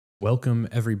Welcome,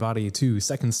 everybody, to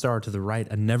Second Star to the Right,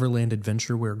 a Neverland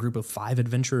adventure where a group of 5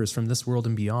 adventurers from this world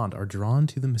and beyond are drawn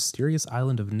to the mysterious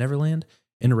island of Neverland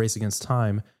in a race against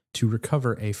time to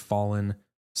recover a fallen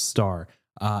star.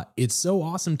 It's so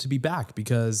awesome to be back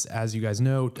because, as you guys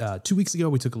know, 2 weeks ago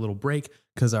we took a little break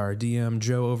because our DM,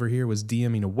 Joe, over here was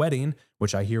DMing a wedding,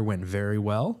 which I hear went very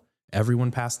well. Everyone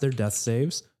passed their death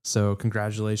saves, so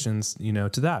congratulations,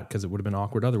 to that, because it would have been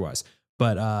awkward otherwise.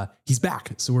 But he's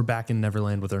back. So we're back in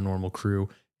Neverland with our normal crew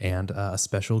and a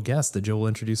special guest that Joe will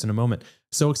introduce in a moment.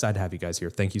 So excited to have you guys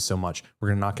here. Thank you so much. We're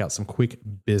going to knock out some quick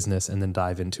business and then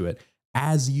dive into it.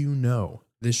 As you know,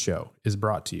 this show is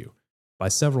brought to you by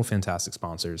several fantastic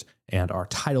sponsors and our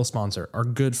title sponsor, our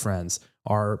good friends,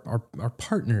 our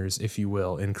partners, if you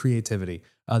will, in creativity.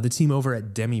 The team over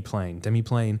at Demiplane.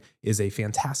 Demiplane is a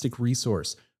fantastic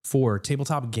resource for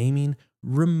tabletop gaming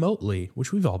remotely,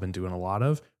 which we've all been doing a lot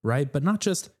of, right? But not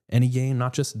just any game,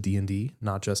 not just D&D,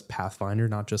 not just Pathfinder,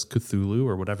 not just Cthulhu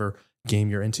or whatever game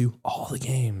you're into, all the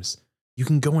games. You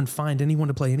can go and find anyone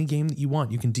to play any game that you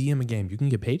want. You can DM a game. You can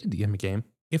get paid to DM a game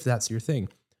if that's your thing.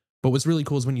 But what's really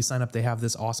cool is when you sign up, they have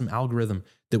this awesome algorithm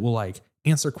that will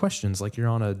answer questions like you're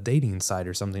on a dating site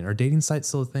or something. Are dating sites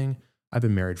still a thing? I've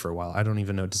been married for a while. I don't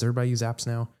even know. Does everybody use apps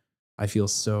now? I feel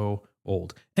so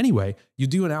old. Anyway, you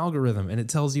do an algorithm and it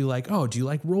tells you oh, do you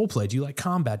like role play? Do you like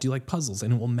combat? Do you like puzzles?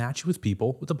 And it will match you with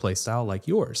people with a play style like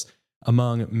yours,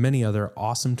 among many other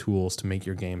awesome tools to make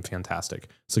your game fantastic.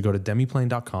 So go to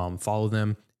demiplane.com, follow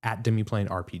them at Demiplane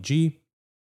RPG,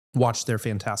 watch their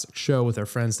fantastic show with their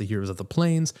friends, the Heroes of the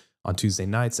Plains, on Tuesday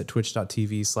nights at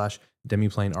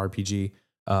twitch.tv/Demiplane RPG.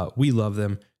 We love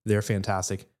them. They're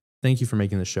fantastic. Thank you for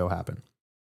making this show happen.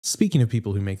 Speaking of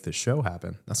people who make this show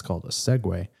happen, that's called a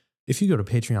segue. If you go to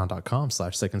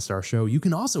patreon.com/secondstarshow, you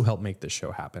can also help make this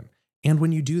show happen. And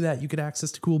when you do that, you get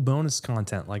access to cool bonus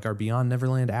content like our Beyond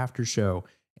Neverland after show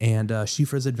and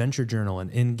Shifra's Adventure Journal, an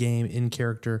in-game,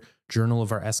 in-character journal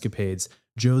of our escapades,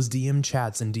 Joe's DM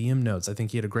chats and DM notes. I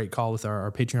think he had a great call with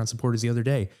our Patreon supporters the other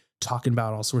day, talking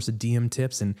about all sorts of DM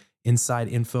tips and inside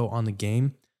info on the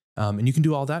game. And you can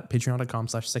do all that,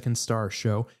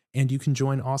 patreon.com/secondstarshow. And you can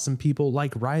join awesome people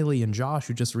like Riley and Josh,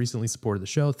 who just recently supported the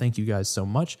show. Thank you guys so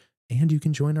much. And you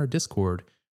can join our Discord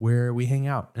where we hang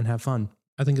out and have fun.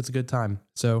 I think it's a good time.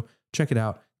 So check it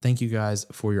out. Thank you guys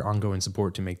for your ongoing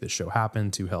support to make this show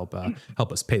happen, to help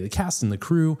us pay the cast and the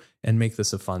crew and make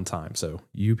this a fun time. So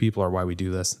you people are why we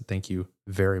do this. Thank you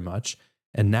very much.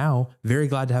 And now, very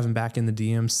glad to have him back in the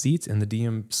DM seat and the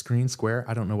DM screen square.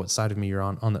 I don't know what side of me you're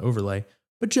on the overlay,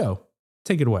 but Joe,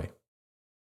 take it away.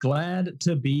 Glad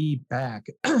to be back.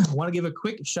 I want to give a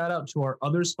quick shout out to our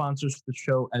other sponsors for the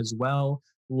show as well.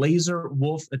 Laser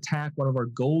Wolf Attack, one of our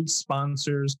gold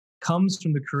sponsors, comes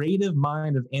from the creative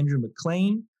mind of Andrew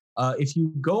McLean. If you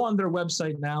go on their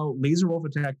website now,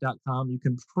 laserwolfattack.com, you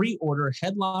can pre-order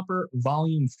Headlopper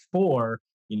Volume 4.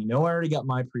 I already got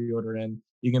my pre-order in.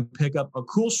 You can pick up a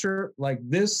cool shirt like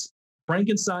this,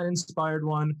 Frankenstein-inspired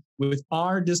one with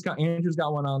our discount. Andrew's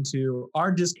got one on too. Our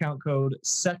discount code,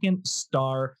 Second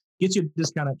Star, gets you a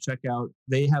discount at checkout.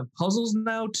 They have puzzles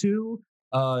now too.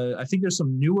 I think there's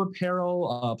some new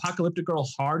apparel, Apocalyptic Girl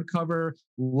hardcover, a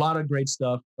lot of great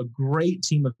stuff. A great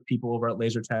team of people over at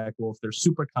Laser Tech Wolf. They're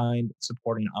super kind,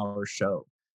 supporting our show.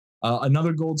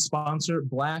 Another gold sponsor,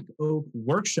 Black Oak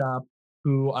Workshop,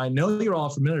 who I know you're all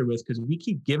familiar with because we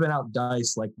keep giving out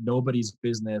dice like nobody's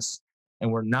business. And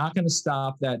we're not going to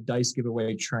stop that dice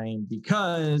giveaway train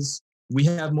because we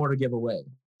have more to give away.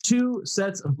 2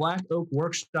 sets of Black Oak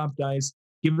Workshop dice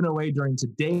given away during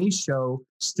today's show.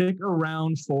 Stick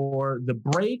around for the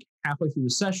break. Halfway through the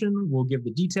session, we'll give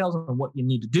the details on what you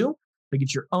need to do to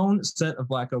get your own set of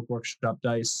Black Oak Workshop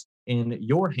dice in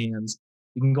your hands.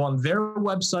 You can go on their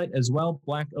website as well,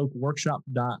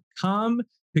 blackoakworkshop.com.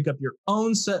 Pick up your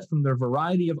own set from their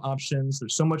variety of options.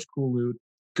 There's so much cool loot.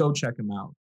 Go check them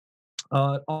out.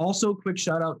 Also, quick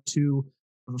shout out to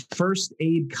First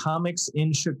Aid Comics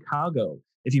in Chicago.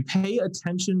 If you pay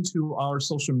attention to our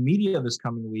social media this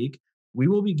coming week, we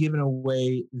will be giving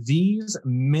away these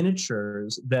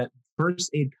miniatures that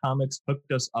First Aid Comics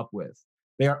hooked us up with.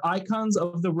 They are icons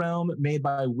of the realm made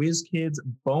by WizKids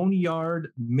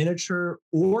Boneyard miniature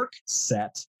orc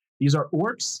set. These are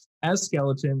orcs as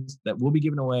skeletons that we'll be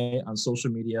giving away on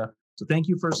social media. So thank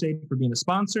you, First Aid, for being a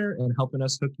sponsor and helping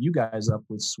us hook you guys up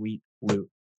with sweet loot.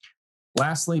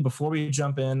 Lastly, before we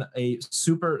jump in, a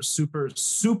super, super,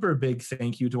 super big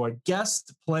thank you to our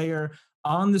guest player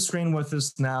on the screen with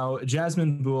us now,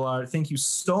 Jasmine Boulard. Thank you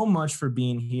so much for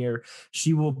being here.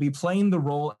 She will be playing the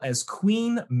role as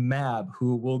Queen Mab,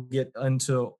 who will get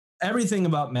into everything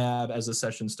about Mab as the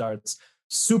session starts.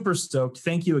 Super stoked.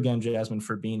 Thank you again, Jasmine,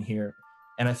 for being here.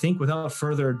 And I think without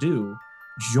further ado,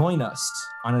 join us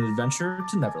on an adventure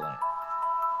to Neverland.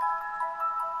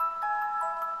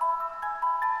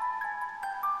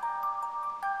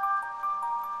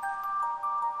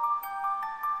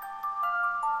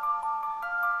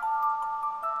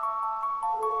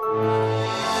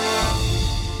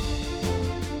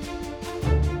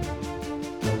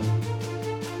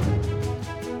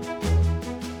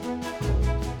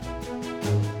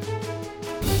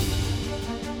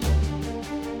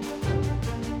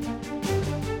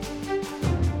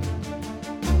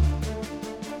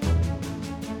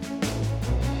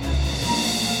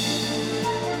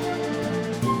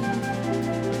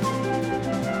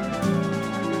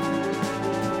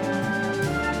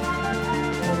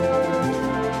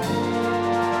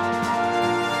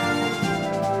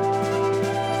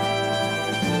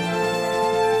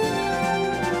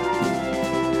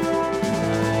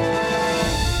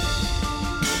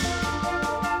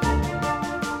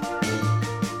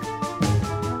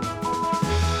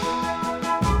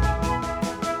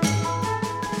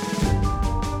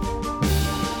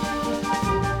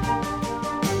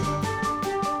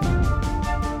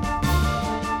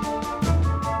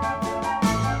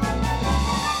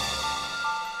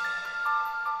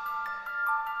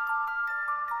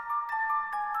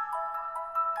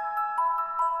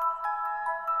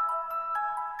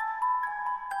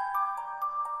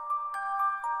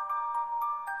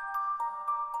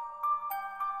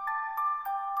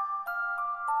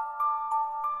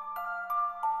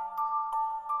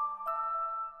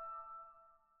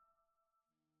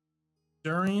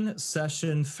 During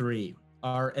session 3,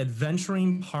 our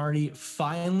adventuring party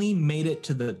finally made it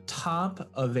to the top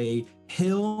of a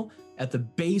hill at the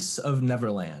base of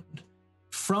Neverland.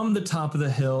 From the top of the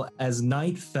hill, as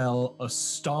night fell, a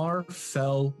star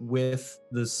fell with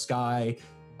the sky.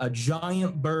 A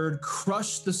giant bird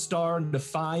crushed the star into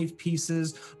 5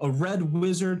 pieces. A red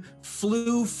wizard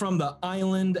flew from the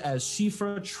island as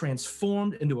Shifa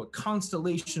transformed into a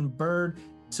constellation bird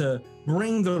to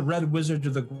bring the red wizard to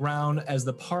the ground. As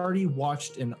the party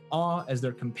watched in awe as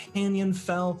their companion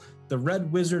fell, the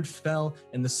red wizard fell,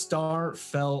 and the star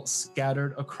fell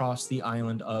scattered across the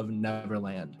island of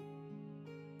Neverland.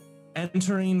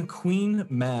 Entering Queen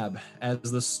Mab as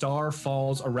the star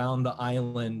falls around the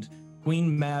island,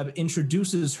 Queen Mab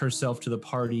introduces herself to the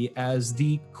party as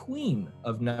the Queen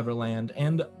of Neverland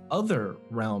and other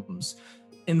realms,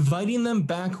 inviting them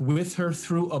back with her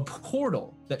through a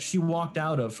portal that she walked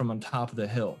out of from on top of the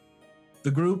hill.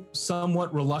 The group,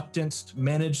 somewhat reluctant,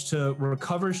 managed to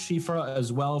recover Shifa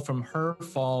as well from her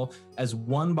fall as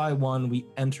one by one we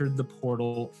entered the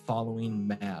portal following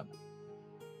Mab.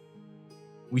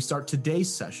 We start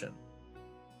today's session.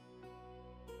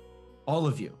 All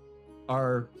of you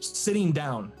are sitting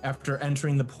down after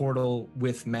entering the portal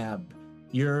with Mab.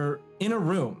 You're in a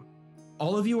room.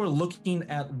 All of you are looking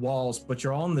at walls, but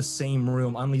you're all in the same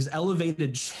room on these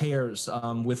elevated chairs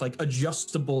with like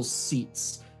adjustable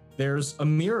seats. There's a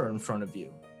mirror in front of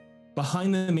you.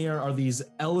 Behind the mirror are these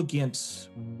elegant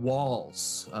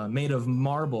walls made of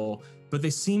marble, but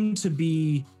they seem to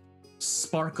be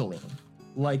sparkling,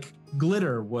 like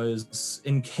glitter was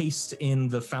encased in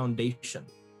the foundation.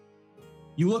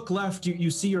 You look left, you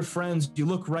see your friends. You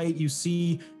look right, you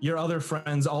see your other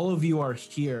friends. All of you are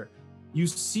here. You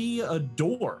see a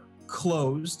door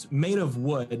closed, made of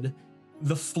wood,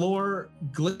 the floor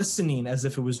glistening as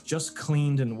if it was just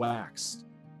cleaned and waxed.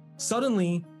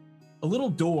 Suddenly, a little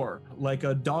door, like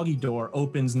a doggy door,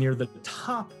 opens near the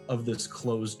top of this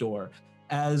closed door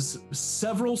as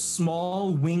several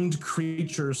small winged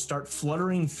creatures start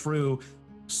fluttering through,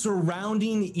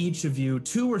 surrounding each of you,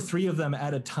 2 or 3 of them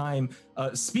at a time,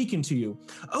 speaking to you.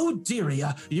 "Oh,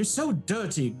 Dearia, you're so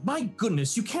dirty. My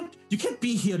goodness, you can't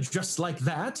be here just like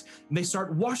that." And they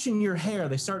start washing your hair.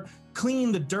 They start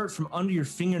cleaning the dirt from under your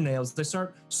fingernails. They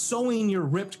start sewing your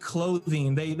ripped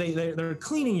clothing. They're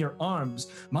cleaning your arms.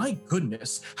 "My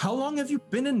goodness, how long have you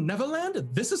been in Neverland?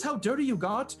 This is how dirty you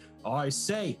got? I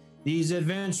say, these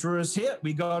adventurers here,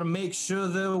 we gotta make sure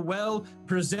they're well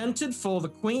presented for the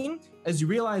queen." As you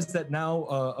realize that now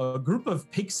a group of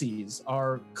pixies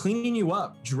are cleaning you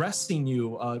up, dressing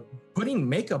you, putting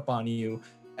makeup on you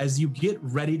as you get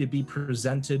ready to be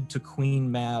presented to Queen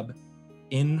Mab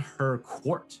in her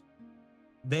court.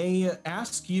 They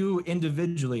ask you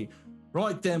individually,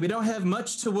 "Right then, we don't have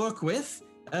much to work with.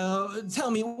 Tell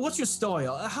me, what's your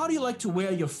style? How do you like to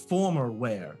wear your formal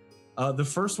wear?" The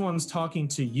first one's talking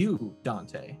to you,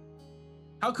 Dante.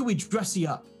 "How can we dress you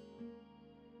up?"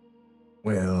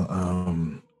 Well,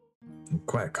 I'm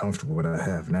quite comfortable with what I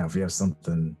have now. If you have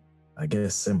something, I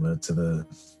guess, similar to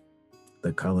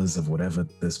the colors of whatever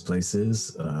this place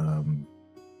is,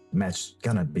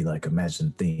 kind of be like a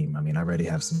matching theme. I mean, I already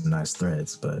have some nice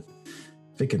threads, but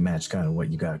if it could match kind of what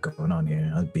you got going on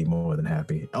here, I'd be more than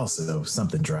happy. Also,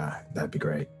 something dry, that'd be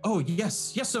great. Oh,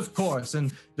 yes, of course.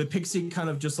 And the pixie kind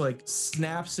of just like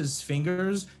snaps his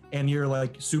fingers, and your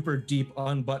like super deep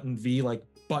unbuttoned V like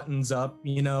buttons up,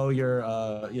 you know, your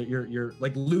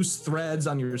like loose threads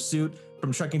on your suit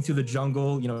from trekking through the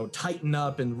jungle, you know, tighten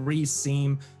up and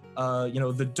re-seam. You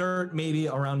know, the dirt maybe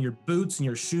around your boots and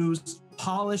your shoes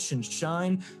polish and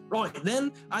shine. Right,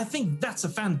 then I think that's a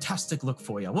fantastic look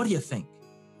for you. What do you think?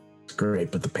 It's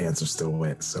great, but the pants are still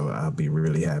wet, so I'll be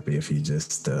really happy if you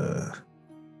just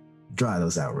dry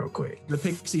those out real quick. The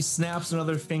pixie snaps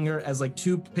another finger as like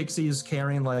two pixies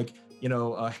carrying like, you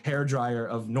know, a hair dryer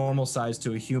of normal size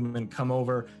to a human come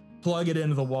over, plug it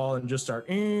into the wall, and just start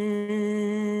drying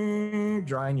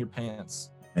your pants.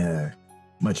 Yeah,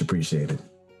 much appreciated.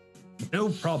 No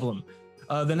problem.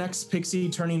 The next pixie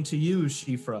turning to you,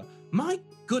 Shifra. My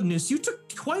goodness, you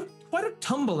took quite a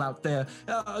tumble out there.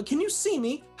 Can you see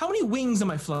me? How many wings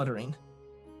am I fluttering?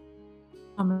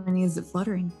 How many is it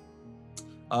fluttering?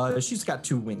 She's got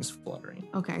 2 wings fluttering.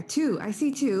 Okay, 2. I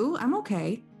see 2. I'm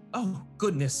okay. Oh,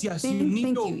 goodness, yes. You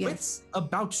need your wits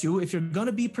about you if you're going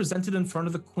to be presented in front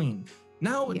of the queen.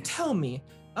 Now, tell me,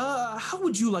 how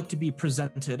would you like to be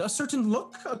presented? A certain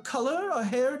look, a color, a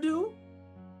hairdo?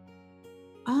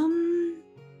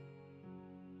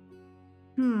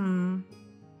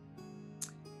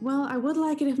 Well, I would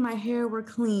like it if my hair were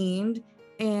cleaned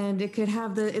and it could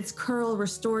have its curl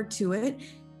restored to it.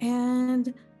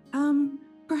 And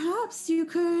perhaps you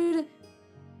could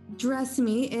dress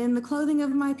me in the clothing of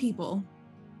my people.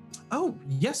 Oh,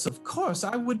 yes, of course.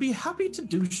 I would be happy to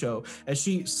do so. As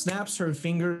she snaps her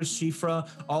fingers, Shifra,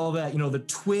 all of that, you know, the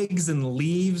twigs and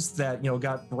leaves that, you know,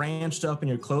 got branched up in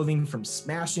your clothing from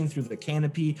smashing through the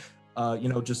canopy, you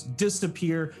know, just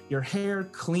disappear. Your hair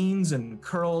cleans and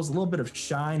curls, a little bit of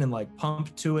shine and like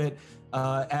pump to it.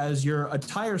 As your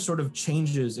attire sort of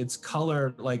changes its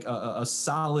color, like a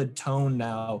solid tone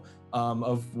now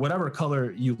of whatever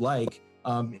color you like.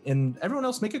 And everyone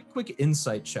else make a quick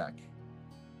insight check.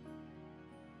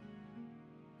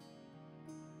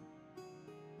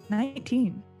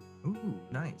 19. Ooh,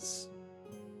 nice.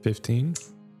 15.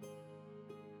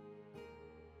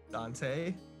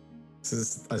 Dante?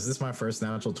 Is this my first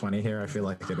natural 20 here? I feel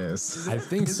like it is. I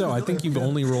think so. I think you've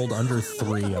only rolled under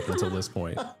 3 up until this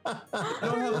point. I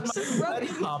don't have my ready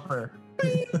hopper.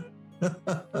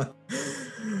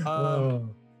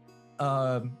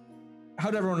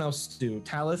 How'd everyone else do?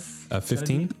 Talith?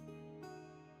 15.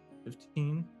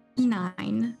 15.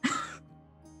 9.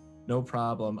 No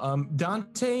problem.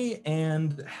 Dante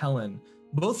and Helen,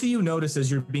 both of you notice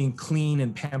as you're being clean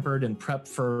and pampered and prepped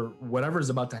for whatever's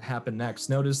about to happen next,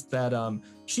 notice that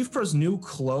Shifra's new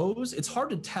clothes, it's hard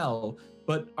to tell,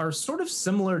 but are sort of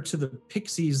similar to the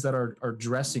pixies that are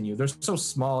dressing you. They're so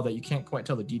small that you can't quite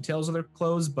tell the details of their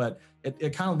clothes, but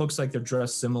it kind of looks like they're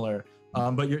dressed similar.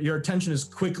 But your attention is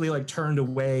quickly like turned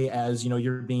away as, you know,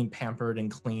 you're being pampered and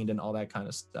cleaned and all that kind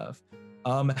of stuff.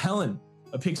 Helen,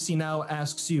 a pixie now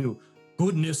asks you,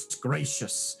 goodness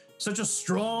gracious, such a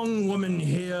strong woman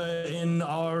here in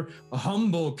our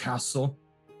humble castle.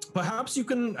 Perhaps you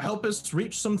can help us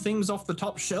reach some things off the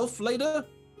top shelf later?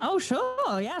 Oh,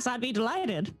 sure. Yes, I'd be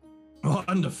delighted.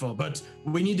 Wonderful, but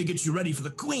we need to get you ready for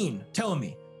the queen. Tell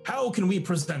me, how can we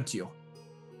present you?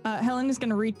 Helen is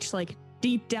going to reach like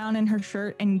deep down in her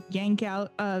shirt and yank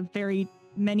out a very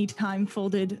many time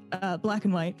folded black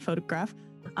and white photograph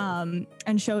and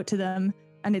show it to them.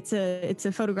 And it's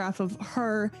a photograph of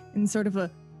her in sort of a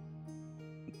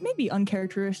maybe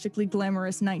uncharacteristically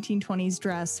glamorous 1920s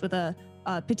dress with a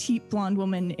petite blonde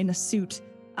woman in a suit,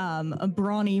 a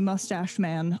brawny mustached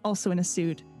man also in a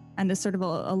suit, and a sort of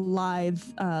a lithe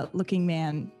looking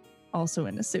man also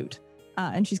in a suit.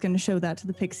 And she's going to show that to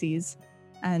the pixies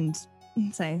and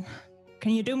say,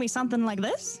 can you do me something like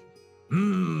this?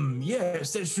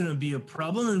 Yes, that shouldn't be a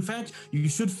problem. In fact, you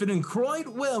should fit in quite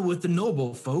well with the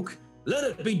noble folk. Let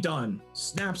it be done.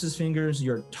 Snaps his fingers.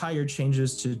 Your attire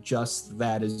changes to just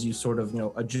that as you sort of, you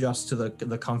know, adjust to the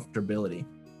comfortability.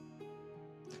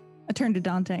 I turn to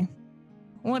Dante.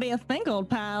 What do you think, old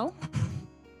pal?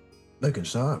 Looking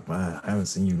sharp. I haven't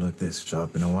seen you look this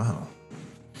sharp in a while.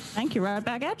 Thank you. Right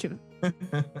back at you.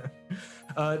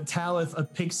 Talith, a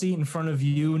pixie in front of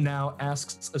you, now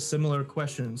asks a similar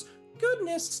questions.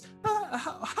 Goodness,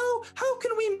 how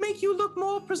can we make you look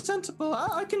more presentable?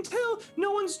 I can tell no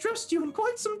one's dressed you in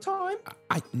quite some time.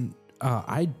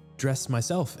 I dress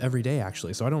myself every day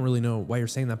actually, so I don't really know why you're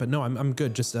saying that. But no, I'm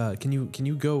good. Just can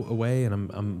you go away,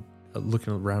 and I'm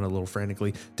looking around a little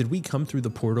frantically. Did we come through the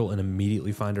portal and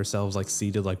immediately find ourselves like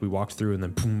seated, like we walked through, and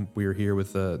then boom, we were here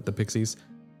with the pixies?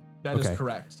 That is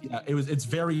correct. Yeah, it's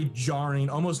very jarring,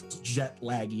 almost jet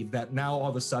laggy that now all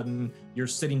of a sudden you're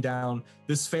sitting down,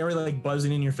 this fairy like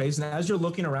buzzing in your face, and as you're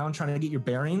looking around trying to get your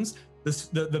bearings,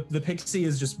 the pixie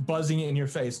is just buzzing in your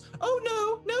face. Oh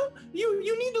no,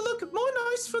 you need to look more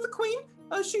nice for the queen.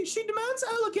 She demands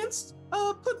elegance.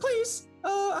 Please,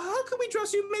 how can we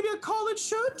dress you? Maybe a collared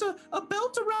shirt, a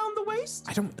belt around the waist?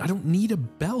 I don't need a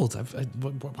belt.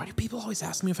 Why do people always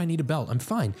ask me if I need a belt? I'm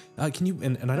fine. Can you?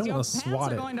 And I don't want to swat your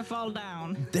pants it. are going to fall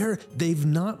down. They've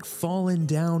not fallen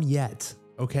down yet.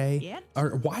 Okay. Yet?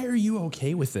 Why are you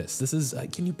okay with this? This is.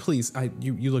 Can you please?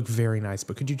 You look very nice,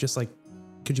 but could you just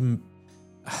could you?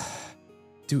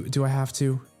 Do I have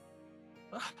to?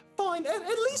 Fine.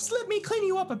 At least let me clean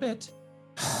you up a bit.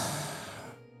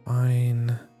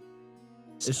 Fine.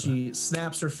 As she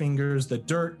snaps her fingers, the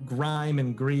dirt, grime,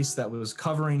 and grease that was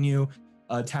covering you,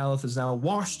 Talith is now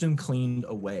washed and cleaned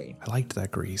away. I liked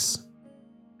that grease.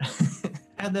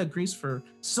 Had that grease for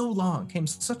so long, came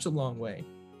such a long way.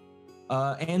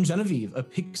 And Genevieve, a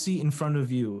pixie in front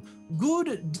of you.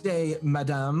 Good day,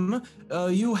 madame.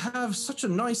 You have such a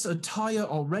nice attire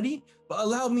already, but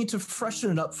allow me to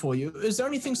freshen it up for you. Is there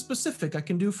anything specific I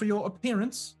can do for your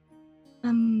appearance?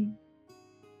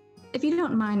 If you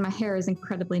don't mind, my hair is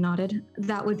incredibly knotted.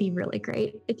 That would be really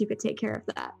great if you could take care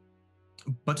of that.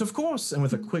 But of course, and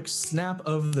with a quick snap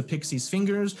of the pixie's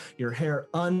fingers, your hair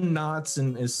unknots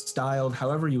and is styled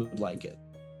however you would like it.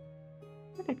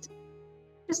 Perfect.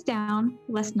 Just down,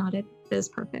 less knotted is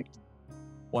perfect.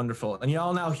 Wonderful. And you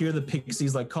all now hear the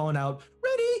pixies like calling out,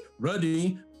 ready,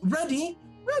 ready, ready,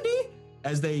 ready,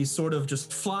 as they sort of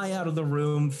just fly out of the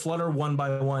room, flutter one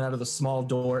by one out of the small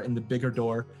door and the bigger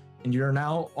door. And you're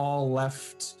now all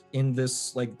left in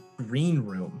this like green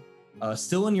room,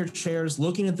 still in your chairs,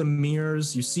 looking at the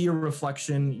mirrors. You see your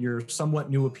reflection, your somewhat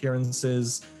new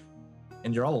appearances,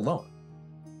 and you're all alone.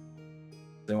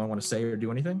 Does anyone want to say or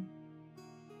do anything?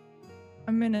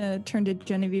 I'm gonna turn to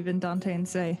Genevieve and Dante and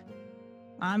say,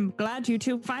 I'm glad you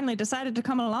two finally decided to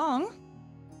come along.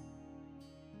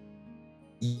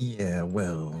 Yeah,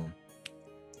 well,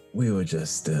 we were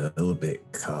just a little bit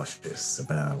cautious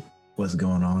about what's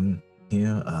going on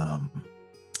here.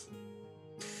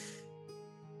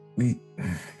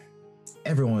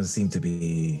 Everyone seemed to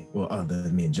be, well, other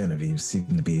than me and Genevieve,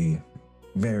 seemed to be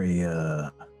very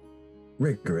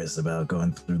rigorous about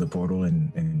going through the portal,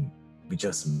 and we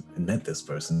just met this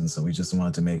person, so we just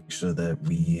wanted to make sure that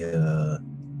we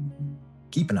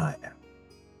keep an eye out.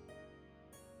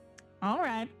 All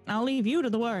right, I'll leave you to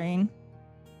the worrying.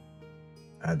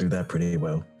 I do that pretty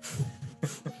well.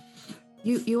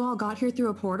 You all got here through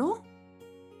a portal?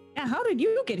 Yeah, how did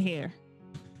you get here?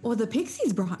 Well, the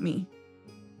pixies brought me.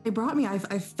 They brought me. I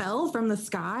fell from the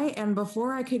sky, and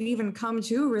before I could even come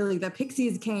to, really, the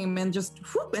pixies came and just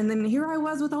whoop, and then here I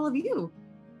was with all of you.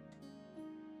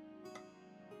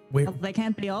 Where? Well, they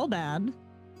can't be all bad.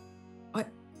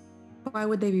 Why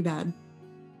would they be bad?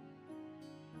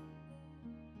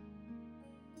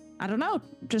 I don't know.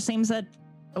 Just seems that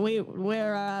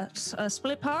we're a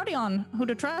split party on who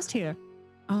to trust here.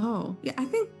 Oh, yeah, I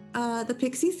think the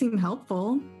pixies seem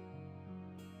helpful.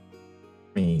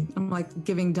 I mean, I'm like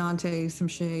giving Dante some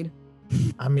shade.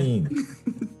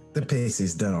 The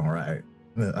pixies done all right.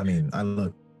 I mean, I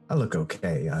look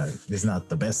okay. It's not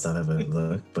the best I've ever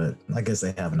looked, but I guess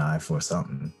they have an eye for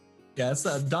something. Yeah, it's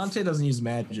Dante doesn't use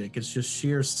magic. It's just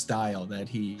sheer style that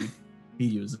he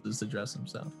uses to dress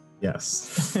himself.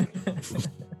 Yes.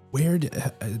 Where did?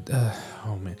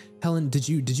 Oh man, Helen, did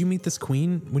you meet this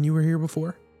queen when you were here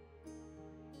before?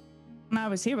 When I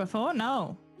was here before?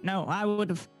 No, I would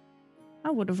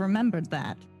have remembered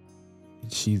that.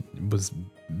 She was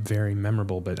very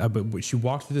memorable, but she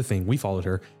walked through the thing. We followed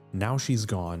her. Now she's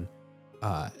gone.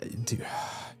 Did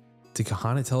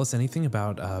Kahana tell us anything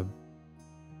about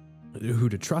who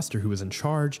to trust or who was in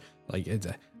charge? Like,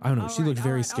 I don't know. She looked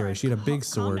very scary. She had a big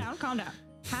sword. Calm down.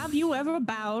 Have you ever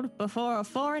bowed before a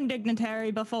foreign dignitary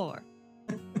before?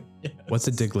 Yes. What's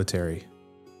a dignitary?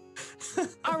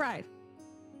 All right.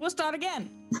 We'll start again.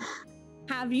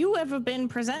 Have you ever been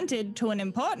presented to an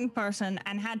important person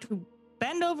and had to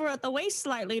bend over at the waist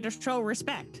slightly to show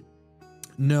respect?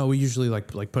 No, we usually like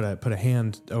put a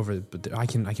hand over. But I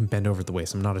can bend over at the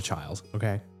waist. I'm not a child.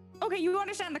 Okay. Okay, you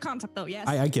understand the concept though, yes?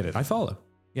 I get it. I follow.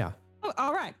 Yeah. Oh,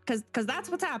 all right, because that's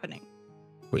what's happening.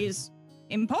 Wait. Is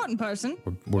important person.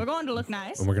 We're going to look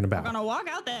nice. And we're gonna bow. We're gonna walk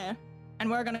out there,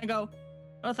 and we're gonna go.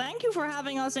 Well, thank you for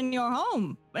having us in your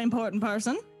home, important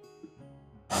person.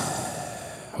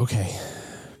 Okay.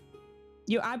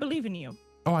 I believe in you.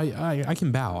 Oh, I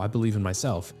can bow. I believe in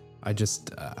myself. I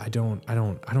just I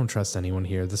don't trust anyone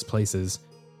here. This place is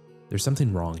there's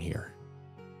something wrong here.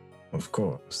 Of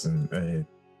course, and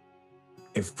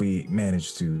if we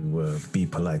manage to be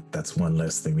polite, that's one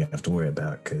less thing we have to worry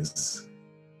about. Because,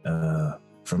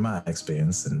 from my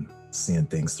experience and seeing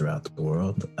things throughout the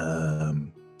world,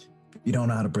 you don't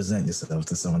know how to present yourself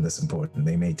to someone that's important.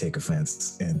 They may take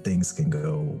offense, and things can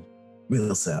go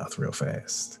real south real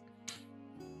fast.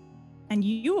 And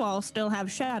you all still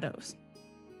have shadows.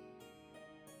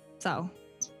 So,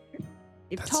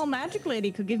 if Tall Magic Lady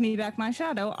could give me back my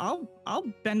shadow, I'll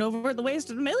bend over the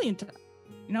waist of a million times.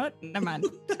 You know what? Never mind.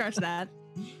 Scratch that.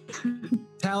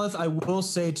 Talith, I will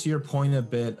say to your point a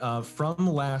bit, from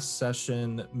last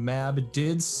session, Mab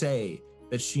did say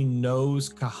that she knows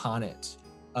Kahanit,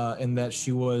 and that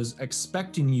she was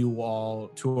expecting you all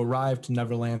to arrive to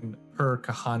Neverland per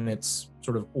Kahanit's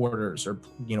sort of orders or,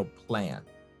 plan.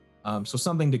 So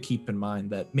something to keep in mind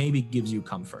that maybe gives you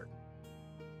comfort.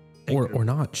 Or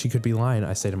not. She could be lying,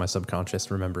 I say to my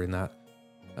subconscious, remembering that.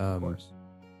 Of course.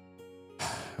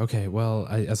 Okay, well,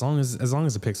 as long as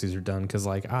the pixies are done, because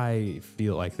like I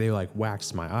feel like they like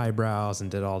waxed my eyebrows and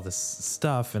did all this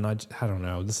stuff, and I don't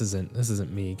know. This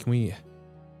isn't me. Can we?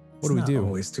 What do we do? It's not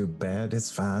always too bad.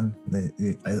 It's fine.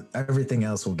 Everything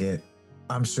else will get.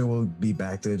 I'm sure we'll be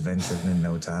back to adventure in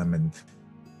no time, and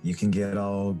you can get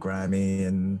all grimy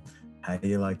and how do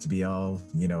you like to be all,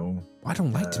 I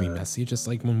don't like to be messy. Just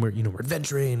like when we're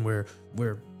adventuring, we're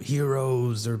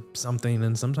heroes or something,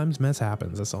 and sometimes mess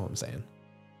happens. That's all I'm saying.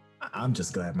 I'm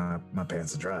just glad my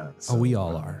pants are dry. So, we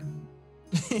all are.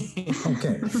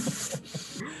 Okay.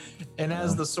 And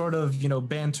as the sort of,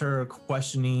 banter,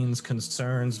 questionings,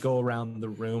 concerns go around the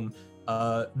room,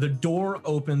 the door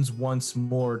opens once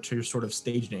more to your sort of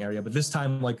staging area, but this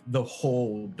time like the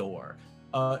whole door.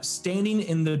 Standing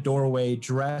in the doorway,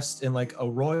 dressed in like a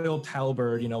royal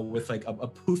talberd, with like a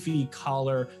poofy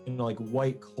collar, like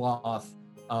white cloth.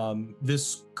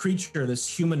 This creature, this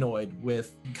humanoid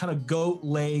with kind of goat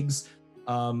legs,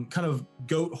 kind of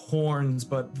goat horns,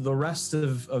 but the rest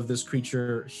of this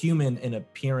creature, human in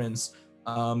appearance,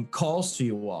 calls to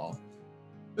you all.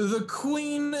 The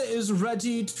queen is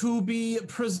ready to be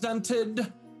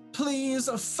presented. Please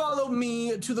follow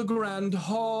me to the grand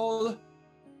hall.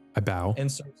 I bow. And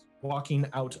starts walking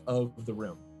out of the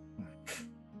room.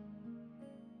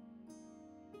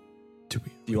 Do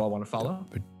you all want to follow?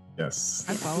 Yes.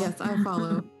 I follow. Yes, I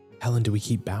follow. Helen, do we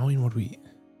keep bowing? What do we?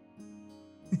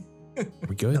 Are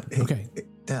we good? No, hey, Okay.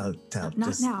 Not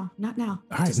Not now.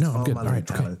 All right. just No, I'm follow good. my All right.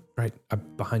 lead, Okay. Tyler. Right.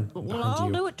 Behind We'll all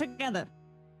you. do it together.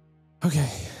 Okay.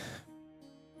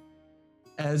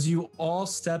 As you all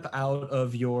step out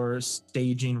of your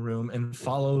staging room and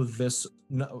follow this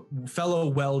fellow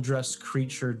well-dressed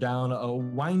creature down a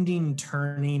winding,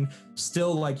 turning,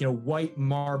 still like, white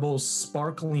marble,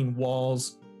 sparkling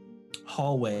walls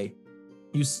hallway,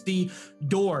 you see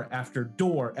door after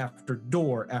door after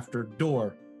door after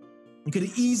door. You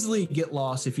could easily get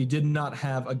lost if you did not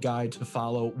have a guide to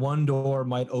follow. One door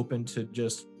might open to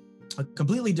just a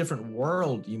completely different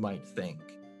world, you might think.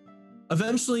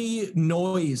 Eventually,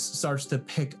 noise starts to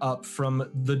pick up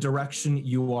from the direction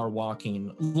you are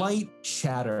walking. Light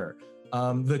chatter,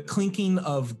 the clinking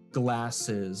of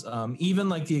glasses, even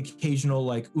like the occasional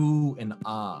like ooh and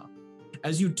ah.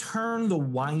 As you turn the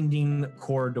winding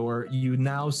corridor, you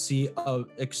now see a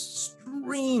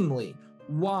extremely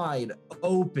wide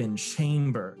open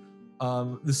chamber.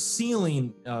 The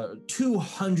ceiling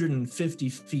 250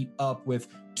 feet up with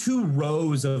 2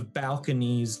 rows of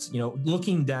balconies,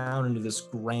 looking down into this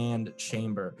grand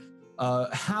chamber.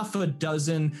 Half a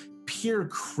dozen pure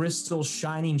crystal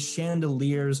shining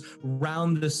chandeliers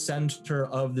round the center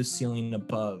of the ceiling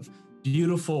above.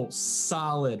 Beautiful,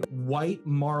 solid, white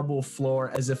marble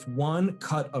floor as if one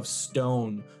cut of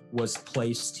stone was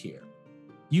placed here.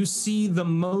 You see the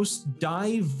most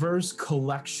diverse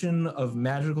collection of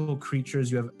magical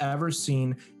creatures you have ever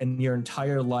seen in your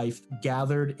entire life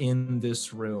gathered in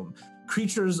this room.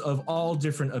 Creatures of all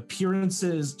different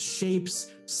appearances,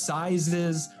 shapes,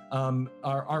 sizes,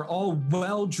 are all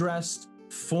well-dressed,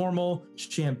 formal,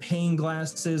 champagne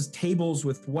glasses, tables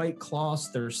with white cloths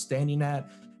they're standing at,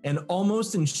 and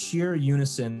almost in sheer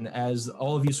unison as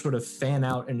all of you sort of fan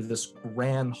out into this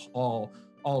grand hall,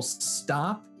 all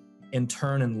stop and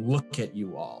turn and look at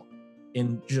you all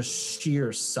in just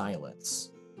sheer silence.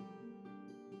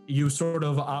 You sort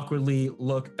of awkwardly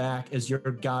look back as your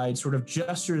guide sort of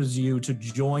gestures you to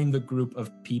join the group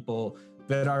of people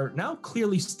that are now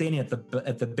clearly standing at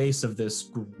the base of this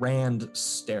grand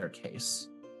staircase.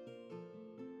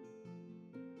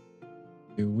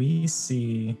 Do we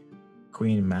see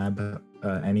Queen Mab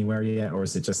anywhere yet, or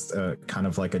is it just kind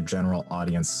of like a general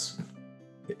audience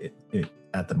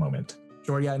at the moment?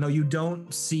 Sure, yeah, no, you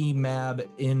don't see Mab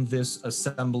in this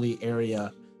assembly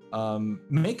area.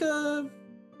 Make a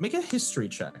history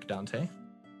check, Dante.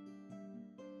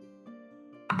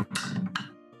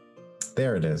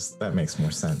 There it is. That makes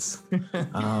more sense.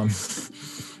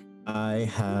 I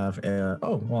have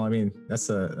that's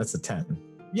a 10.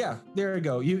 Yeah, there you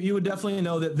go. You would definitely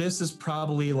know that this is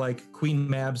probably like Queen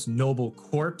Mab's noble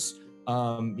court.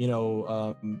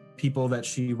 People that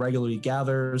she regularly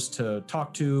gathers to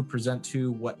talk to, present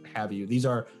to, what have you. These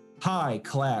are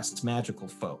high-class magical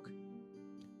folk.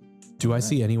 Do I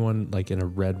see anyone like in a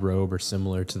red robe or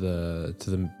similar to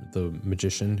the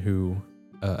magician who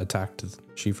attacked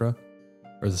Shifra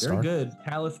or the star? Very good.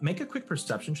 Talith, make a quick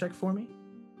perception check for me.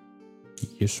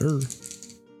 Yes, sir.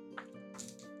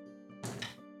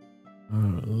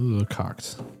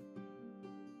 Cocked.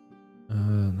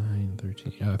 9,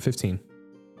 13, 15.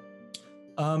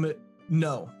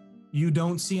 No, you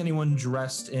don't see anyone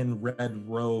dressed in red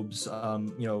robes.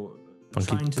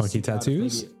 Funky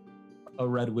tattoos. A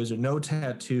red wizard, no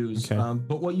tattoos. Okay.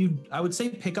 But what I would say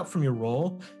pick up from your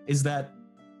role is that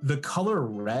the color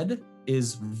red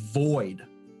is void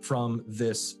from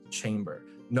this chamber.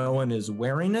 No one is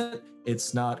wearing it.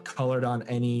 It's not colored on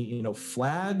any,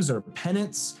 flags or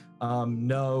pennants.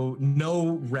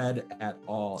 No red at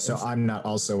all. So I'm not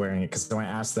also wearing it because when I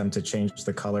asked them to change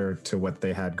the color to what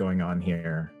they had going on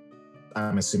here,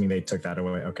 I'm assuming they took that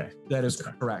away. Okay. That is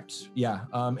correct. Yeah.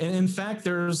 And in fact,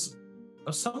 there's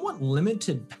a somewhat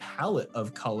limited palette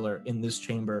of color in this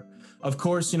chamber. Of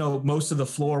course, most of the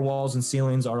floor, walls, and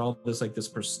ceilings are all this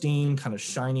pristine, kind of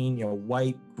shining,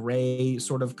 white, gray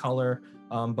sort of color.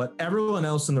 But everyone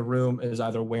else in the room is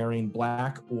either wearing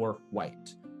black or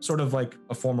white, sort of like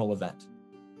a formal event.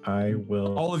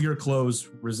 All of your clothes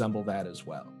resemble that as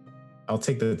well. I'll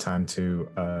take the time to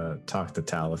talk to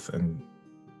Talith and,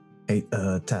 hey,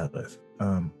 Talith,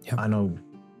 I know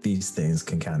these things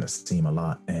can kind of seem a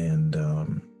lot,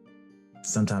 and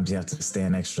sometimes you have to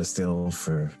stand extra still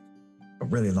for a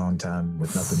really long time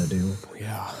with nothing to do.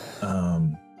 Yeah.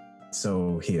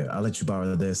 So here, I'll let you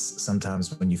borrow this.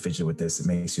 Sometimes when you fidget with this, it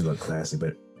makes you look classy,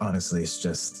 but honestly,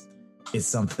 it's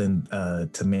something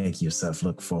to make yourself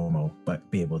look formal, but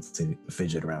be able to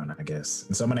fidget around, I guess.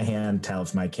 And so I'm going to hand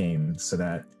Talith my cane so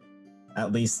that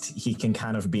at least he can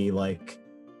kind of be like,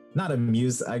 not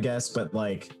amused, I guess, but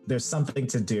like there's something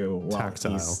to do while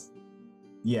tactile.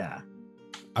 Yeah.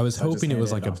 I was hoping it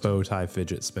was like a bow tie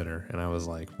fidget spinner, and I was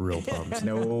like real pumped.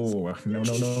 No.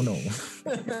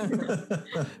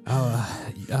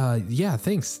 Yeah,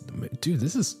 thanks, dude.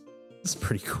 This is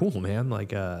pretty cool, man.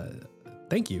 Like,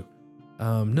 thank you.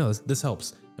 No, this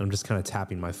helps. And I'm just kind of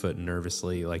tapping my foot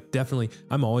nervously. Like, definitely,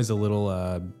 I'm always a little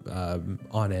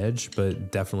on edge,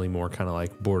 but definitely more kind of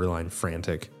like borderline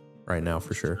frantic right now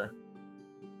for sure.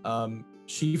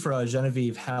 Shifra,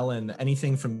 Genevieve, Helen,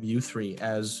 anything from you three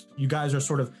as you guys are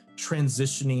sort of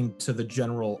transitioning to the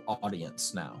general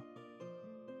audience now?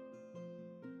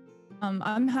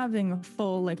 I'm having a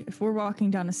full, like, if we're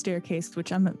walking down a staircase,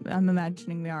 which I'm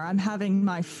imagining we are, I'm having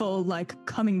my full, like,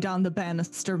 coming down the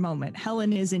banister moment.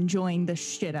 Helen is enjoying the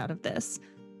shit out of this.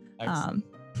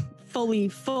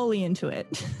 Fully into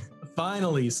it.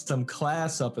 Finally, some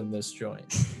class up in this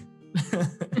joint.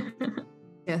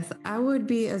 Yes, I would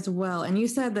be as well. And you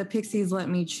said the Pixies let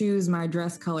me choose my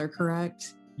dress color,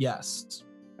 correct? Yes.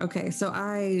 Okay, so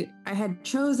I had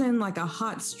chosen like a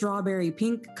hot strawberry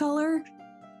pink color.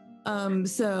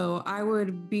 So I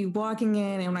would be walking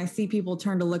in, and when I see people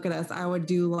turn to look at us, I would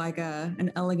do like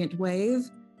an elegant wave.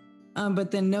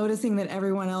 But then noticing that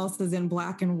everyone else is in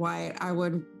black and white, I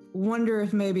would wonder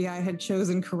if maybe I had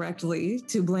chosen correctly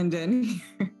to blend in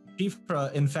here.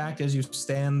 Shifra, in fact, as you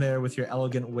stand there with your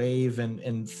elegant wave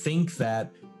and think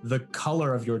that, the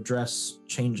color of your dress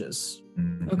changes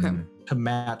Okay. to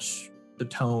match the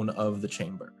tone of the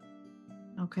chamber.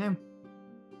 Okay.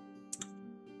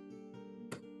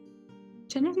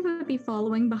 Genevieve would be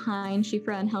following behind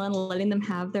Shifra and Helen, letting them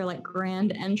have their like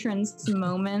grand entrance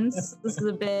moments. This is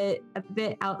a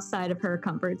bit outside of her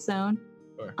comfort zone.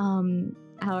 Sure.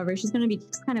 However, she's going to be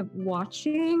just kind of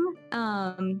watching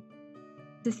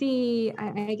to see,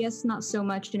 I guess not so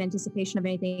much in anticipation of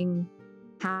anything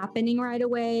happening right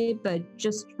away, but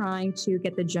just trying to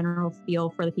get the general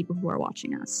feel for the people who are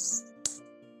watching us.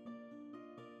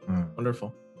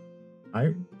 Wonderful.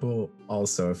 I will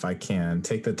also, if I can,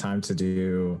 take the time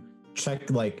to check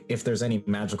like if there's any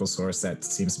magical source that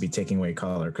seems to be taking away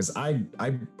color, because I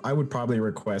would probably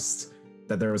request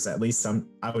that there was at least some,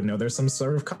 I would know there's some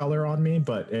sort of color on me,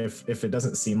 but if it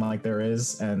doesn't seem like there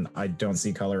is, and I don't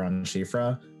see color on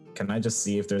Shifra, can I just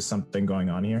see if there's something going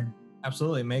on here?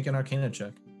 Absolutely. Make an Arcana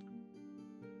check.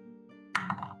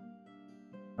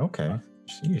 Okay.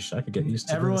 Sheesh, I could get used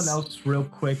to Everyone this. else, real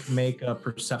quick, make a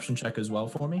perception check as well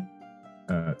for me.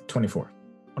 24.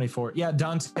 24. Yeah,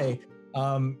 Dante,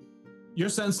 your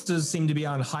senses seem to be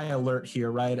on high alert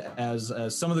here, right? As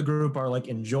some of the group are like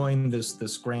enjoying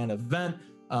this grand event,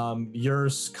 you're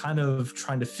kind of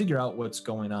trying to figure out what's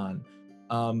going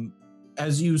on.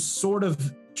 As you sort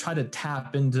of try to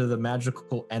tap into the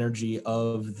magical energy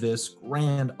of this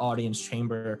grand audience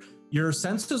chamber, your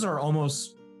senses are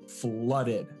almost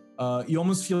flooded. You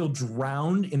almost feel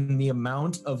drowned in the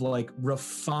amount of like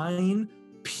refined,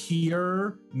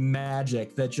 pure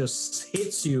magic that just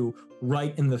hits you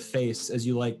right in the face as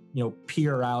you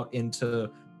peer out into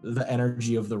the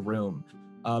energy of the room.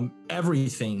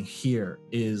 Everything here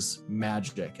is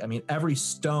magic. I mean, every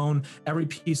stone, every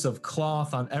piece of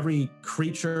cloth on every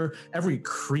creature,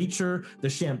 the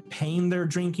champagne they're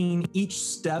drinking, each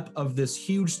step of this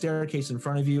huge staircase in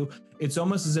front of you, it's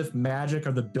almost as if magic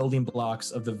are the building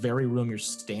blocks of the very room you're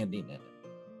standing in.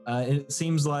 It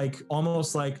seems like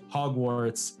almost like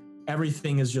Hogwarts,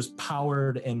 everything is just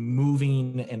powered and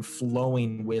moving and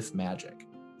flowing with magic.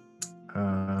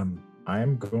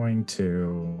 I'm going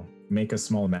to make a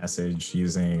small message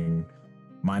using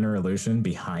minor illusion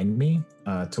behind me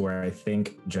to where I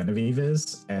think Genevieve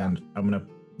is, and I'm gonna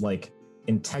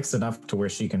in text enough to where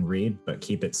she can read, but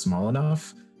keep it small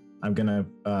enough. I'm gonna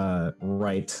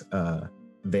write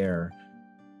there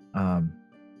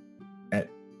at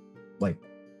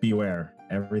beware,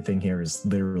 everything here is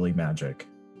literally magic,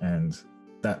 and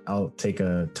that I'll take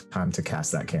a time to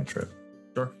cast that cantrip.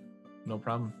 Sure, no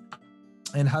problem.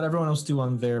 And how'd everyone else do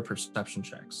on their perception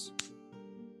checks?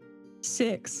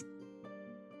 6.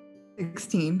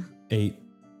 16. 8.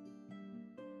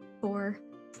 4.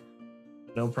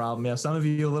 No problem. Yeah, some of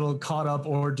you a little caught up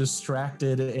or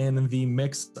distracted in the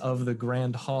mix of the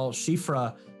grand hall.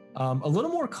 Shifra, a little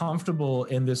more comfortable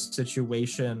in this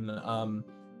situation. As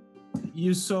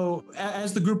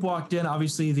the group walked in,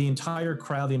 obviously the entire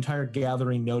crowd, the entire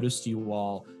gathering noticed you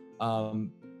all.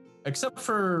 Except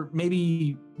for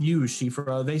maybe you,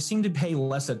 Shifra, they seem to pay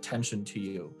less attention to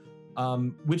you,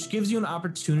 which gives you an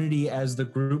opportunity as the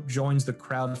group joins the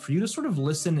crowd for you to sort of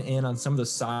listen in on some of the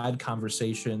side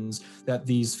conversations that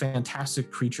these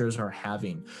fantastic creatures are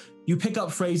having. You pick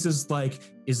up phrases like,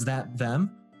 "Is that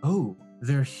them? Oh,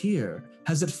 they're here.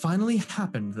 Has it finally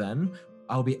happened then?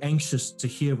 I'll be anxious to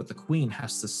hear what the queen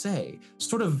has to say."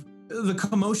 Sort of the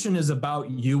commotion is about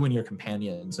you and your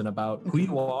companions and about who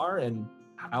you are and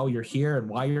how you're here and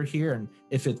why you're here and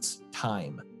if it's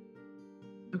time.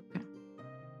 Okay.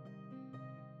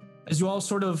 As you all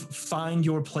sort of find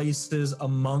your places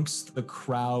amongst the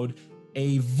crowd,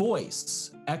 a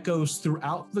voice echoes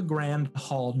throughout the grand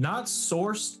hall, not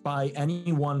sourced by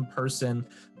any one person,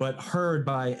 but heard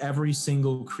by every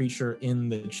single creature in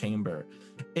the chamber.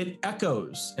 It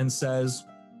echoes and says,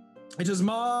 "It is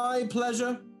my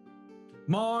pleasure,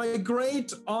 my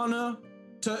great honor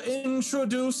to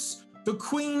introduce the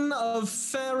Queen of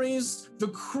Fairies, the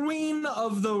Queen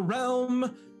of the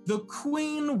Realm, the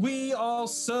Queen we all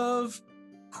serve,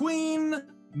 Queen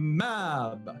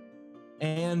Mab."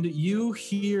 And you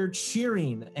hear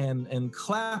cheering and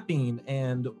clapping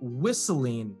and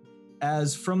whistling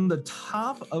as from the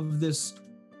top of this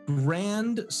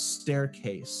grand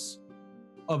staircase,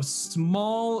 a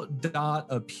small dot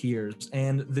appears,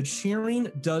 and the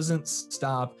cheering doesn't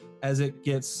stop as it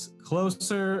gets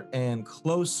closer and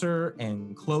closer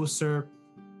and closer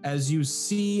as you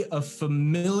see a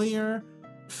familiar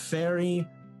fairy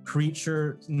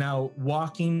creature now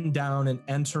walking down and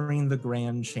entering the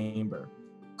grand chamber.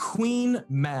 Queen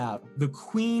Mab, the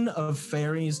Queen of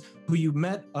Fairies, who you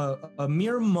met a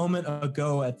mere moment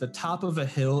ago at the top of a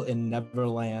hill in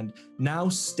Neverland, now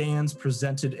stands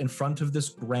presented in front of this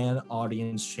grand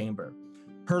audience chamber.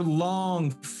 Her long,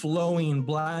 flowing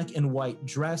black and white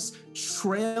dress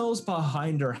trails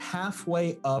behind her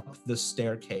halfway up the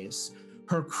staircase.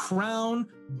 Her crown,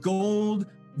 gold,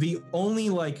 the only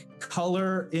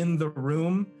color in the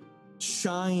room,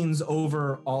 shines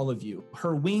over all of you.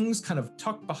 Her wings kind of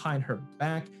tucked behind her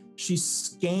back. She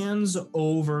scans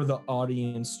over the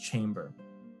audience chamber.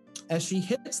 As she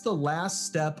hits the last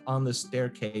step on the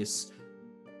staircase,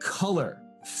 color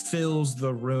fills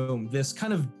the room. This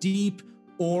kind of deep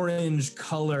orange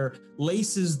color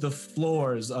laces the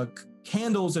floors.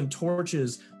 Candles and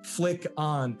torches flick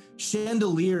on.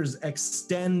 Chandeliers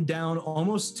extend down,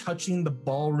 almost touching the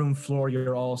ballroom floor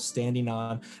you're all standing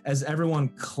on as everyone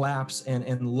claps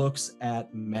and looks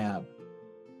at Mab.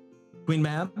 Queen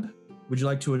Mab, would you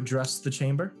like to address the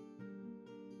chamber?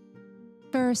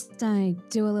 First, I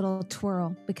do a little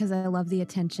twirl because I love the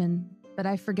attention, but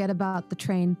I forget about the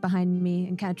train behind me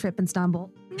and kind of trip and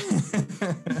stumble.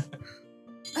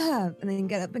 And then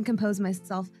get up and compose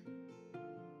myself.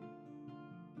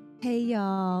 Hey,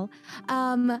 y'all.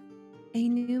 A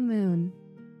new moon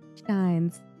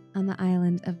shines on the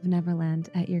island of Neverland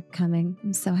at your coming.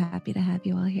 I'm so happy to have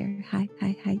you all here. Hi.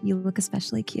 You look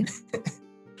especially cute.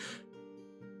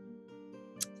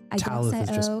 Talith is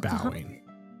just owe bowing.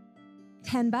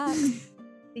 $10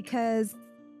 because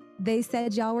they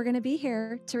said y'all were going to be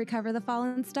here to recover the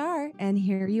fallen star, and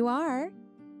here you are.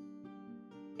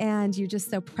 And you're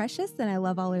just so precious, and I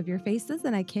love all of your faces,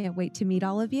 and I can't wait to meet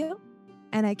all of you.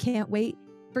 And I can't wait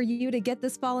for you to get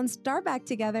this fallen star back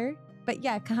together. But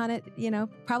yeah, Kahana,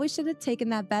 probably should have taken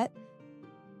that bet.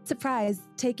 Surprise,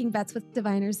 taking bets with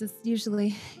diviners is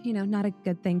usually, not a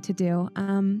good thing to do.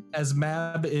 As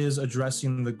Mab is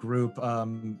addressing the group,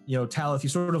 Talith, you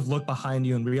sort of look behind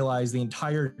you and realize the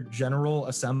entire general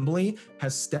assembly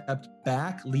has stepped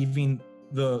back, leaving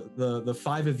the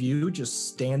five of you just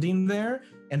standing there,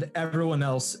 and everyone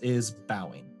else is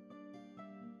bowing.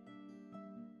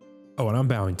 Oh, and I'm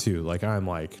bowing too. Like, I'm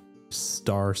like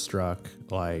starstruck.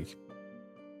 Like,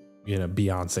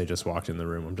 Beyonce just walked in the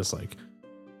room. I'm just like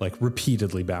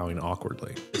repeatedly bowing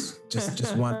awkwardly.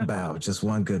 Just one bow, just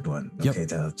one good one. Yep. Okay,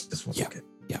 just one good.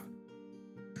 Yeah.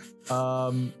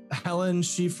 Helen,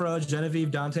 Shifra, Genevieve,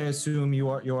 Dante, I assume you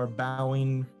are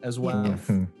bowing as well.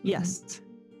 Mhm. Yes,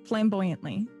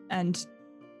 flamboyantly, and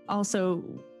also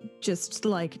just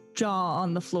like jaw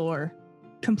on the floor,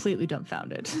 completely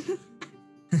dumbfounded.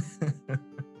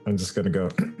 I'm just gonna go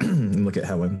and look at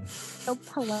Helen. So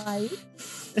polite.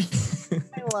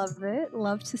 I love it.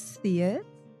 Love to see it.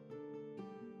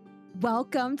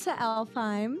 Welcome to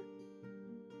Alfheim.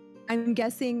 I'm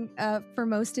guessing for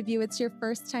most of you, it's your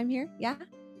first time here. Yeah?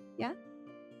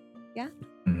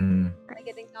 Mm-hmm. Are I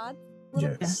getting nods?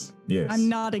 Yes. I'm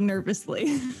nodding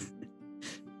nervously.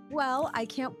 Well, I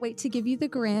can't wait to give you the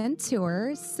grand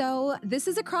tour. So this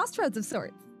is a crossroads of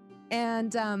sorts.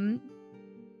 And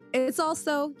it's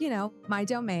also, my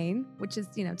domain, which is,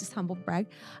 just humble brag.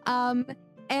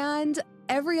 And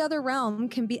every other realm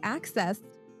can be accessed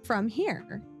from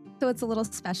here. So it's a little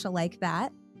special like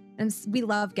that. And we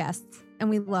love guests and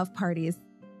we love parties.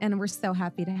 And we're so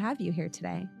happy to have you here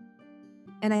today.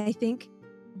 And I think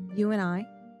you and I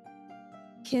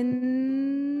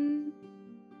can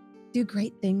do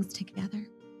great things together.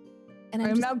 And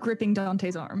I'm now gripping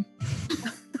Dante's arm.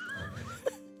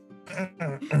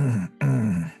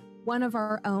 one of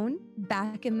our own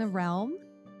back in the realm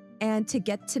and to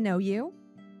get to know you.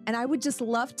 And I would just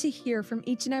love to hear from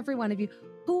each and every one of you.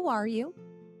 Who are you?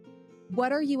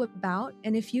 What are you about?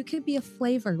 And if you could be a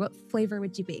flavor, what flavor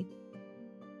would you be?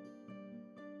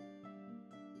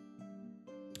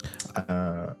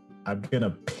 I'm gonna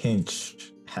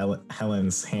pinch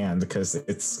Helen's hand because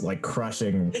it's like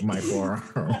crushing my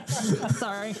forearm.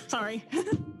 Sorry.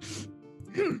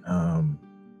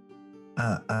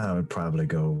 I would probably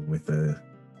go with a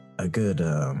good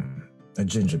a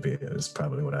ginger beer is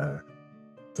probably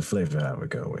the flavor I would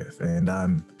go with. And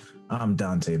I'm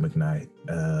Dante McKnight,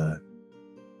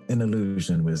 an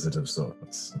illusion wizard of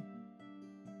sorts.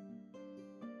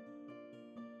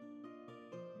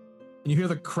 And you hear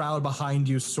the crowd behind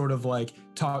you sort of like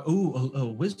talk, ooh, a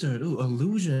wizard, ooh,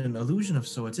 illusion of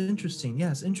sorts. Interesting,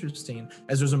 yes, interesting.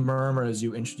 As there's a murmur as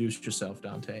you introduce yourself,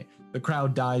 Dante. The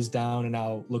crowd dies down and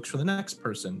now looks for the next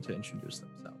person to introduce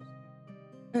themselves.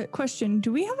 Question,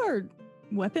 do we have our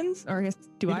weapons? Or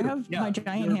do I have my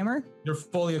giant hammer? You're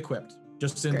fully equipped,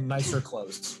 just in Great. nicer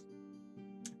clothes.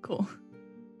 Cool.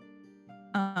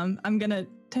 I'm gonna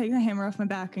take the hammer off my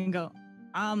back and go,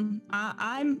 I'm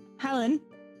Helen.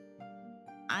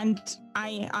 And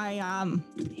I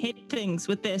hit things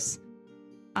with this.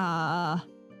 Can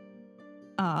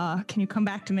you come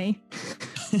back to me?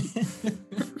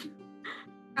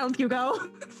 Out you go.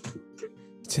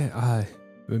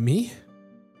 Me?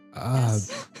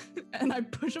 Yes. And I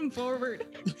push him forward.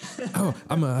 Oh,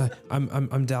 I'm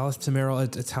Dallas Demeril,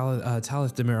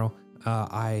 Talith Demeril.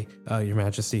 Your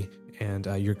Majesty, and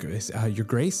your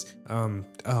Grace.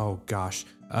 Oh gosh.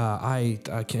 Am I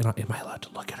allowed to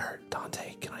look at her,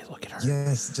 Dante? Can I look at her?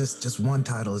 Yes, just one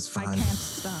title is I fine. can't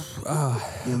stop.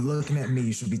 You're looking at me.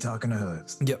 You should be talking to her.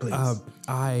 Yeah. Please.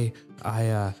 I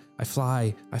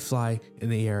fly in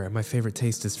the air, and my favorite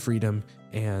taste is freedom.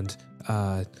 And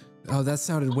that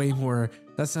sounded way more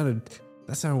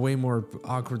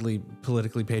awkwardly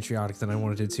politically patriotic than I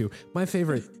wanted it to. My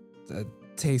favorite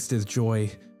taste is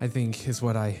joy, I think, is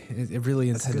what I really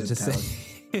intended to say.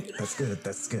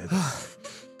 That's good.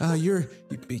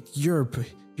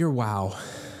 You're wow.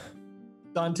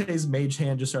 Dante's mage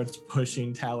hand just starts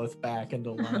pushing Talith back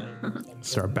into line.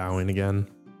 Start bowing again.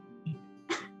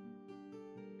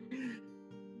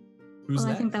 Who's Well, I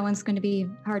next? think that one's going to be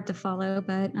hard to follow,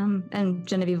 but and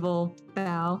Genevieve will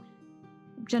bow.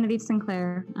 Genevieve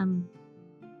Sinclair.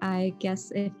 I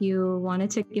guess if you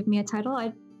wanted to give me a title,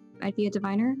 I'd be a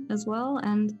diviner as well,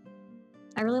 and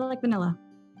I really like vanilla.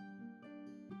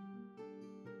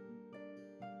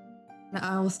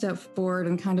 I will step forward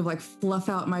and kind of like fluff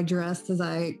out my dress as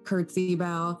I curtsy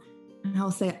bow. And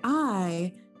I'll say,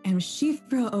 I am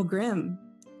Shifra O'Grim.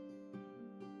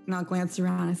 And I'll glance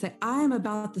around and say, I am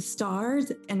about the stars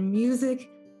and music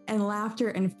and laughter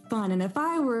and fun. And if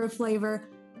I were a flavor,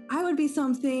 I would be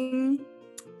something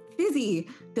fizzy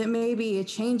that maybe it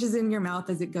changes in your mouth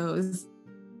as it goes.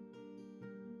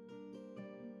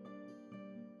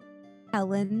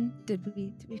 Helen, did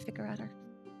we figure out her?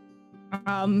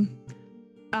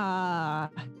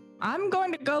 I'm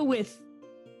going to go with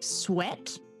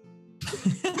sweat.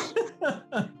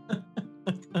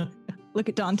 Look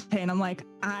at Dante, and I'm like,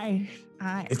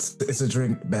 It's a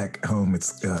drink back home.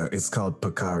 It's called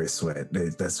Pocari Sweat.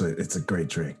 That's what. It's a great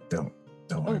drink. Don't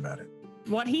worry about it.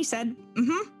 What he said.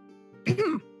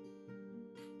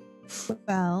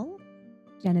 Well,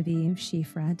 Genevieve,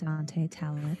 Shifra, Dante,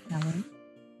 Talith, Helen,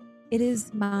 it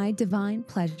is my divine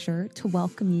pleasure to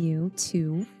welcome you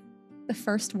to the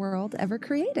first world ever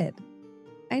created.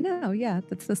 I know, yeah,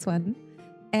 that's this one.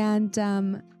 And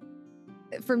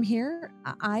from here,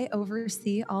 I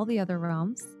oversee all the other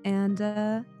realms and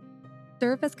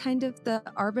serve as kind of the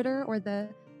arbiter or the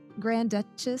Grand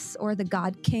Duchess or the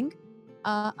God King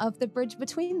of the bridge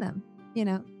between them. You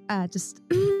know, just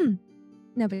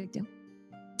no big deal.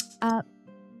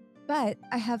 But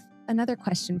I have another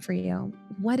question for you.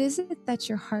 What is it that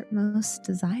your heart most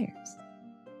desires?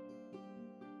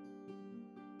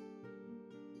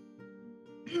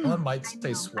 One might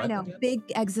say sweat. I know, again. big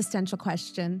existential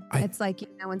question. It's like, you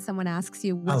know, when someone asks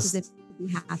you, what does it make you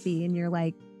happy? And you're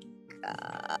like,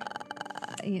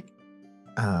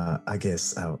 I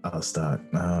guess I'll start.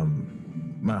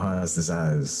 My heart's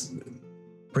desire is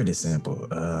pretty simple.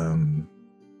 I'm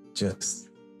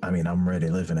ready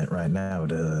living it right now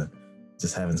to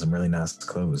just having some really nice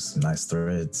clothes, some nice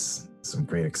threads, some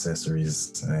great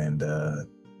accessories, and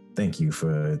thank you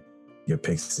for your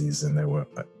pixies and their work,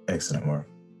 excellent work.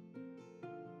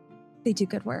 They do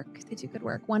good work. They do good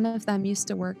work. One of them used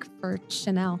to work for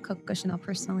Chanel, Coco Chanel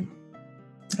personally.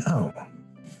 Oh.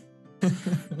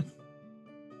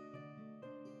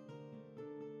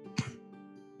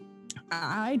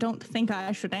 I don't think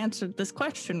I should answer this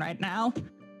question right now,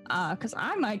 because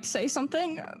I might say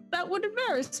something that would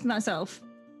embarrass myself.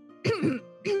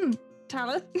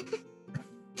 Talith.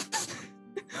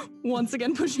 Once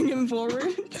again pushing him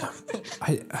forward.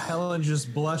 Helen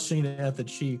just blushing at the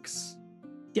cheeks.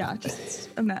 Yeah, just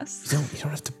a mess. You don't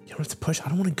have to push. I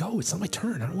don't want to go. It's not my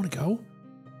turn. I don't want to go.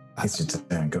 It's your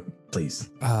turn. Go, please.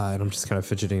 And I'm just kind of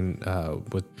fidgeting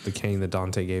with the cane that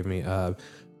Dante gave me.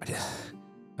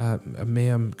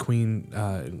 Ma'am, Queen,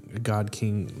 God,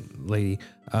 King, Lady.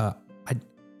 I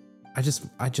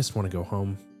just want to go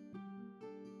home.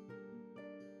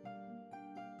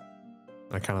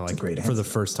 I kind of like, for the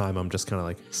first time, I'm just kind of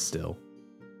like still.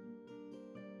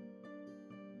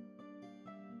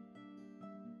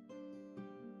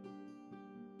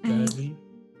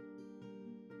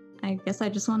 I guess I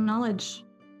just want knowledge.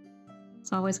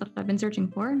 It's always what I've been searching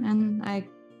for, and I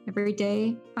every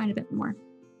day find a bit more.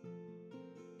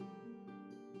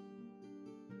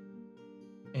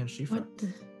 And she.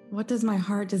 What does my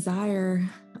heart desire?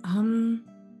 I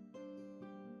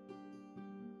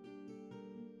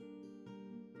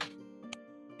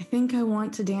think I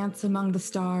want to dance among the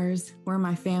stars where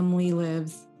my family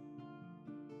lives.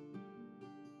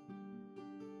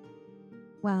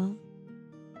 Well,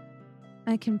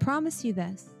 I can promise you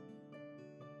this.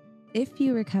 If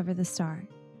you recover the star,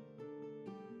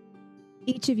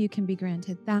 each of you can be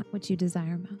granted that which you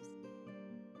desire most,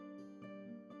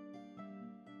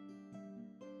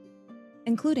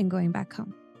 including going back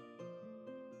home,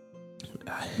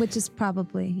 which is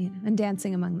probably, and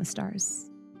dancing among the stars,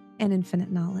 and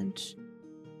infinite knowledge,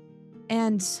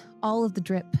 and all of the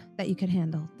drip that you could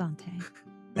handle, Dante.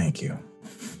 Thank you.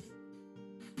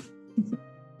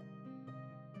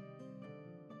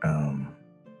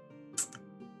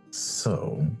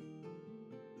 So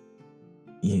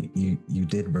you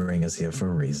did bring us here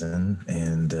for a reason,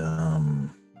 and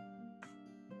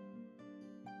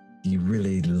you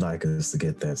really like us to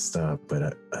get that star,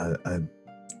 but I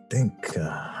think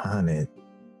Hanet,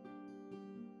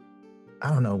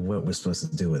 I don't know what we're supposed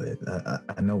to do with it.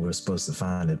 I know we're supposed to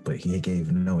find it, but he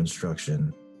gave no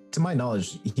instruction to my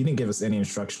knowledge, he didn't give us any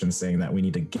instructions saying that we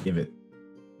need to give it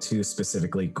to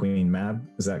specifically Queen Mab.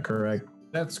 Is that correct?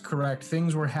 That's correct.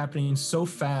 Things were happening so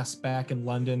fast back in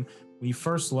London when you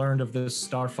first learned of this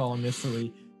Starfall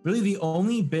initially. Really, the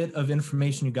only bit of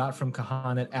information you got from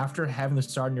Kahanet after having the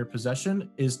star in your possession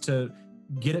is to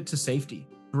get it to safety.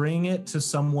 Bring it to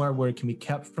somewhere where it can be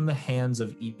kept from the hands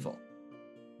of evil.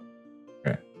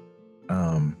 Okay.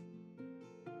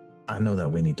 I know that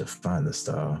we need to find the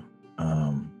star.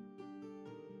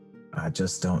 I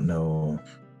just don't know.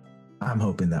 I'm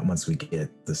hoping that once we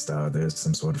get the star, there's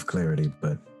some sort of clarity,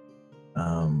 but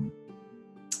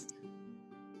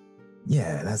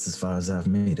yeah, that's as far as I've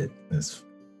made it.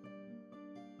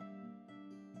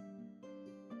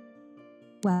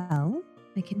 Well,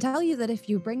 I can tell you that if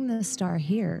you bring the star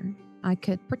here, I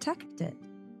could protect it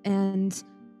and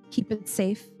keep it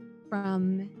safe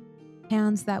from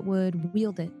hands that would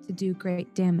wield it to do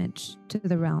great damage to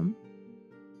the realm.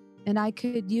 And I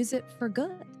could use it for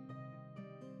good.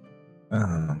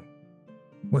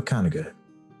 What kind of good?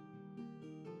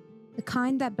 The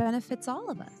kind that benefits all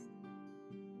of us.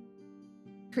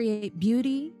 Create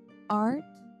beauty, art.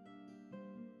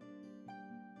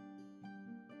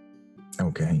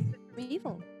 Okay.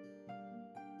 Evil.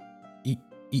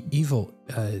 Evil.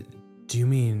 Do you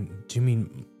mean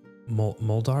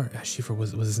Moldar? Shifa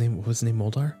was his name. What was his name?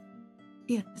 Moldar?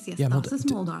 Yes. Yeah, This is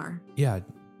Moldar. Yeah.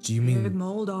 Do you mean Big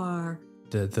Moldar?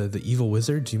 the evil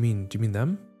wizard? Do you mean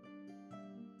them?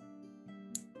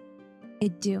 I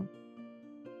do.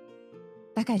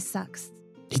 That guy sucks.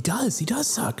 He does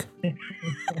suck.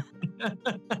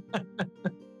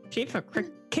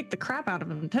 Shifa kicked the crap out of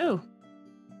him too.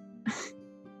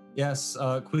 Yes,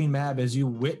 Queen Mab, as you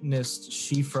witnessed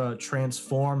Shifra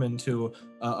transform into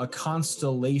a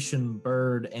constellation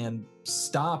bird and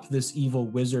stop this evil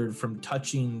wizard from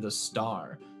touching the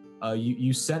star,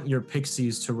 you sent your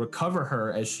pixies to recover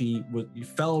her as she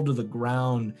fell to the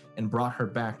ground and brought her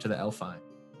back to the Elfine.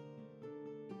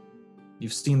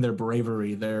 You've seen their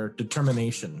bravery, their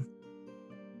determination.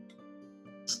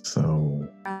 So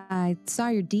I saw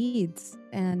your deeds,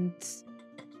 and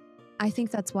I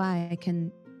think that's why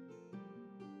I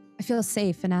feel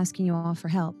safe in asking you all for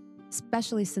help,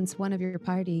 especially since one of your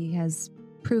party has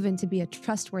proven to be a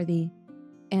trustworthy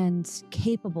and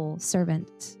capable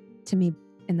servant to me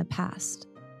in the past.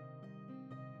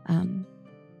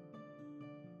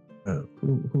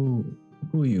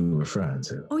 Who are you referring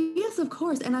to? Oh, yes, of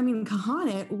course. And I mean,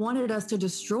 Kahanet wanted us to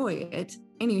destroy it.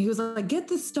 And he was like, get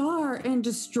the star and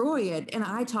destroy it. And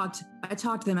I talked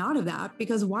them out of that,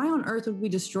 because why on earth would we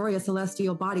destroy a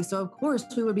celestial body? So of course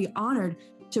we would be honored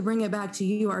to bring it back to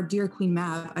you, our dear Queen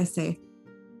Mab, I say.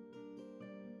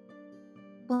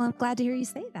 Well, I'm glad to hear you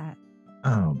say that.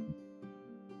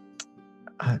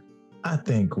 I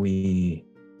think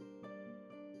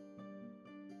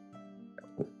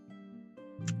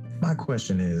my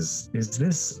question is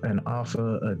this an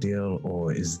offer, a deal,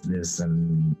 or is this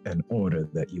an order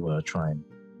that you are trying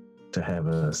to have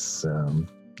us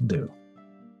do?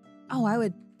 Oh, I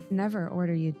would never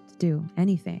order you to do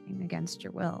anything against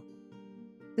your will.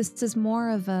 This is more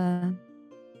of an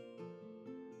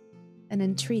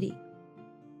entreaty.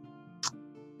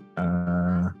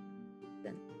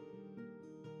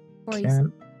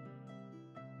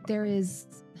 There is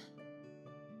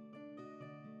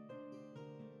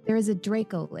a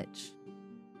Draco Lich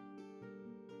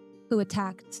who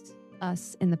attacked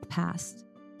us in the past,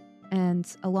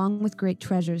 and along with great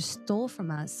treasures stole from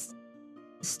us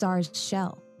the star's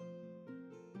shell,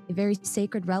 a very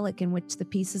sacred relic in which the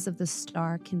pieces of the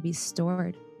star can be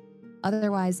stored.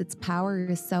 Otherwise, its power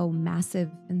is so massive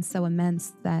and so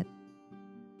immense that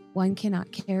one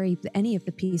cannot carry any of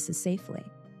the pieces safely.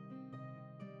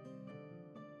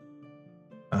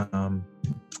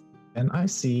 And I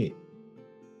see,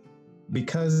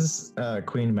 because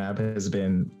Queen Mab has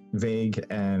been vague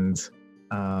and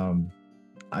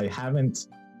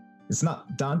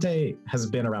Dante has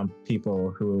been around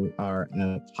people who are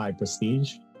at high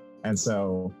prestige. And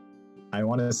so I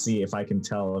want to see if I can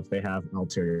tell if they have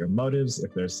ulterior motives,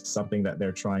 if there's something that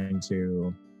they're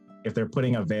if they're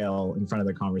putting a veil in front of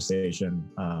the conversation.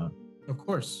 Of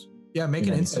course. Yeah, make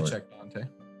an insight check, Dante.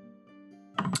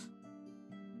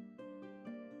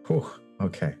 Whew,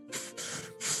 okay.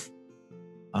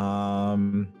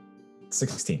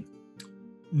 16.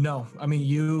 No, I mean,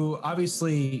 you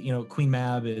obviously, Queen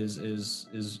Mab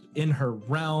is in her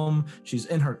realm. She's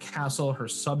in her castle. Her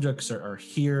subjects are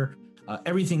here.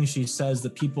 Everything she says, the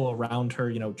people around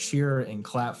her, cheer and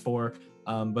clap for.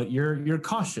 But you're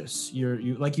cautious.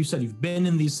 You like you said, you've been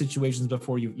in these situations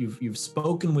before. You've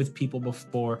spoken with people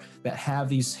before that have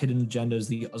these hidden agendas,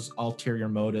 these ulterior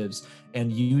motives,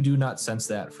 and you do not sense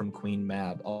that from Queen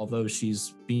Mab. Although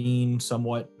she's being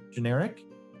somewhat generic,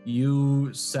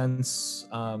 you sense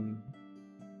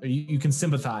you can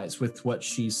sympathize with what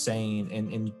she's saying,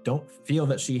 and don't feel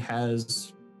that she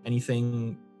has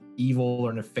anything evil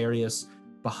or nefarious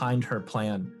behind her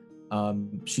plan.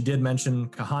 She did mention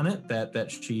Kahanet,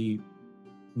 that she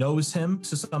knows him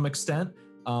to some extent,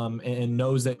 and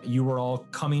knows that you were all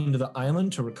coming to the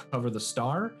island to recover the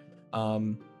star.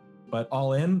 But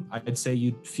all in, I'd say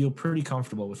you'd feel pretty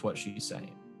comfortable with what she's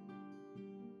saying.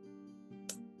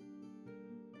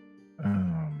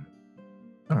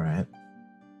 All right.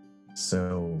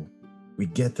 So we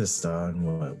get this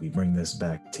done. We bring this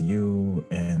back to you,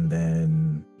 and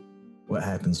then what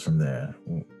happens from there?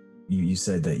 You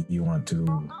said that you want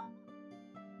to.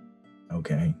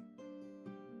 Okay.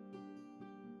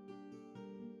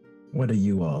 What do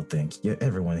you all think? Yeah,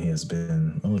 everyone here has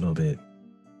been a little bit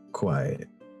quiet.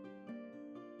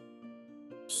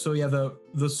 So yeah,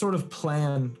 the sort of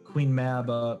plan Queen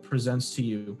Mab presents to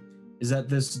you is that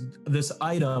this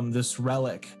item, this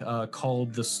relic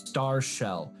called the Star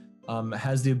Shell,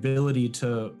 has the ability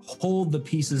to hold the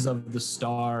pieces of the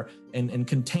star and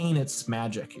contain its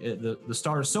magic. The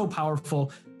star is so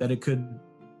powerful that it could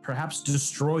perhaps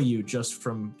destroy you just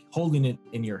from holding it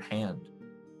in your hand.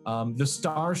 The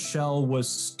Star Shell was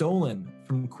stolen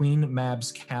from Queen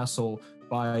Mab's castle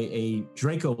by a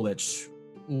Dracolich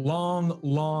long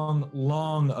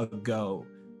ago.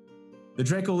 The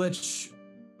Dracolich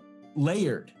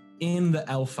layered in the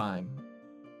Elfheim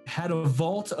had a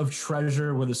vault of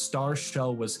treasure where the Star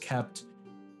Shell was kept,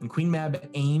 and Queen Mab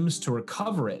aims to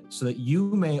recover it so that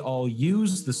you may all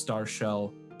use the Star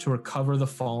Shell to recover the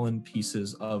fallen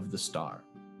pieces of the star.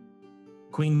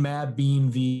 Queen Mab,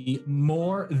 being the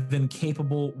more than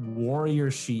capable warrior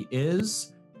she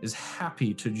is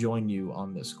happy to join you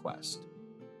on this quest.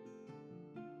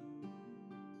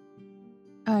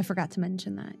 Oh, I forgot to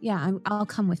mention that. Yeah, I'll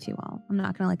come with you all. I'm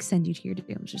not gonna send you to your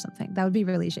dooms or something. That would be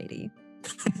really shady.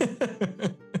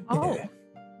 Oh,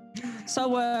 so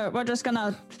we're just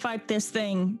gonna fight this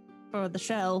thing for the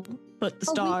shell, but the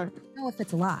star. We don't know if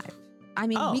it's alive. I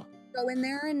mean, we could go in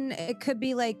there and it could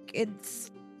be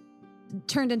it's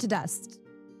turned into dust,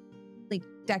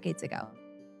 decades ago.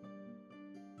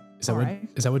 Is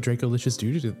that what Dracoliches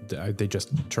do? They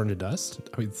just turn to dust?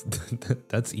 I mean,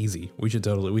 that's easy. We can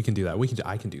do that.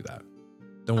 I can do that.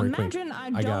 Don't worry, Queen. Imagine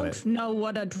I don't know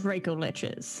what a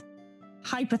Dracolich is.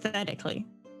 Hypothetically.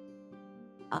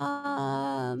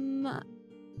 A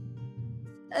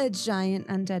giant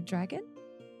undead dragon,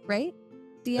 right?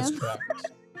 DM? That's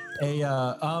correct.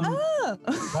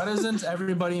 Why doesn't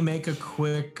everybody make a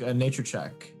quick nature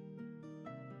check?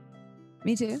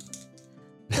 Me too.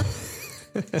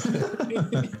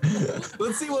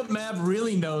 Let's see what Mab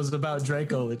really knows about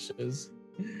Dracoliches.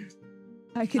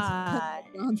 I could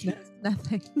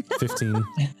nothing. 15.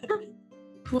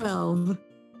 12.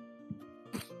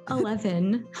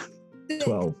 11.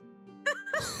 12.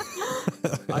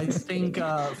 I think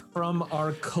from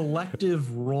our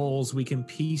collective roles, we can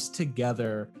piece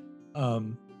together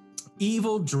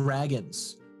evil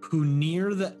dragons who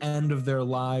near the end of their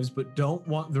lives but don't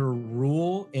want their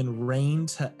rule and reign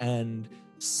to end,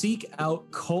 seek out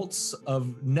cults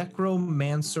of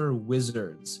necromancer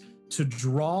wizards to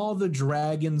draw the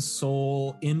dragon's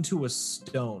soul into a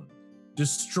stone,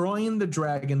 destroying the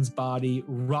dragon's body,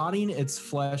 rotting its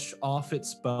flesh off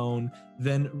its bone,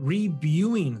 then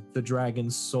rebuing the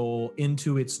dragon's soul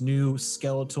into its new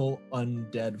skeletal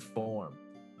undead form.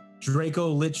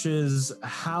 Dracoliches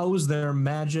house their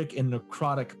magic and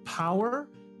necrotic power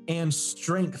and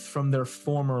strength from their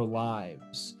former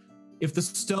lives. If the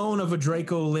stone of a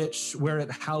Dracolich where it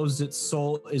housed its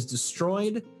soul is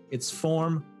destroyed, its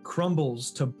form crumbles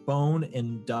to bone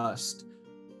and dust.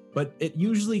 But it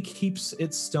usually keeps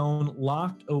its stone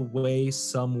locked away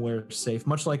somewhere safe,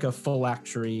 much like a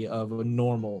phylactery of a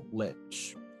normal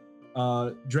lich.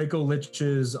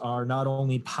 Dracoliches are not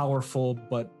only powerful,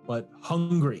 but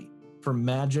hungry for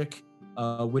magic,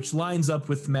 which lines up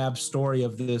with Mab's story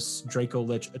of this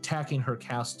Dracolich attacking her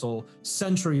castle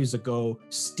centuries ago,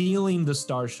 stealing the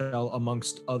Star Shell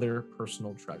amongst other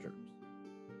personal treasures.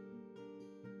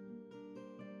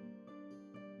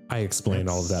 I explain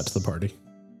all of that to the party.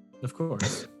 Of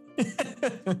course.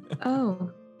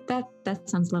 Oh, that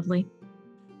sounds lovely.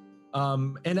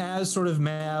 And as sort of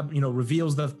Mab,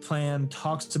 reveals the plan,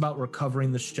 talks about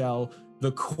recovering the shell,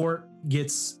 the court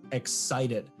gets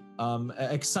excited.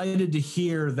 excited to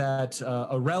hear that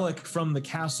a relic from the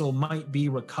castle might be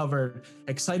recovered,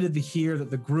 excited to hear that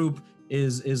the group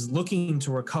is looking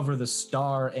to recover the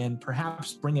star and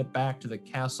perhaps bring it back to the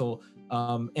castle.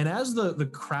 And as the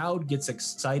crowd gets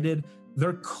excited,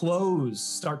 their clothes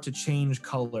start to change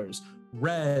colors.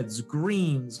 Reds,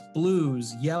 greens,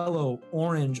 blues, yellow,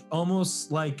 orange, almost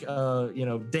like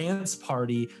a dance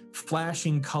party,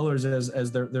 flashing colors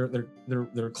as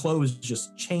their clothes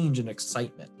just change in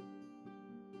excitement.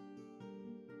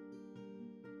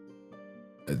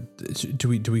 Do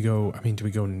we go? I mean, do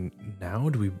we go now?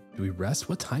 Do we rest?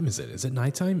 What time is it? Is it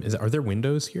nighttime? Are there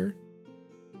windows here?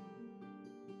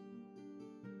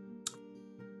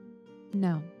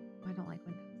 No, I don't like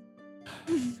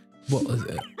windows. Well,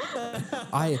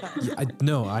 I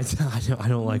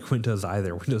don't like windows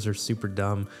either. Windows are super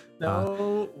dumb.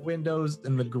 No windows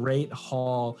in the Great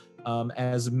Hall.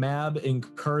 As Mab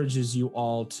encourages you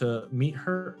all to meet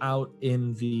her out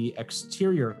in the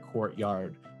exterior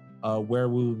courtyard, where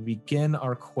we will begin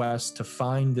our quest to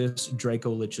find this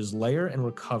Draco Lich's lair and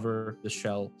recover the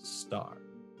Shell Star.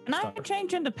 Can I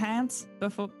change into pants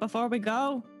before we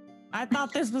go? I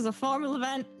thought this was a formal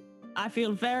event. I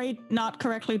feel very not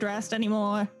correctly dressed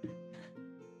anymore.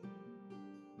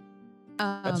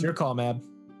 That's your call, Mab.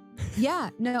 Yeah,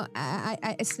 no,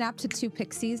 I snapped to two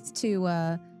pixies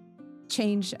to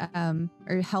change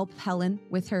or help Helen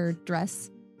with her dress.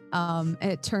 And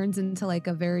it turns into like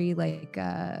a very like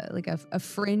a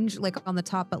fringe like on the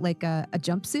top, but like a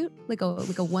jumpsuit, like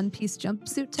a one-piece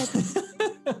jumpsuit type of.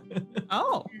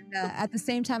 Oh. And, at the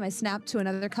same time, I snapped to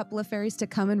another couple of fairies to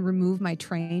come and remove my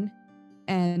train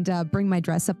and bring my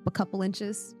dress up a couple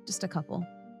inches, just a couple,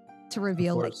 to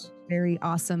reveal like very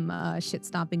awesome shit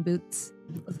stomping boots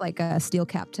with like steel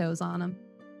cap toes on them.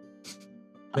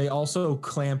 They also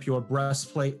clamp your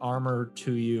breastplate armor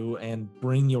to you and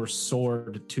bring your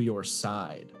sword to your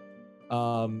side.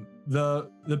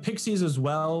 The pixies as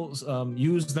well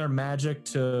use their magic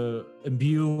to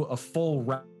imbue a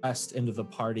full rest into the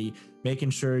party,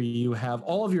 making sure you have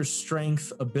all of your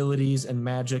strength, abilities, and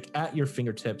magic at your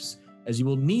fingertips, as you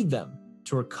will need them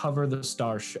to recover the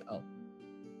star shell.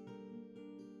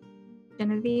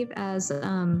 Genevieve, as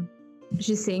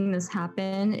she's seeing this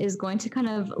happen, is going to kind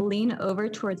of lean over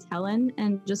towards Helen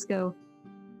and just go,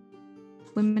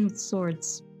 "Women with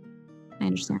swords. I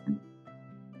understand."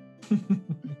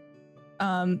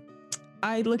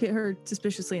 I look at her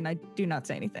suspiciously and I do not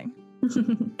say anything.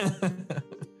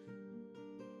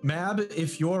 Mab,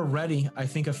 if you're ready, I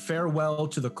think a farewell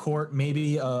to the court,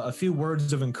 maybe a few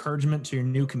words of encouragement to your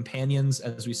new companions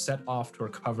as we set off to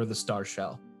recover the star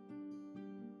shell.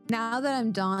 Now that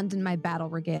I'm donned in my battle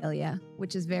regalia,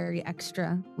 which is very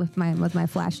extra with my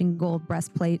flashing gold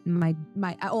breastplate and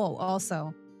my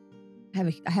also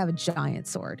I have a giant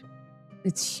sword.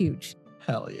 It's huge.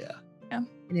 Hell yeah.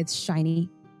 And it's shiny.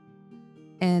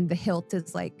 And the hilt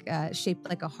is like shaped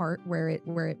like a heart where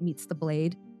it meets the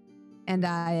blade. And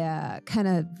I kind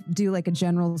of do like a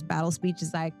general's battle speech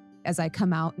as I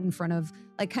come out in front of,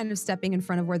 like kind of stepping in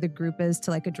front of where the group is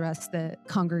to like address the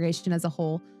congregation as a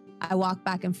whole. I walk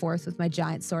back and forth with my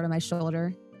giant sword on my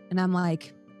shoulder, and I'm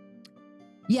like,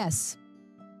 yes,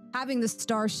 having the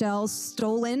star shells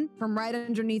stolen from right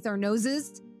underneath our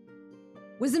noses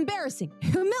was embarrassing,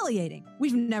 humiliating.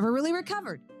 We've never really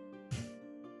recovered.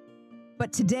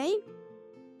 But today,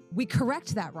 we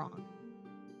correct that wrong.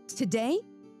 Today,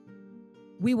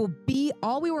 we will be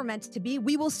all we were meant to be.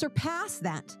 We will surpass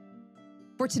that.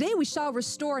 For today, we shall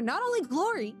restore not only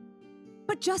glory,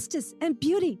 but justice and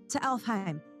beauty to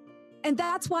Elfheim. And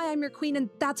that's why I'm your queen, and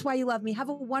that's why you love me. Have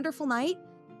a wonderful night.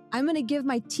 I'm going to give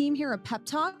my team here a pep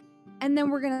talk, and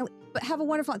then we're going to have a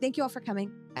wonderful night. Thank you all for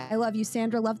coming. I love you,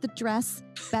 Sandra. Love the dress.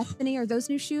 Bethany, are those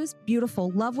new shoes?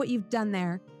 Beautiful. Love what you've done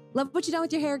there. Love what you've done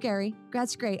with your hair, Gary.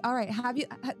 That's great. All right. Have you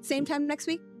same time next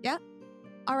week? Yeah.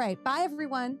 All right. Bye,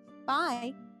 everyone.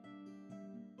 Bye.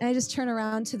 And I just turn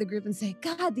around to the group and say,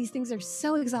 God, these things are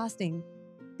so exhausting.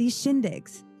 These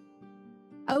shindigs.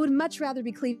 I would much rather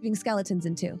be cleaving skeletons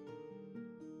in two.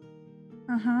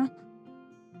 Uh-huh.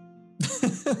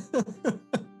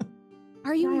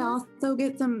 Are you? Can I also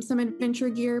get some adventure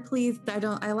gear, please?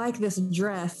 I like this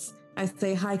dress. I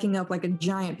say hiking up like a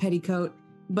giant petticoat,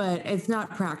 but it's not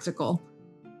practical.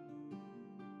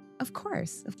 Of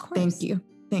course. Thank you.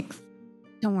 Thanks.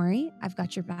 Don't worry. I've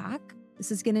got your back.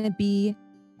 This is going to be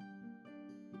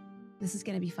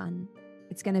fun.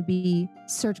 It's going to be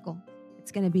surgical.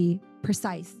 It's going to be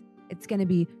precise. It's going to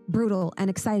be brutal and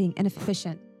exciting and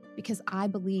efficient because I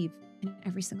believe in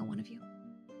every single one of you.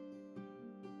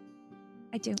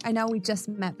 I do. I know we just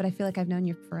met, but I feel like I've known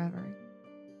you forever.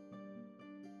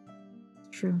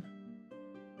 True.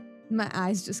 My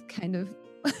eyes just kind of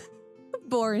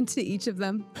bore into each of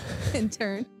them in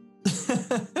turn.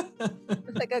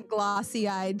 Like a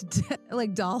glossy-eyed,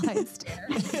 like doll-eyed stare.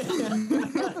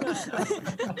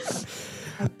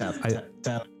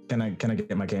 Can I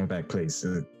get my game back, please?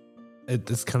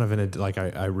 It's kind of in a, like,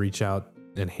 I reach out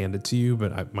and hand it to you,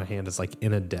 but my hand is like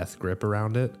in a death grip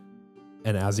around it.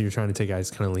 And as you're trying to take it, I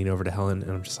just kind of lean over to Helen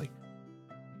and I'm just like,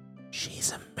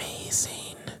 she's amazing.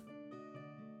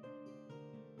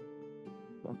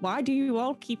 Why do you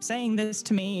all keep saying this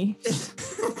to me?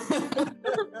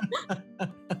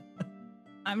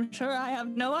 I'm sure I have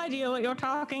no idea what you're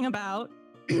talking about.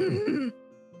 And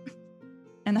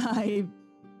I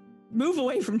move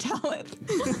away from Talith.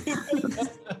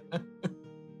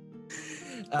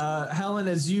 Helen,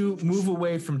 as you move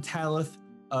away from Talith,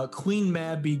 Queen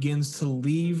Mab begins to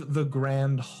leave the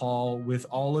Grand Hall with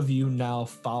all of you now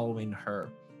following her.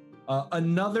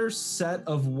 Another set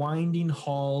of winding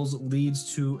halls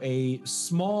leads to a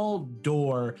small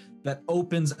door that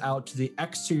opens out to the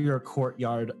exterior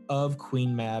courtyard of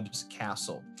Queen Mab's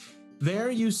castle. There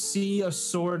you see a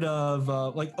sort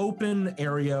of like open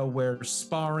area where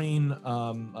sparring,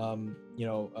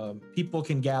 people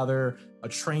can gather, a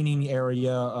training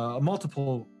area,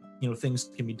 multiple, things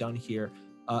can be done here,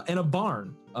 and a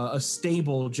barn, a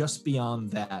stable just beyond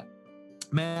that.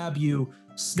 Mab, you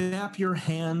snap your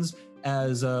hands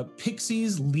as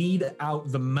pixies lead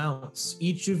out the mounts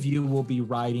each of you will be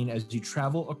riding as you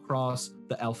travel across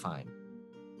the Elfine.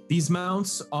 These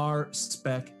mounts are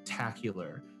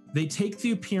spectacular. They take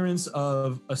the appearance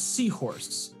of a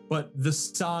seahorse, but the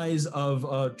size of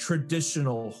a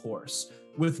traditional horse,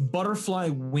 with butterfly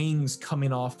wings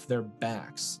coming off their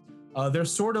backs. They're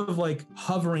sort of like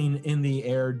hovering in the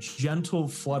air, gentle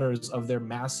flutters of their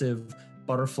massive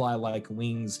butterfly-like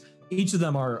wings. Each of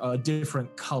them are a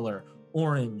different color: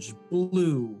 orange,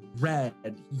 blue, red,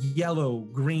 yellow,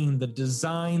 green. The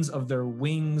designs of their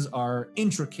wings are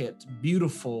intricate,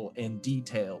 beautiful, and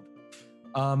detailed.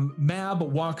 Mab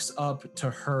walks up to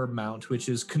her mount, which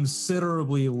is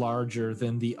considerably larger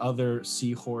than the other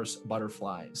seahorse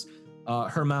butterflies.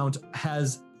 Her mount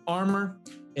has armor,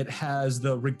 it has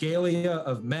the regalia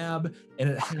of Mab, and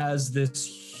it has this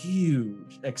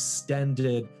huge,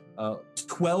 extended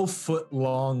 12-foot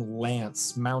long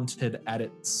lance mounted at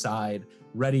its side,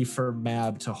 ready for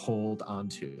Mab to hold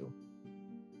onto.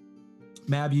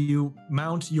 Mab, you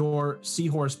mount your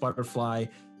seahorse butterfly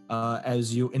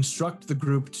as you instruct the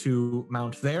group to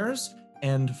mount theirs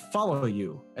and follow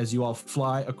you as you all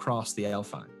fly across the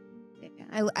Elfine.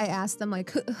 I asked them, like,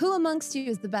 who amongst you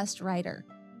is the best rider?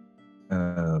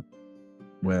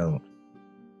 Well,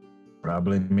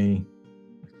 probably me.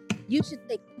 You should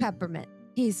take Peppermint.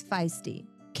 He's feisty.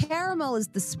 Caramel is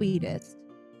the sweetest.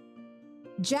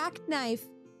 Jackknife,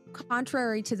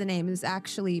 contrary to the name, is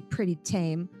actually pretty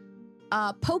tame.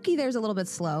 Pokey there's a little bit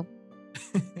slow.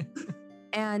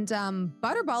 And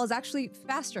Butterball is actually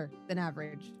faster than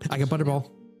average. I got Butterball.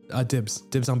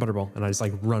 Dibs on Butterball. And I just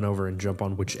like run over and jump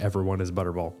on whichever one is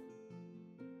Butterball.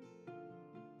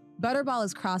 Butterball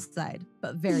is cross-eyed,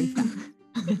 but very fast.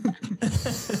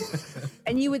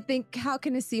 And you would think, how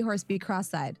can a seahorse be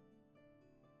cross-eyed?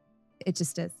 It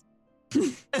just is.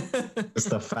 It's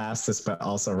the fastest, but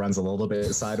also runs a little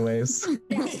bit sideways.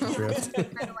 Yeah,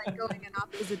 kind of like going in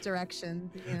opposite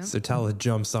directions. You know? So Talith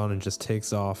jumps on and just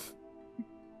takes off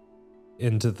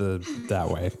into that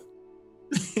way.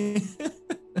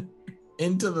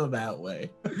 That way.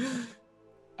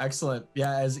 Excellent.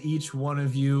 Yeah, as each one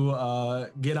of you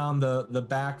get on the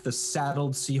back, the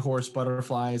saddled seahorse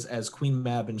butterflies, as Queen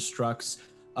Mab instructs.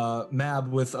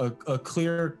 Mab, with a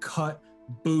clear-cut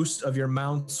boost of your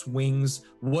mount's wings,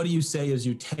 what do you say as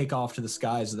you take off to the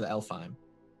skies of the Elfine?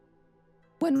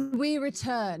 When we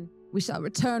return, we shall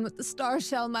return with the star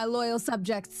shell, my loyal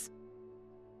subjects.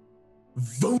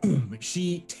 Boom!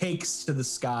 She takes to the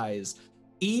skies.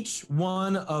 Each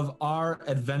one of our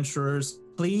adventurers,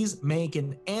 please make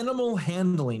an animal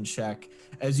handling check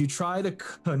as you try to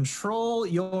control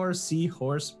your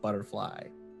seahorse butterfly.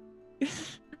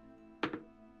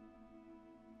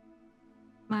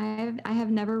 I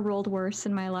have never rolled worse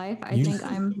in my life. I think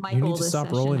I'm my You need to oldest stop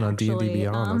session, rolling on D&D actually.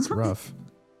 Beyond. That's rough.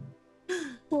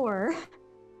 4.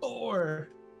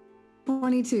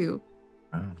 22.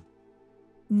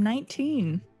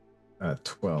 19.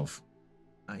 12.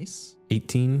 Nice.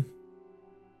 18.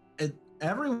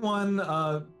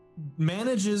 Everyone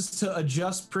manages to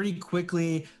adjust pretty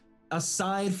quickly,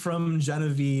 aside from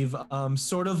Genevieve,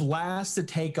 sort of last to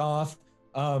take off.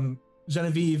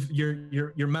 Genevieve,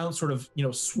 your mount sort of,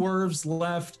 swerves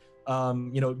left,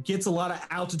 Gets a lot of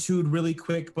altitude really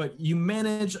quick, but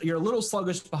you're a little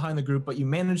sluggish behind the group, but you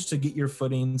manage to get your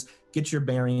footings, get your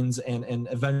bearings, and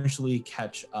eventually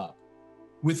catch up.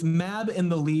 With Mab in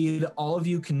the lead, all of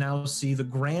you can now see the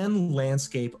grand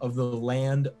landscape of the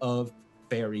land of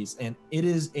fairies, and it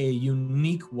is a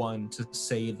unique one to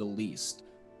say the least.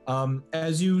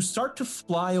 As you start to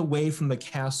fly away from the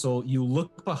castle, you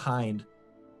look behind,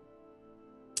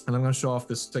 and I'm going to show off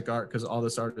this sick art because all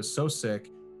this art is so sick.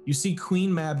 You see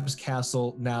Queen Mab's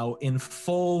castle now in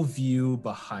full view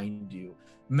behind you.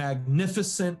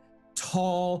 Magnificent,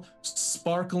 tall,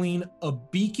 sparkling, a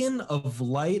beacon of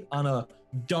light on a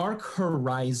dark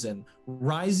horizon,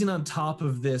 rising on top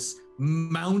of this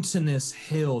mountainous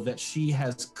hill that she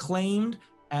has claimed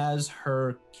as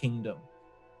her kingdom.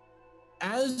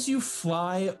 As you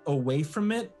fly away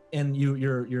from it, and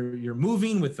you're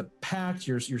moving with the pack,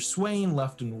 you're swaying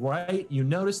left and right, you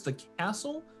notice the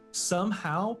castle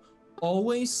somehow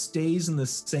always stays in the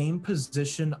same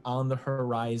position on the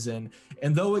horizon.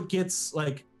 And though it gets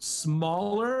like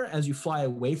smaller as you fly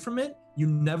away from it, you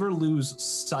never lose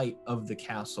sight of the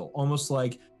castle, almost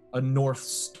like a North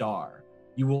Star.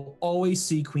 You will always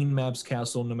see Queen Mab's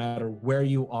castle no matter where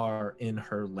you are in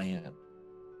her land.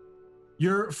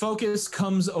 Your focus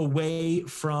comes away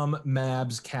from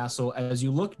Mab's castle as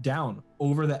you look down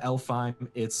over the Elfheim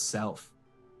itself.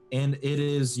 And it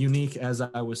is unique, as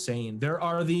I was saying. There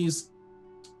are these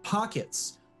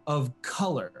pockets of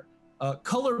color,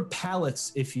 color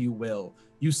palettes, if you will.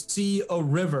 You see a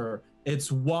river,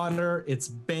 its water, its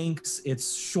banks,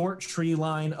 its short tree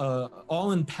line,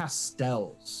 all in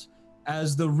pastels.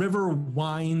 As the river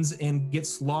winds and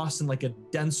gets lost in like a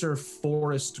denser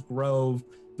forest grove,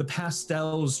 the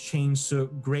pastels change to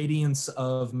gradients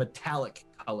of metallic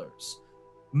colors.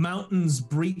 Mountains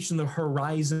breach in the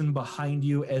horizon behind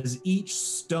you as each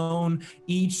stone,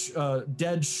 each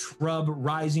dead shrub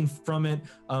rising from it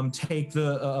take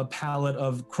the palette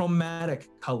of chromatic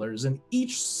colors, and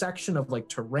each section of like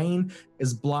terrain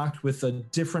is blocked with a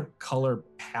different color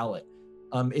palette.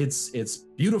 It's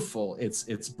beautiful,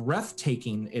 it's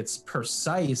breathtaking, it's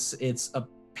precise, it's a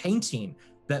painting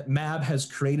that Mab has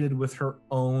created with her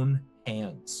own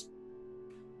hands.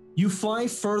 You fly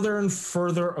further and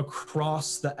further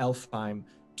across the Elfheim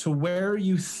to where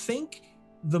you think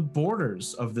the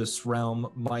borders of this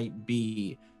realm might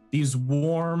be. These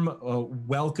warm,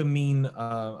 welcoming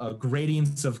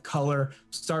gradients of color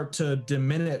start to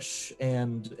diminish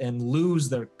and lose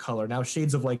their color. Now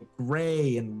shades of like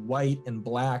gray and white and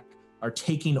black are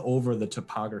taking over the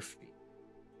topography.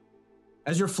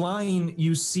 As you're flying,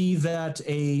 you see that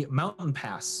a mountain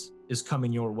pass is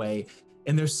coming your way,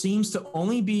 and there seems to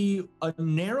only be a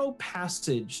narrow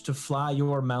passage to fly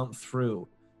your mount through.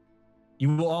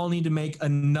 You will all need to make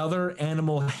another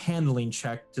animal handling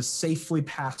check to safely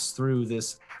pass through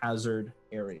this hazard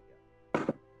area.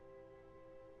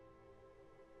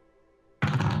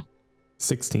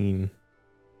 16.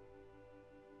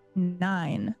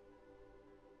 9.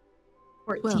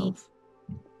 14. 12.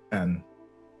 And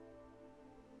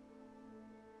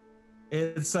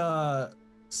It's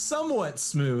somewhat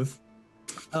smooth.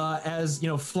 As you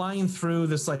know, flying through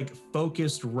this like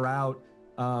focused route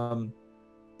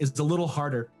is a little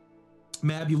harder.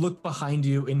 Mab, you look behind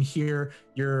you and hear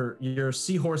your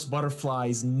seahorse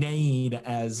butterflies neighing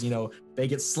as you know they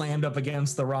get slammed up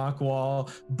against the rock wall,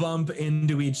 bump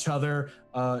into each other,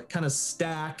 kind of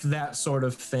stack, that sort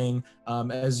of thing.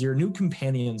 As your new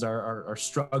companions are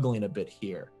struggling a bit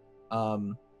here.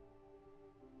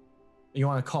 You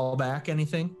want to call back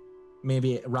anything?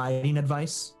 Maybe riding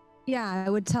advice? Yeah, I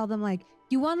would tell them like,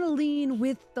 you want to lean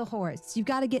with the horse. You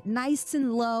got to get nice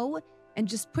and low and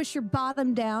just push your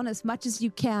bottom down as much as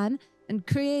you can and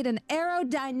create an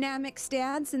aerodynamic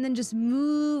stance and then just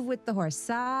move with the horse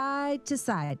side to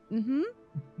side. Mm-hmm.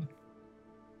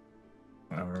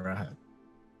 all right.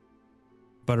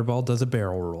 Butterball does a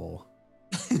barrel roll.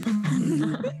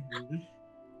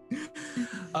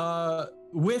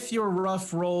 With your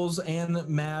rough rolls and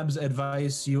Mab's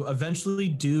advice, you eventually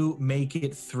do make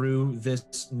it through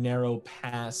this narrow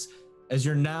pass as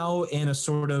you're now in a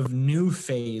sort of new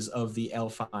phase of the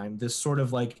Elfheim, this sort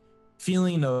of like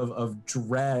feeling of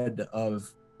dread,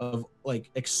 of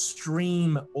like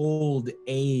extreme old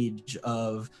age,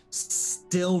 of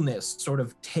stillness sort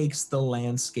of takes the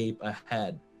landscape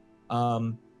ahead.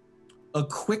 A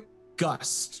quick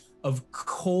gust of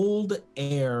cold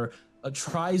air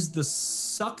tries to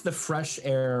suck the fresh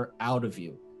air out of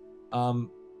you.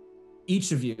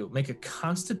 Each of you make a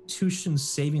Constitution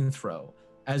saving throw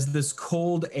as this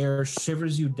cold air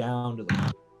shivers you down to the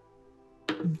ground.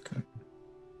 Okay.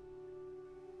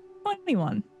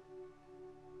 21.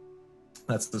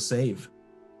 That's the save.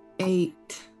 8.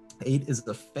 8 is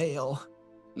the fail.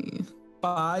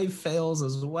 5 fails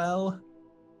as well.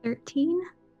 13.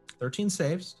 13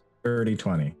 saves. Dirty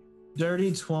 20.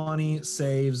 Dirty 20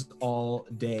 saves all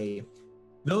day.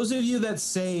 Those of you that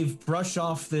save brush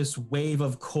off this wave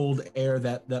of cold air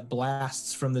that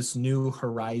blasts from this new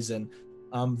horizon.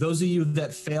 Those of you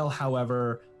that fail,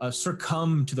 however,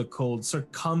 succumb to the cold,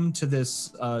 succumb to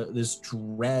this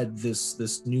dread,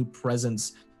 this new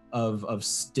presence of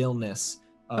stillness.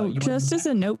 Just as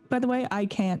a note, by the way, I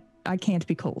can't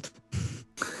be cold.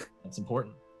 That's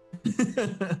important.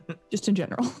 Just in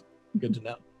general. Good to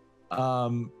know.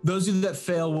 Those of you that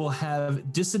fail will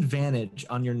have disadvantage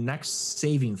on your next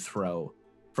saving throw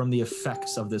from the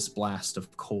effects of this blast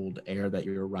of cold air that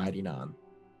you're riding on.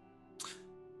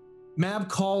 Mab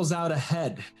calls out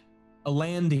ahead, a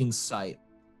landing site,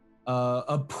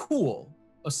 a pool,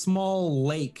 a small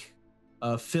lake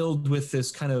filled with this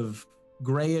kind of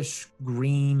grayish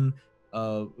green,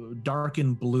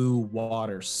 darkened blue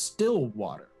water, still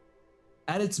water.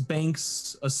 At its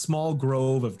banks, a small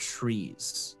grove of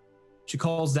trees. She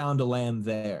calls down to land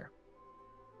there.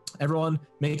 Everyone,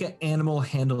 make an animal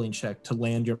handling check to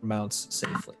land your mounts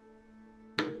safely.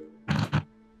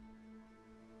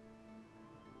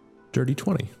 Dirty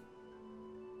 20.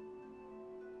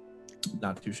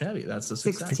 Not too shabby. That's a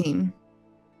success. 16.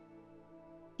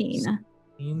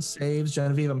 14 saves.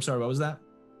 Genevieve, I'm sorry, what was that?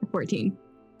 14.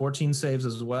 14 saves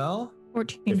as well.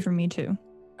 14 for me too.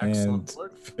 Excellent And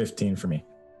work. 15 for me.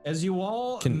 As you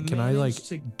all Can I like manage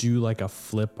to, do like a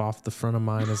flip off the front of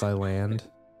mine as I land?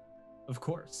 of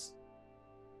course.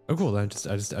 Oh, cool. Then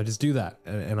I just do that,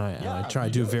 and I try to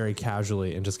do it very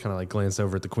casually and just kind of like glance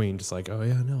over at the queen, just like, oh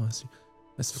yeah, no,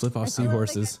 let's flip off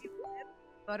seahorses.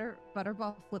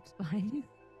 Butterball flips behind you.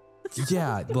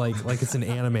 Yeah, like it's an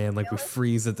anime, and like we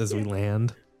freeze it as we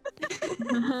land. You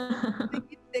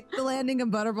stick the landing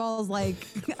and Butterball's like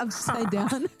upside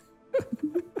down.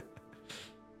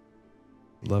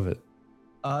 Love it.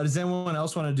 Does anyone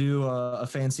else want to do a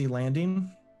fancy landing?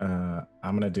 I'm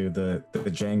gonna do the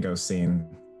Django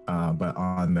scene, but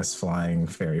on this flying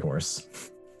fairy horse.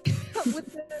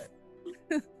 With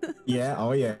the Yeah.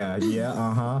 Oh yeah. Yeah.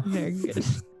 Uh-huh. Very good.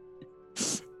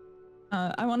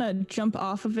 I want to jump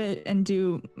off of it and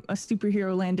do a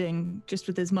superhero landing just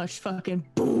with as much fucking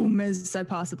boom as I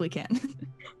possibly can.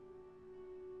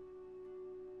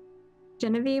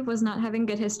 Genevieve was not having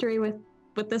good history with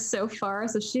this so far,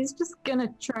 so she's just gonna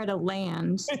try to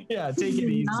land. Yeah, take it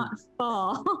easy. Not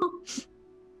fall.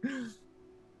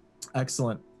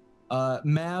 Excellent.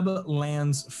 Mab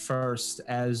lands first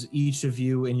as each of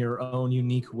you in your own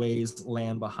unique ways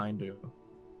land behind you.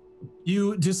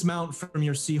 You dismount from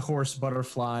your seahorse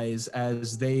butterflies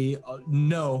as they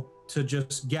know to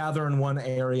just gather in one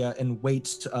area and wait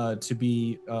to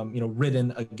be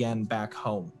ridden again back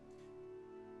home.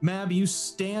 Mab, you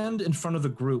stand in front of the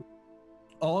group.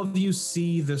 All of you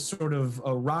see this sort of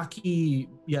a rocky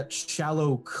yet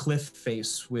shallow cliff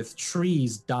face with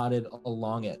trees dotted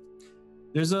along it.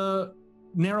 There's a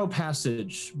narrow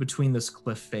passage between this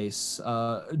cliff face,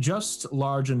 just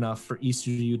large enough for each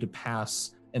of you to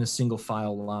pass in a single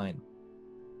file line.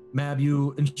 Mab,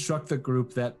 you instruct the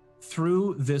group that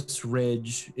through this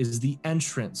ridge is the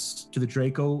entrance to the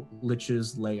Draco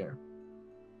Lich's lair.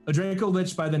 A Draco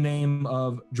Lich by the name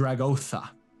of Dragotha,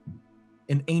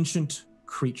 an ancient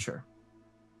creature.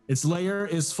 Its lair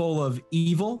is full of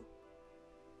evil,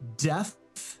 death,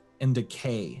 and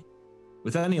decay.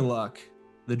 With any luck,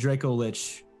 the Draco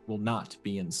Lich will not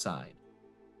be inside.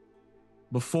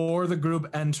 Before the group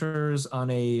enters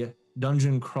on a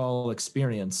dungeon crawl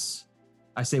experience,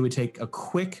 I say we take a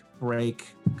quick break,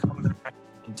 come back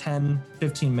in 10,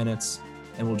 15 minutes,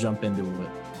 and we'll jump into it.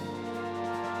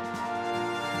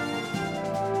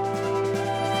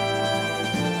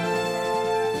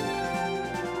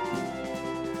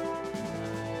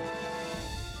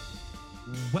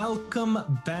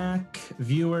 Welcome back,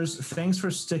 viewers. Thanks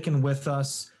for sticking with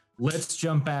us. Let's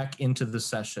jump back into the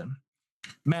session.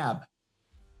 Mab,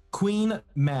 Queen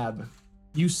Mab,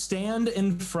 you stand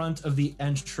in front of the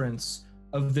entrance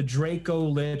of the Draco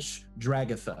Lich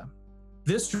Dragotha.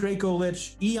 This Draco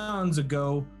Lich, eons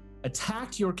ago,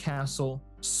 attacked your castle,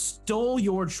 stole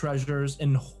your treasures,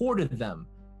 and hoarded them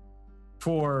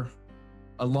for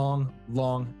a long,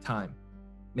 long time.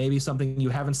 Maybe something you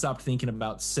haven't stopped thinking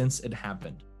about since it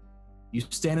happened. You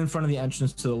stand in front of the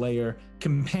entrance to the lair,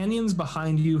 companions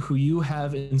behind you who you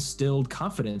have instilled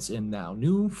confidence in now.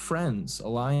 New friends,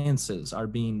 alliances are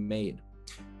being made.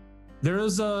 There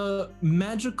is a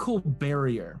magical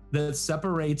barrier that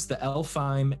separates the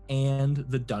Elfheim and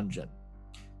the dungeon.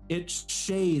 it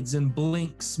shades and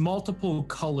blinks multiple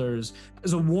colors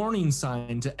as a warning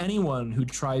sign to anyone who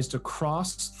tries to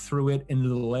cross through it into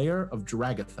the lair of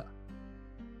Dragatha.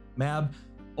 Mab,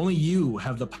 only you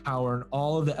have the power in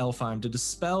all of the Elfheim to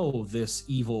dispel this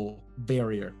evil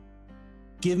barrier.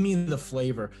 Give me the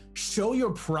flavor. Show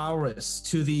your prowess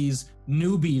to these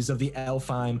newbies of the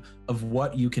Elfheim of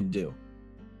what you can do.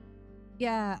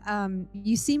 Yeah,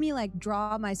 you see me like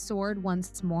draw my sword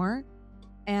once more,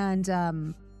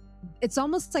 and it's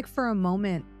almost like for a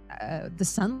moment the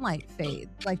sunlight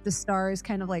fades, like the stars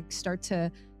kind of like start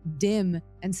to dim,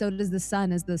 and so does the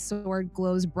sun as the sword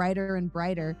glows brighter and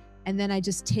brighter, and then I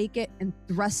just take it and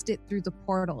thrust it through the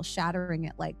portal, shattering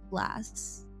it like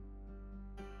glass.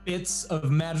 Bits of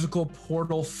magical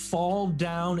portal fall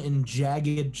down in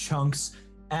jagged chunks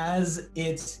as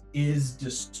it is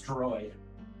destroyed.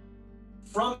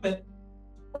 From it,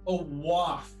 a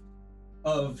waft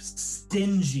of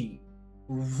stingy,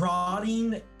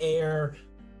 rotting air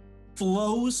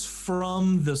flows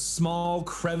from the small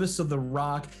crevice of the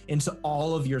rock into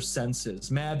all of your senses.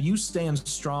 Mab, you stand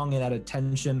strong and at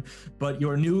attention, but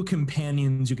your new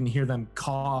companions, you can hear them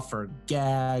cough or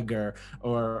gag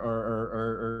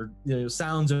or you know,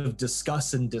 sounds of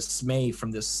disgust and dismay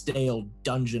from this stale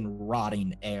dungeon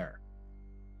rotting air.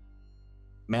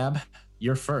 Mab,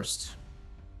 you're first.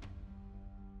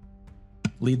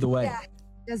 Lead the way. Yeah, it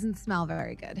doesn't smell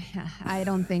very good. I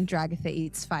don't think Dragatha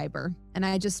eats fiber. And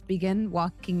I just begin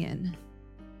walking in.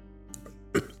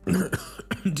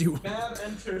 Mab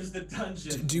enters the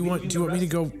dungeon. Do you want me to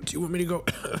go? Do you want me to go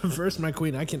first, my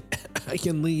queen? I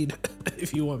can lead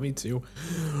if you want me to.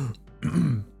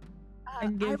 And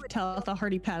give Talith a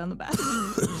hearty pat on the back.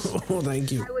 Oh,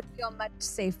 thank you. I would feel much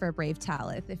safer, brave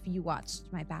Talith, if you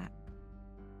watched my back.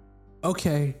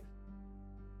 Okay.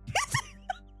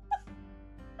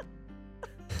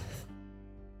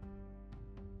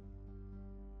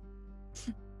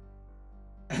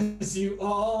 As you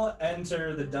all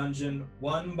enter the dungeon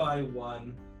one by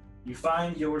one, you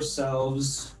find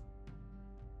yourselves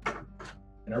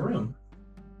in a room.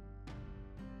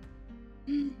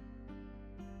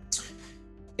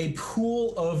 A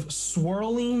pool of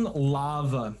swirling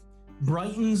lava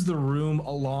brightens the room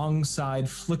alongside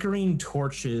flickering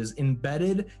torches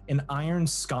embedded in iron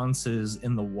sconces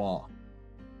in the wall.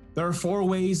 There are 4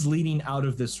 ways leading out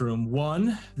of this room.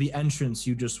 1, the entrance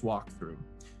you just walked through.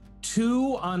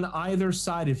 2 on either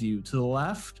side of you. To the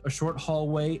left, a short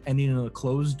hallway ending in a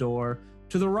closed door.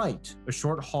 To the right, a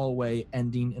short hallway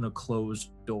ending in a closed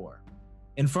door.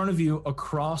 In front of you,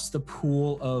 across the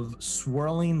pool of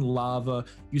swirling lava,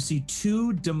 you see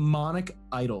 2 demonic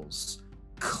idols,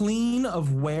 clean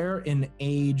of wear and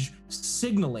age,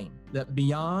 signaling that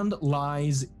beyond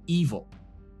lies evil.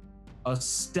 A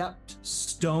stepped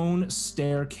stone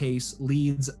staircase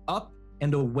leads up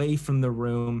and away from the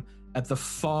room at the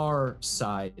far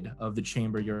side of the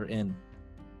chamber you're in.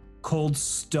 Cold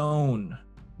stone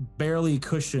barely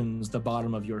cushions the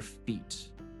bottom of your feet.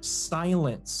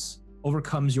 Silence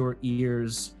overcomes your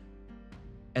ears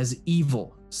as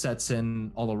evil sets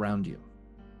in all around you.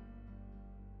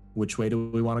 Which way do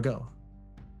we want to go?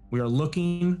 We are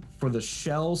looking for the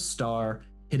shell star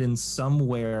hidden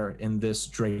somewhere in this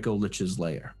Draco Lich's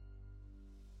lair.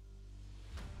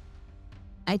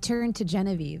 I turn to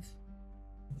Genevieve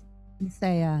and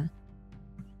say,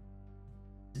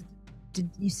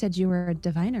 you said you were a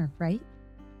diviner, right?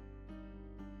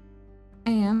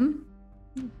 I am.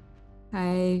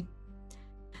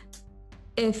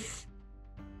 If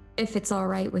it's all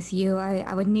right with you,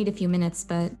 I would need a few minutes,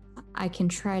 but I can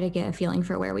try to get a feeling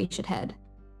for where we should head.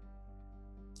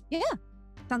 Yeah,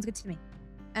 sounds good to me.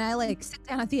 And I like sit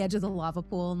down at the edge of the lava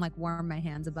pool and like warm my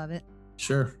hands above it.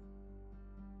 Sure.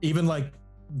 Even like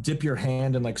dip your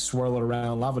hand and like swirl it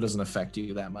around. Lava doesn't affect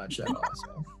you that much at all.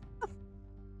 So.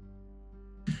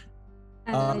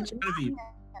 Genevieve. You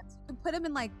can put them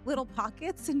in like little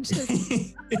pockets and just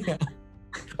yeah.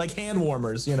 Like hand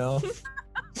warmers, you know.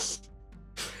 It's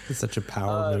such a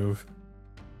power move.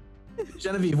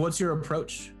 Genevieve, what's your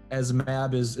approach as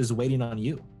Mab is waiting on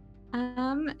you?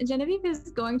 Genevieve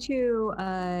is going to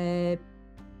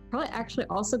probably actually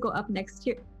also go up next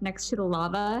to the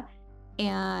lava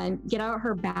and get out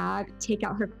her bag, take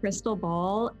out her crystal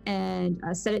ball, and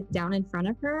set it down in front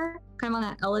of her, kind of on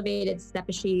that elevated step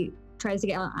as she tries to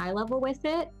get on eye level with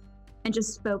it, and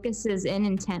just focuses in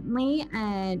intently.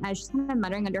 And as she's kind of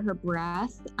muttering under her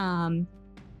breath,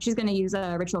 she's going to use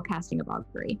a ritual casting of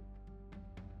augury.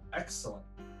 Excellent.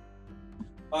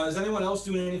 Is anyone else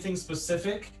doing anything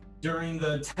specific during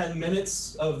the 10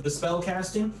 minutes of the spell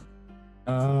casting?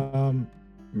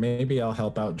 maybe I'll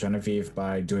help out Genevieve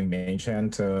by doing Mage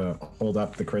Hand to hold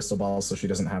up the crystal ball so she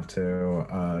doesn't have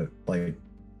to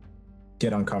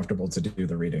get uncomfortable to do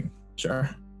the reading. Sure.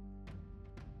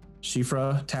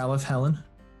 Shifra, Talith, Helen.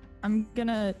 I'm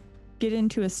gonna get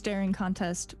into a staring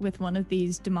contest with one of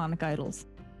these demonic idols.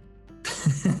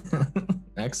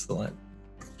 Excellent.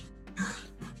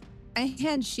 I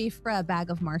hand Shifra a bag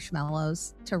of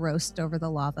marshmallows to roast over the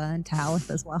lava, and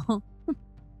Talith as well.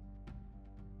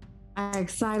 I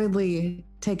excitedly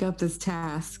take up this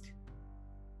task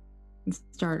and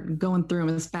start going through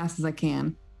them as fast as I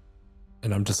can.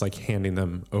 And I'm just like handing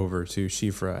them over to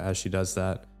Shifra as she does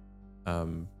that.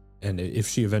 And if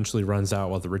she eventually runs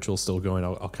out while the ritual's still going,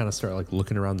 I'll kind of start like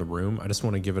looking around the room. I just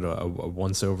want to give it a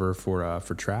once over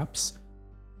for traps.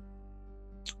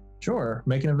 Sure.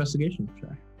 Make an investigation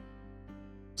check.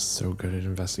 So good at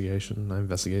investigation. I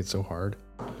investigate so hard.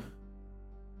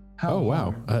 How Oh,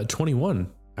 wow. 21,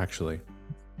 actually.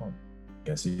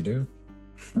 Yes, you do.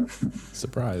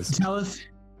 Surprised. Talith,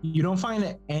 you don't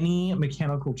find any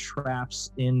mechanical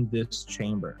traps in this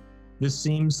chamber. This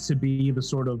seems to be the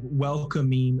sort of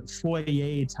welcoming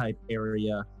foyer type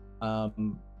area,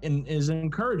 and is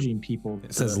encouraging people.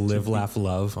 It says live, laugh,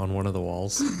 love on one of the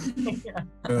walls.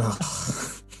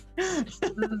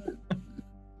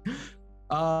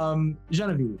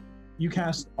 Genevieve, you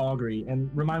cast Augury, and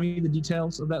remind me the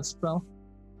details of that spell.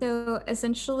 So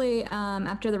essentially,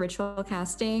 after the ritual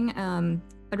casting,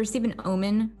 I'd receive an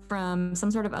omen from some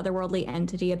sort of otherworldly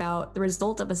entity about the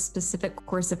result of a specific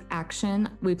course of action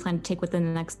we plan to take within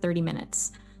the next 30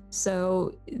 minutes.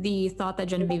 So the thought that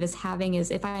Genevieve is having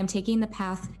is, if I am taking the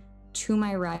path to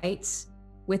my right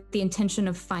with the intention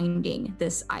of finding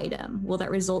this item, will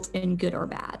that result in good or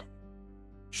bad?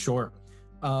 Sure.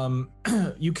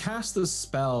 You cast the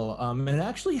spell, and it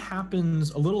actually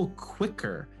happens a little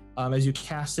quicker as you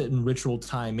cast it in ritual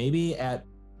time, maybe at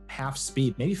half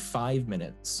speed, maybe 5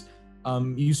 minutes.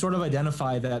 You sort of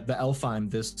identify that the Elfheim,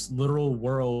 this literal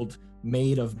world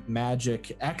made of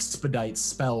magic, expedites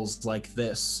spells like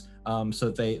this,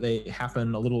 so that they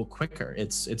happen a little quicker.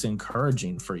 It's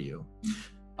encouraging for you.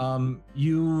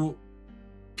 You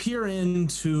peer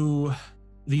into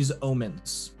these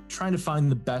omens, trying to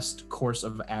find the best course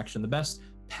of action, the best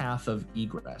path of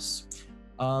egress.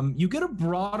 You get a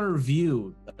broader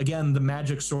view, again, the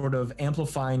magic sort of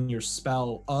amplifying your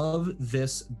spell of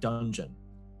this dungeon.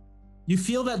 You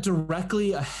feel that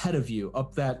directly ahead of you,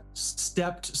 up that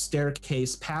stepped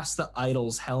staircase past the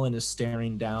idols Helen is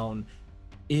staring down,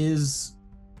 is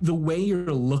the way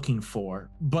you're looking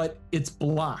for, but it's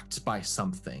blocked by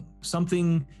something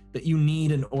that you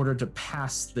need in order to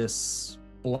pass this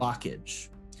blockage.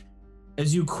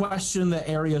 As you question the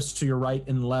areas to your right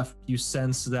and left, you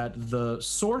sense that the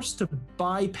source to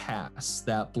bypass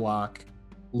that block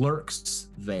lurks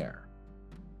there.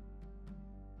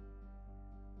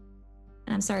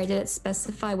 I'm sorry, did it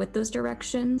specify with those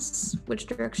directions, which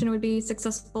direction would be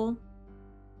successful?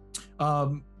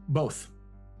 Both.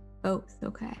 Both,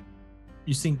 okay.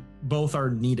 You think both are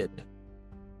needed.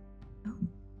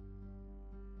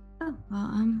 Oh,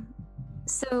 well,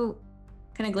 so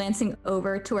kind of glancing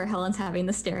over to where Helen's having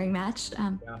the staring match.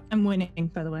 I'm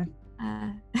winning, by the way.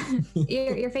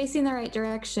 You're facing the right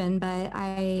direction, but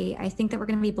I think that we're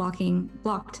going to be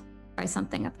blocked by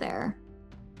something up there.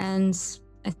 And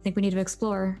I think we need to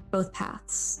explore both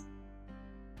paths.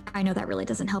 I know that really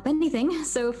doesn't help anything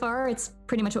so far. It's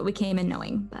pretty much what we came in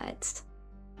knowing, but...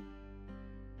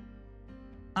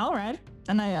 All right.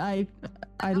 And I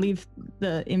leave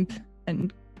the imp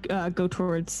and go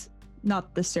towards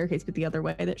not the staircase, but the other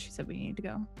way that she said we need to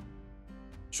go.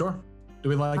 Sure. Do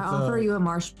we like I offer you a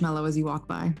marshmallow as you walk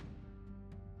by.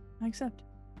 I accept.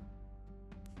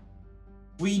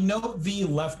 We note the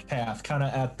left path kind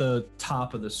of at the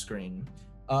top of the screen.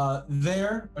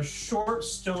 There, a short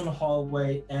stone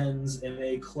hallway ends in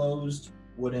a closed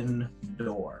wooden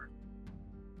door.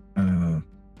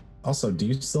 Also, do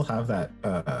you still have that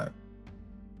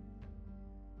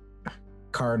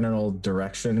cardinal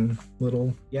direction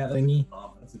little thingy?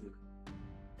 That's a good...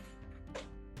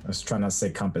 I was trying not to say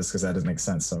compass because that doesn't make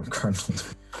sense. So cardinal,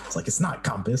 it's like, it's not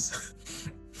compass.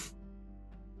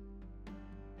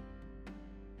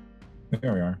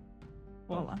 There we are.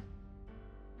 Voila.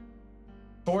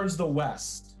 Towards the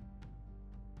west.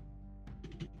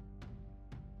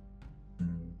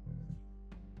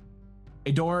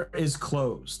 A door is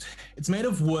closed. It's made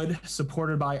of wood,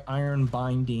 supported by iron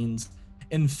bindings,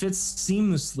 and fits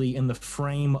seamlessly in the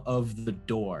frame of the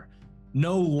door.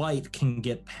 No light can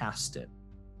get past it.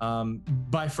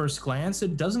 By first glance,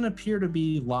 it doesn't appear to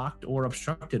be locked or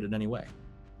obstructed in any way.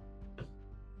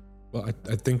 Well,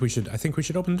 I think we should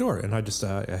open the door, and I just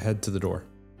I head to the door.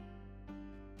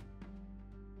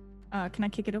 Can I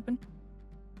kick it open?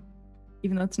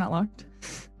 Even though it's not locked?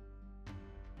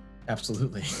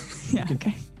 Absolutely. Yeah,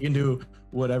 okay. You can do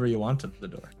whatever you want to the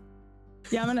door.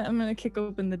 Yeah, I'm gonna kick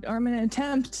open the door. I'm gonna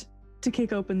attempt to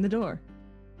kick open the door.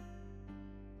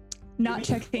 Not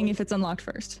checking if it's unlocked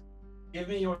first. Give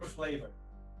me your flavor.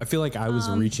 I feel like I was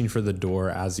reaching for the door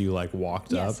as you like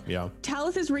walked Yes. up. Yeah.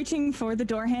 Talith is reaching for the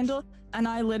door handle, and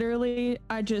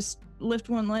I just lift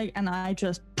one leg and I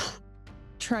just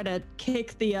try to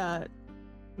kick the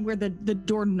where the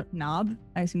door knob.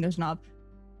 I assume there's a knob.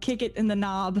 Kick it in the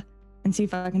knob and see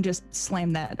if I can just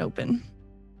slam that open.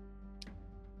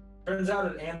 Turns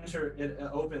out it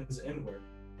opens inward.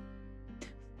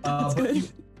 That's but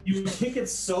good. You kick it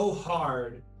so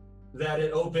hard that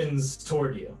it opens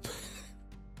toward you.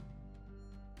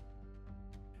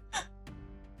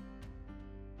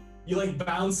 You like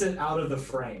bounce it out of the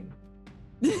frame.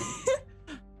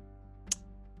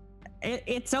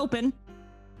 It's open.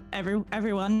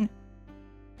 Everyone,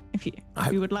 if you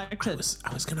would like to.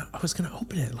 I was gonna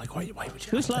open it. Like, why would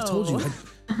you? Too slow. I told you.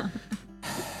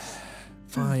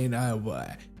 Fine.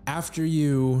 After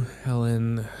you,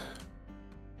 Helen.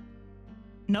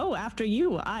 No, after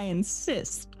you, I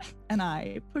insist. And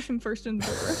I push him first in the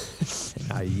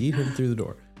door. I yeet him through the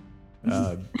door.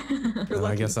 And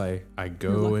I guess I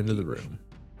go into the room.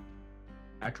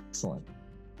 Excellent.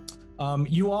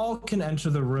 You all can enter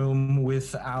the room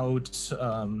without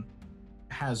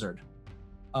hazard.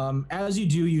 As you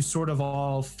do, you sort of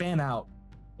all fan out.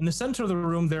 In the center of the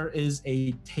room, there is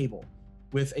a table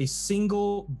with a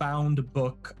single bound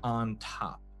book on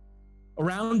top.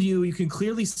 Around you, you can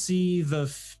clearly see the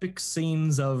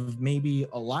fixings of maybe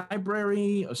a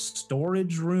library, a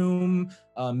storage room,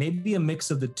 maybe a mix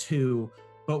of the two.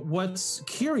 But what's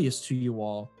curious to you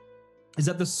all is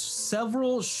that the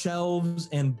several shelves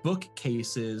and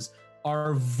bookcases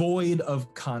are void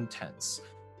of contents.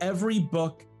 Every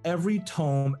book, every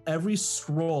tome, every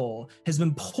scroll has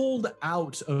been pulled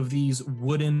out of these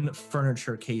wooden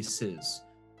furniture cases.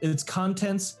 Its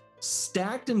contents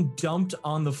stacked and dumped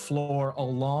on the floor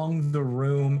along the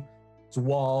room's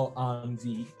wall on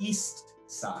the east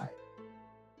side.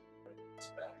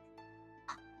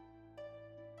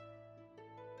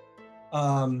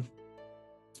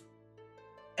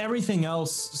 Everything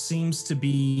else seems to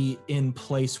be in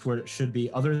place where it should be,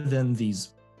 other than these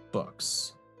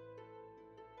books.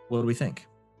 What do we think?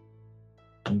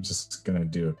 I'm just gonna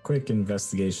do a quick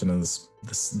investigation of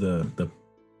the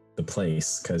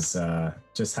place, because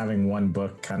just having one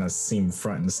book kind of seem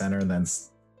front and center, and then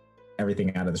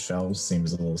everything out of the shelves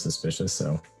seems a little suspicious.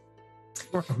 So,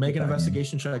 make an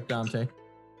investigation check, Dante.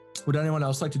 Would anyone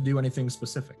else like to do anything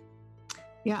specific?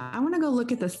 Yeah, I want to go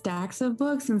look at the stacks of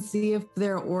books and see if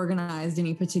they're organized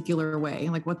any particular way,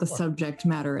 like what the subject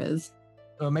matter is.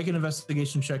 Make an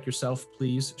investigation check yourself,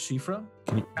 please, Shifra.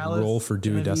 Can you Alice, roll for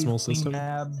Dewey Genevieve, Decimal System?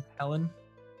 Mab, Helen.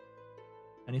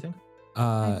 Anything?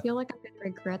 I feel like I'm going to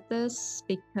regret this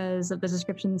because of the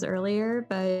descriptions earlier,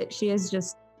 but she is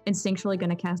just instinctually going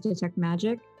to cast Detect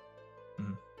Magic. I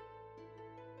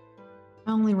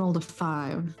only rolled a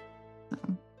 5. So.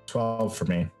 12 for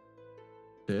me.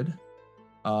 Did.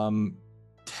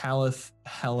 Talith,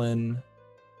 Helen,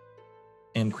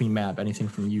 and Queen Mab, anything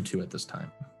from you two at this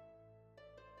time?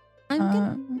 I'm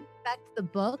gonna inspect the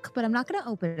book, but I'm not gonna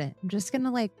open it. I'm just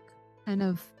gonna like kind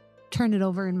of turn it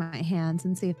over in my hands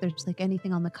and see if there's like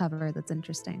anything on the cover that's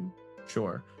interesting.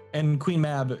 Sure. And Queen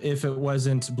Mab, if it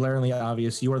wasn't blaringly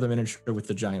obvious, you are the miniature with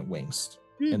the giant wings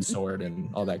and sword and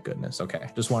all that goodness. Okay,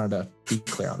 just wanted to be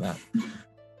clear on that.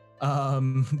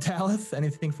 Talith,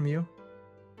 anything from you?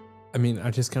 I mean,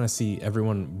 I just kind of see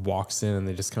everyone walks in and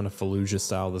they just kind of Fallujah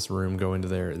style this room, go into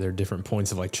their different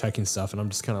points of like checking stuff, and I'm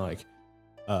just kind of like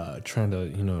trying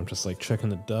to, just like checking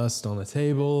the dust on the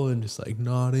table and just like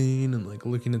nodding and like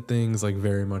looking at things, like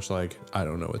very much like I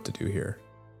don't know what to do here.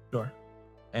 Sure.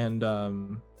 And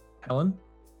Helen?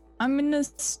 I'm gonna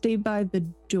stay by the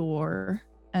door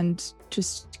and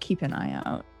just keep an eye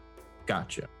out.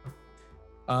 Gotcha.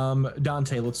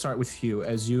 Dante, let's start with you.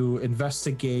 As you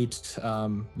investigate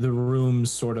the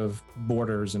room's sort of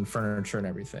borders and furniture and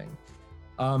everything,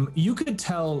 you could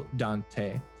tell,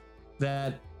 Dante,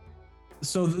 that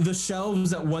so the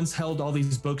shelves that once held all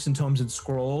these books and tomes and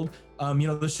scrolled,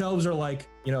 the shelves are like,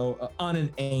 on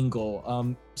an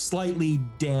angle, slightly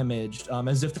damaged,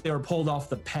 as if they were pulled off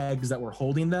the pegs that were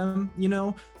holding them,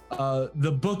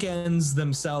 the bookends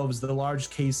themselves, the large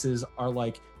cases are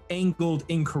like angled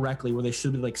incorrectly where they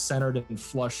should be like centered and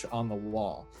flush on the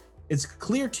wall. It's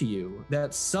clear to you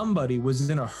that somebody was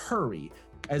in a hurry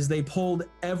as they pulled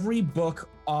every book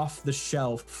off the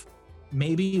shelf,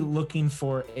 maybe looking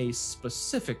for a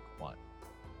specific one.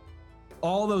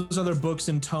 all those other books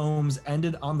and tomes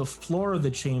ended on the floor of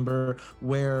the chamber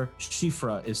where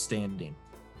Shifra is standing.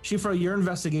 Shifra, your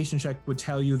investigation check would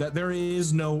tell you that there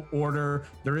is no order,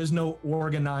 there is no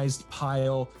organized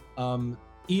pile.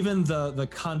 Even the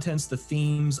contents, the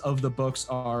themes of the books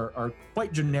are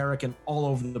quite generic and all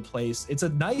over the place. It's a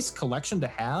nice collection to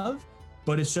have,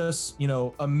 but it's just,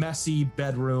 a messy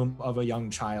bedroom of a young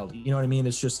child. You know what I mean?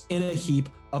 It's just in a heap,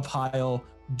 a pile,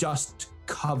 just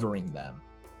covering them.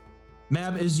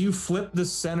 Mab, as you flip the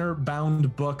center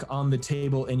bound book on the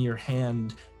table in your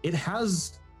hand, it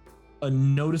has a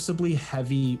noticeably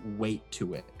heavy weight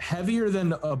to it. Heavier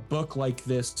than a book like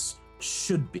this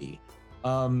should be.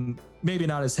 Maybe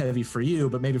not as heavy for you,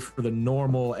 but maybe for the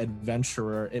normal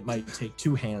adventurer, it might take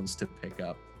 2 hands to pick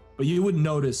up. But you would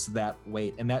notice that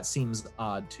weight, and that seems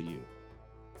odd to you.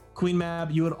 Queen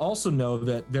Mab, you would also know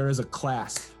that there is a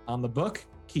clasp on the book,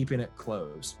 keeping it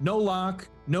closed. No lock,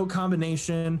 no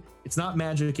combination. It's not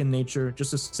magic in nature,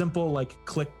 just a simple,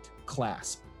 clicked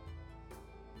clasp.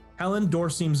 Helen, door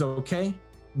seems okay.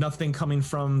 Nothing coming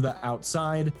from the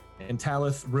outside. And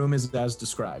Talith, room is as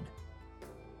described.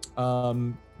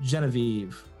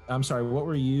 Genevieve, I'm sorry, what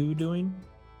were you doing?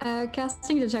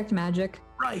 Casting Detect Magic.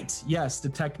 Right, yes,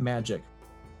 Detect Magic.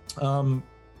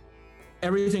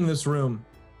 Everything in this room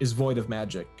is void of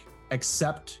magic,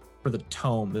 except for the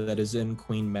tome that is in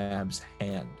Queen Mab's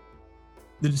hand.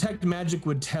 The Detect Magic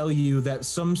would tell you that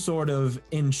some sort of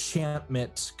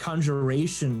enchantment,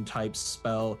 conjuration type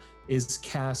spell is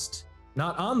cast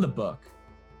not on the book,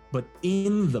 but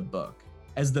in the book,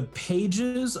 as the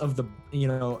pages of the,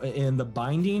 in the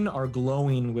binding are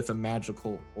glowing with a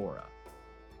magical aura.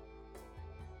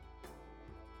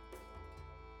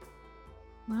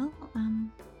 Well,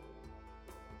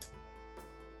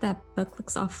 that book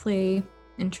looks awfully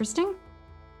interesting.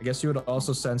 I guess you would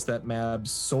also sense that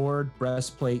Mab's sword,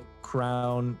 breastplate,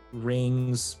 crown,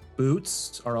 rings,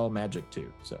 boots are all magic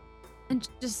too, so. And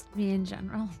just me in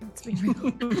general, let's be real.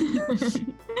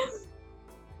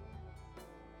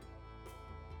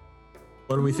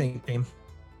 What do we think, team?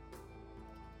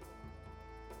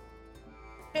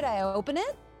 Should I open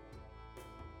it?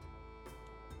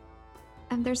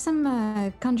 And there's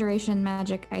some conjuration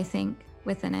magic, I think,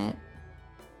 within it.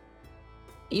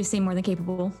 You seem more than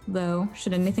capable, though,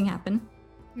 should anything happen.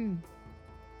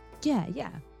 Yeah.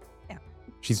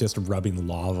 She's just rubbing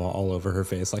lava all over her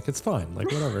face. It's fine.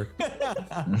 Whatever.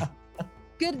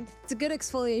 Good. It's a good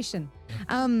exfoliation.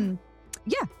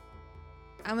 Yeah.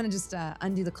 I'm gonna just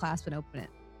undo the clasp and open it.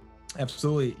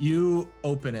 Absolutely. You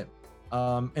open it,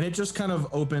 and it just kind of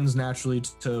opens naturally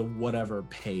to whatever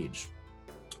page.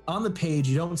 On the page,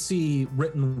 you don't see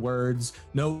written words,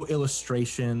 no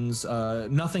illustrations,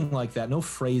 nothing like that, no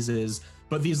phrases,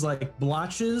 but these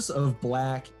blotches of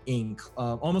black ink,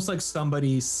 almost like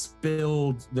somebody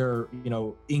spilled their,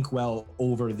 inkwell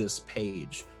over this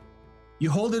page. You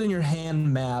hold it in your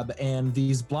hand, Mab, and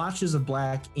these blotches of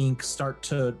black ink start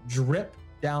to drip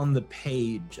down the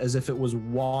page as if it was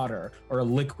water or a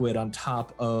liquid on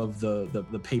top of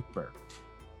the paper.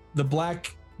 The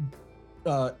black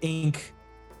ink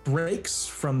breaks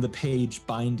from the page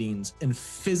bindings and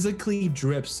physically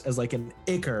drips as an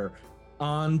ichor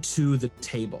onto the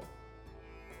table.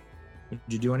 Did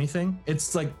you do anything?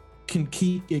 It's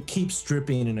it keeps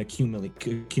dripping and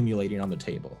accumulating on the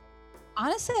table.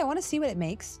 Honestly, I want to see what it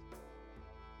makes.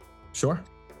 Sure.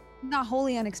 Not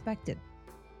wholly unexpected.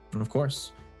 Of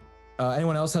course.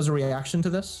 Anyone else has a reaction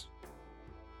to this?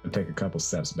 I'll take a couple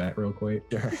steps back real quick.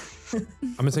 Sure.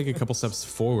 I'm gonna take a couple steps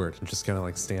forward and just kind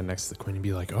of stand next to the queen and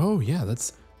be like, "Oh yeah,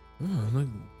 it's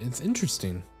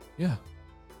interesting. Yeah,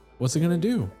 what's it gonna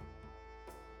do?"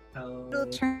 It'll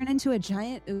turn into a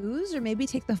giant ooze, or maybe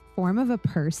take the form of a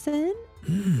person.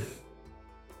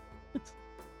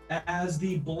 As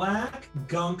the black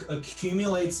gunk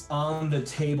accumulates on the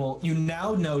table, you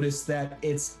now notice that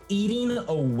it's eating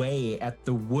away at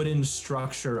the wooden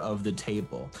structure of the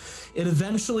table.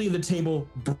 The table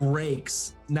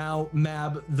breaks. Now,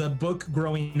 Mab, the book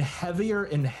growing heavier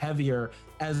and heavier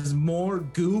as more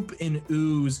goop and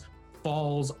ooze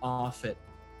falls off it.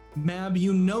 Mab,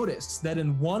 you notice that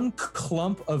in one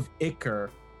clump of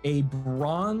ichor, a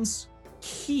bronze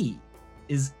key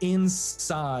is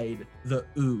inside the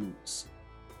ooze.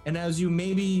 And as you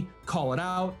maybe call it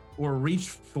out or reach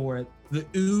for it, the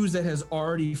ooze that has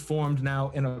already formed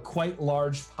now in a quite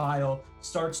large pile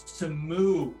starts to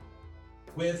move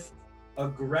with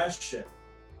aggression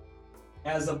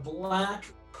as a black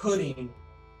pudding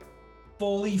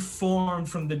fully formed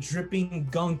from the dripping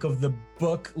gunk of the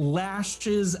book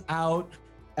lashes out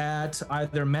at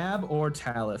either Mab or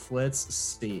Talith. Let's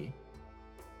see.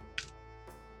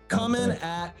 Coming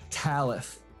at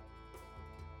Talith.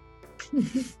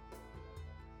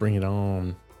 Bring it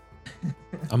on.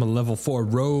 I'm a level 4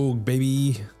 rogue,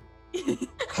 baby.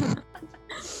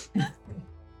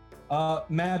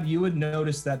 Mab, you would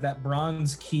notice that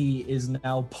bronze key is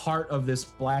now part of this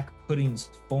black pudding's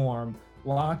form,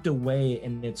 locked away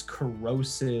in its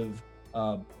corrosive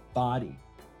body.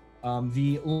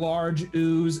 The large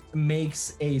ooze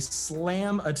makes a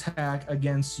slam attack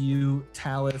against you,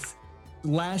 Talith,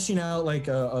 lashing out like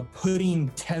a pudding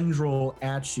tendril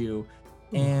at you,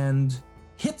 and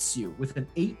hits you with an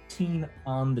 18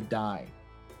 on the die.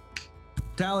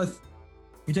 Talith,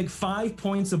 you take 5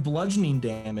 points of bludgeoning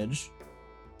damage,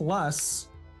 plus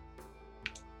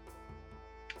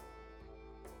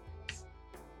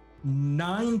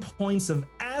 9 points of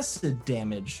acid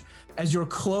damage as your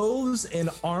clothes and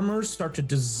armor start to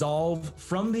dissolve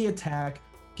from the attack,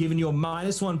 giving you a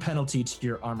 -1 penalty to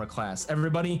your armor class.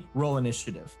 Everybody, roll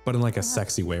initiative. But in like a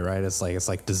sexy way, right? It's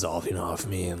like dissolving off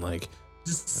me and like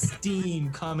Just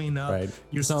steam coming up. right.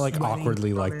 You're It's not like sweating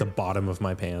awkwardly from like the it. bottom of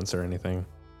my pants or anything.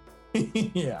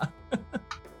 Yeah.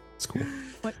 It's cool.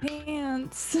 What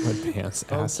pants? Wet pants,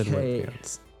 acid Okay. wet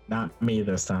pants. Not me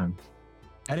this time.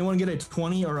 Anyone get a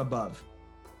 20 or above?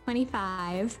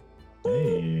 25.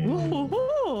 Hey.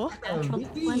 Ooh. Natural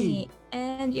baby. 20.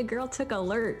 And your girl took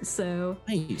alert, so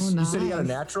Nice. Oh, You said you got a nice.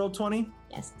 natural 20?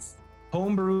 yes.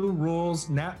 Homebrew rules,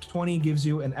 nat 20 gives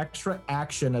you an extra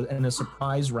action and a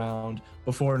surprise round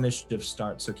before initiative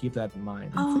starts, so keep that in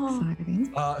mind. That's Oh.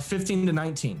 exciting. 15 to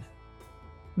 19.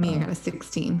 Me, I got a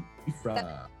 16.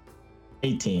 Uh,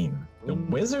 18. The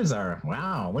wizards are,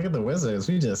 wow, look at the wizards.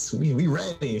 We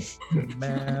ready.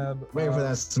 Mab, Waiting for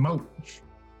that smoke.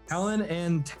 Helen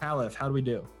and Talith, how do we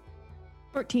do?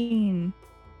 14.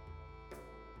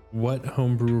 What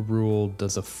homebrew rule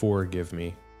does a 4 give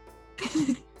me?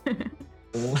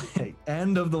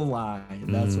 End of the line.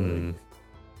 That's Mm.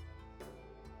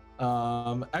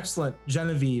 what. Excellent,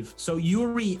 Genevieve. So you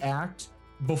react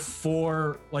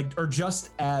before, or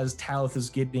just as Talith is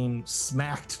getting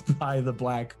smacked by the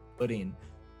black pudding.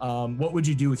 What would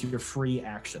you do with your free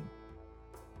action?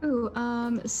 Ooh,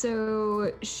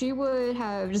 so she would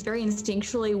have just very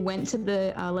instinctually went to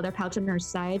the leather pouch on her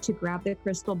side to grab the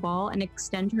crystal ball and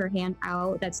extend her hand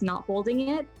out that's not holding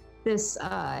it. This,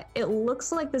 it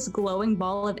looks like this glowing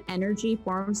ball of energy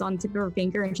forms on the tip of her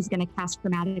finger, and she's gonna cast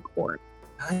Chromatic Orb.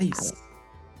 Nice.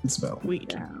 Good spell.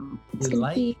 Sweet. So We it's gonna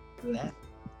like be, that.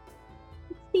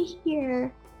 let's see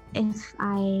here if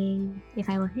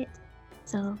I will hit.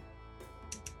 So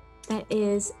that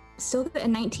is still a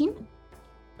 19.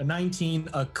 A 19,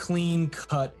 a clean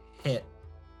cut hit.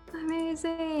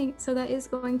 Amazing. So that is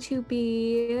going to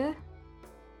be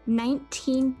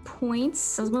 19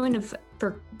 points. I was going to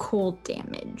for cold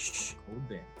damage. Cold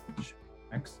damage.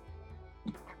 Excellent.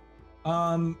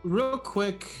 Real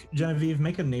quick, Genevieve,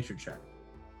 make a nature check.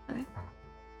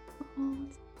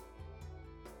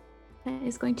 That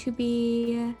is going to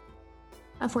be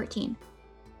a 14.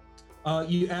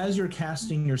 As you're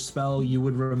casting your spell, you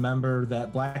would remember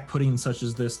that black puddings such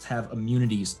as this have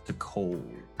immunities to cold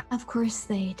Of course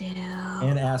they do.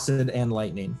 and acid and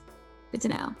lightning. Good to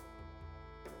know.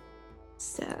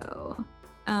 So,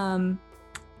 yeah,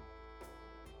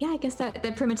 I guess that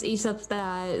pretty much eats up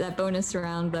that bonus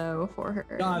round though for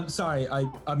her. I'm sorry,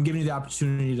 I'm giving you the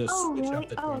opportunity to Oh, switch really? up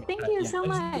the Oh, table. thank you Yeah, so as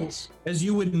much. As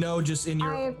you would know, just in I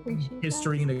your appreciate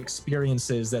history and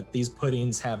experiences, that these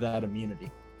puddings have that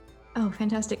immunity. Oh,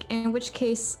 fantastic. In which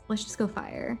case, let's just go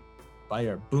fire.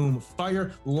 Fire, boom,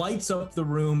 fire lights up the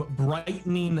room,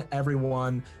 brightening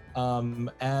everyone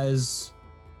as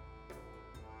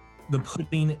the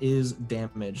pudding is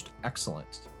damaged.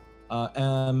 Excellent.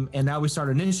 And now we start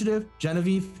initiative.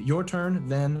 Genevieve, your turn,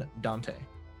 then Dante.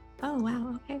 Oh,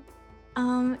 wow. Okay.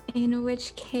 In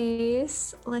which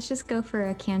case, let's just go for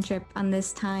a cantrip on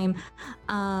this time.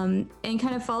 And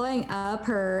kind of following up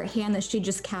her hand that she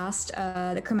just cast,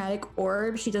 the chromatic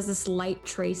orb, she does this light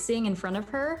tracing in front of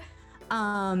her.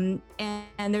 And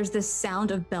there's this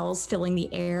sound of bells filling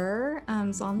the air.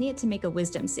 So I'll need it to make a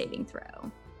wisdom saving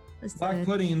throw. Black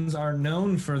puddings are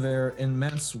known for their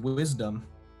immense wisdom,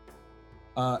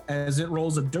 as it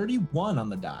rolls a dirty 1 on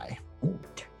the die.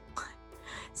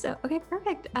 So, okay,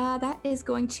 perfect. That is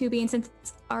going to be, and since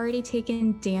it's already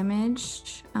taken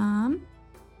damage,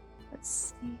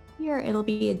 let's see here, it'll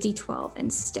be a d12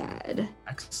 instead.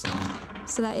 Excellent.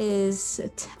 So that is a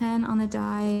 10 on the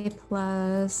die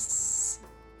plus,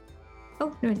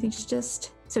 oh, no, I think it's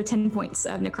just, so 10 points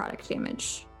of necrotic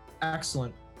damage.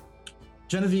 Excellent.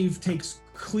 Genevieve takes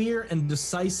clear and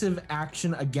decisive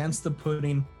action against the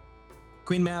pudding.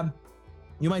 Queen Mab,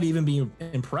 you might even be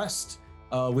impressed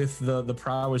with the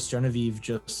prowess Genevieve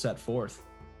just set forth.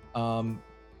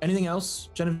 Anything else,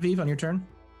 Genevieve, on your turn?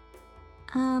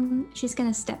 She's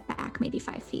gonna step back maybe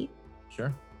 5 feet.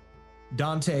 Sure.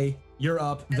 Dante, you're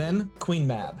up. Then Queen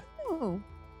Mab. Oh.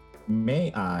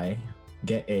 May I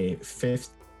get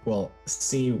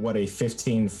see what a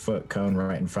 15-foot cone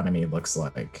right in front of me looks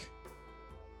like?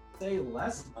 Say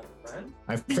less, my friend.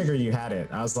 I figured you had it.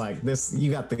 I was like, this.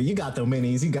 You got the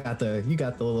minis. You got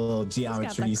the little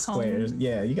geometry squares.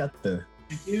 Yeah, you got the.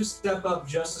 If you step up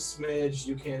just a smidge,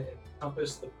 you can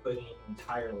encompass the pudding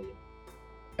entirely.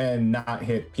 And not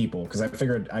hit people, because I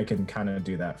figured I can kind of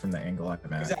do that from the angle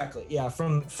I'm at. Exactly. Yeah.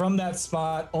 From that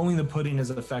spot, only the pudding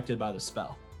is affected by the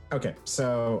spell. Okay,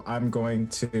 so I'm going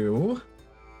to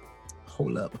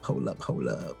hold up.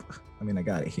 I mean, I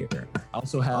got it here.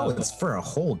 Also have. Oh, it's for a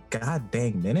whole god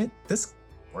dang minute. This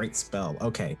great spell.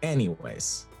 Okay.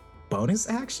 Anyways, bonus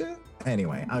action.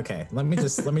 Anyway, okay. Let me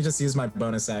just use my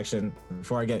bonus action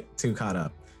before I get too caught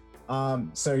up.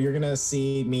 So you're gonna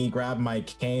see me grab my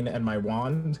cane and my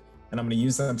wand, and I'm gonna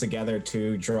use them together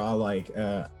to draw like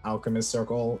a alchemist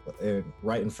circle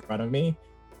right in front of me,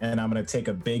 and I'm gonna take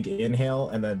a big inhale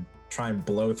and then try and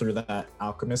blow through that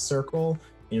alchemist circle.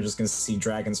 And you're just gonna see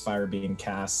dragon's fire being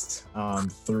cast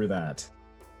through that.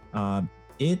 Let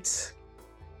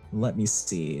me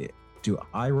see. Do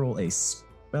I roll a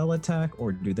spell attack,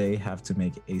 or do they have to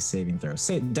make a saving throw?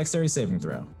 Dexterity saving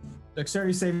throw.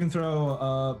 Dexterity saving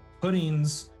throw.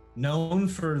 Puddings, known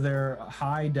for their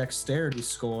high dexterity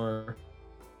score,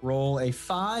 roll a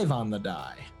 5 on the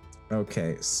die.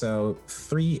 Okay, so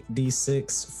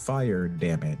 3d6 fire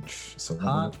damage. So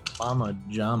Hot mama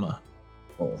jama.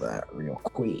 roll that real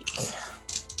quick.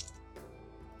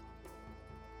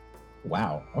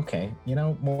 Wow. Okay.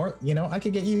 I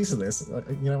could get used to this.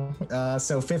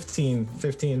 So 15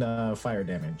 fire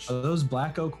damage. Are those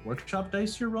Black Oak Workshop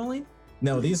dice you're rolling?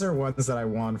 No, these are ones that I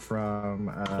won from.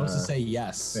 I'm supposed to say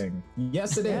yes. Thing.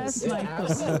 Yes, it is. Yes, It Michael.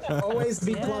 absolutely always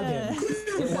be Yeah. plug-in.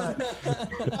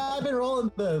 I've been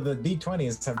rolling the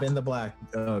D20s. Have been the Black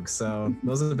Oak, so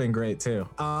those have been great too.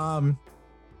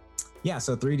 Yeah.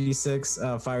 So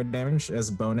 3d6 fire damage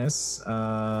as bonus.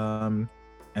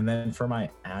 And then for my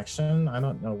action, I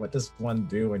don't know, what does one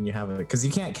do when you have it? Because you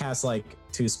can't cast like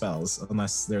 2 spells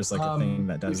unless there's like a thing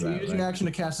that does if that. If you're using action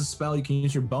to cast a spell, you can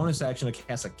use your bonus action to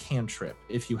cast a cantrip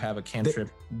if you have a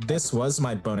cantrip. This was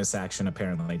my bonus action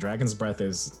apparently. Dragon's Breath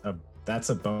that's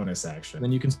a bonus action.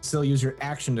 Then you can still use your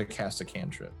action to cast a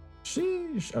cantrip.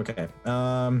 Sheesh. Okay.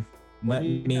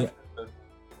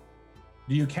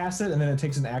 Do you cast it and then it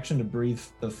takes an action to breathe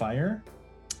the fire?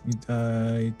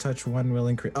 Touch one will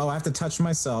increase. Oh, I have to touch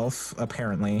myself,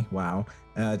 apparently. Wow.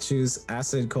 Choose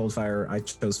acid, cold, fire. I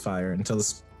chose fire. Until the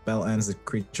spell ends, the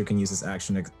creature can use this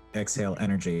action to exhale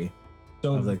energy.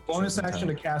 So Of the bonus chosen action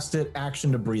to type. cast it,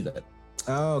 action to breathe it.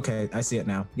 Oh, okay. I see it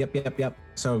now. Yep.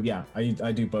 So yeah,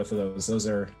 I do both of those.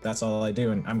 That's all I do.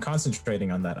 And I'm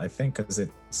concentrating on that, I think, because it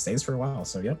stays for a while.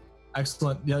 So yep.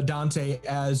 Excellent. Dante,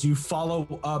 as you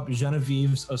follow up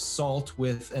Genevieve's assault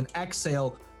with an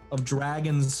exhale of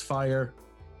dragon's fire,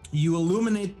 you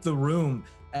illuminate the room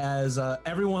as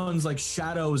everyone's like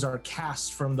shadows are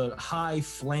cast from the high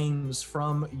flames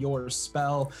from your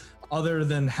spell, other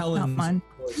than Helen's, mine.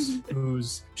 of course,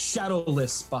 who's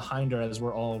shadowless behind her, as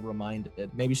we're all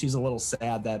reminded. Maybe she's a little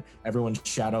sad that everyone's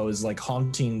shadow is like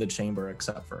haunting the chamber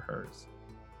except for hers.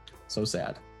 So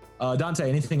sad. Dante,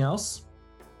 anything else?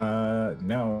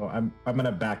 No, I'm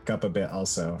gonna back up a bit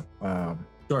also.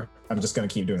 Sure. I'm just gonna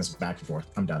keep doing this back and forth.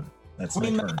 I'm done. That's my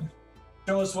Queen turn.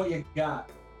 Show us what you got.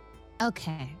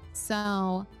 Okay,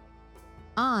 so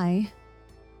I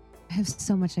have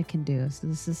so much I can do. So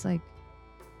this is like,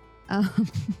 I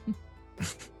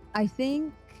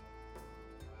think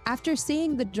after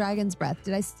seeing the dragon's breath,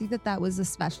 did I see that was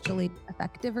especially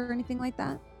effective or anything like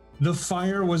that? The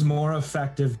fire was more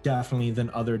effective, definitely, than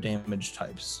other damage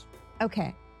types.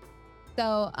 Okay,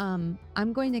 so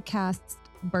I'm going to cast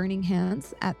Burning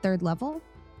Hands at 3rd level.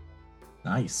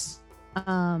 Nice.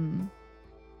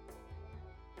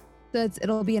 So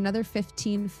it'll be another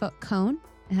 15-foot cone.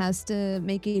 It has to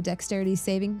make a dexterity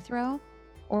saving throw,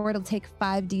 or it'll take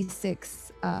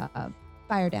 5d6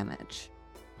 fire damage.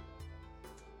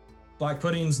 Black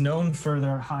Pudding's known for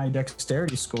their high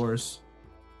dexterity scores.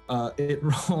 It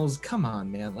rolls, come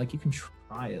on, man. Like, you can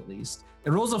try at least.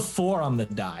 It rolls a 4 on the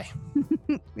die.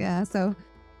 Yeah, so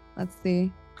let's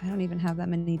see. I don't even have that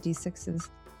many d6s. If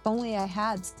only I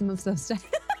had some of those dice.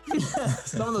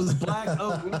 Some of those Black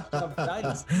Oak Workshop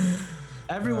dice.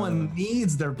 Everyone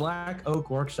needs their Black Oak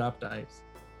Workshop dice.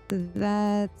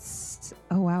 That's,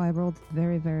 oh wow, I rolled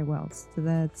very, very well. So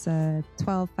that's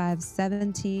 12, 5,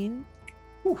 17.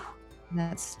 Whew. And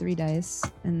that's 3 dice.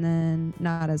 And then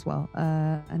not as well.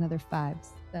 Another 5.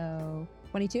 So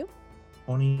 22.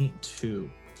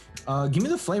 22. Give me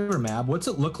the flavor, Mab. What's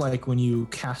it look like when you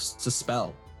cast a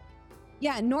spell?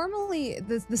 Yeah, normally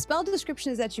the spell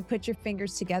description is that you put your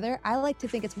fingers together. I like to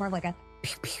think it's more of like a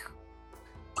pew, pew.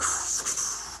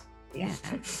 Yeah.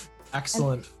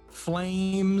 Excellent.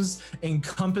 Flames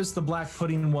encompass the black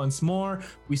pudding once more.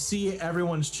 We see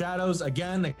everyone's shadows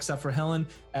again, except for Helen,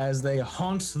 as they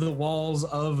haunt the walls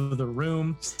of the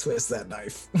room. Just twist that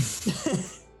knife.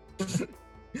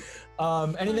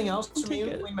 Anything else from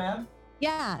you, Queen Mab?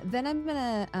 Yeah, then I'm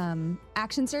gonna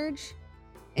action surge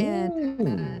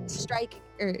and strike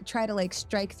or try to like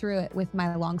strike through it with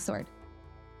my longsword.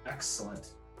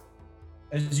 Excellent.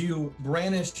 As you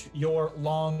brandish your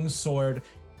long sword,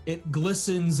 it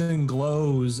glistens and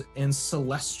glows in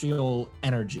celestial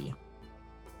energy.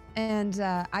 And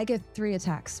I get 3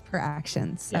 attacks per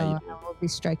action, so Yeah, I will be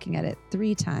striking at it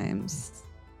 3 times.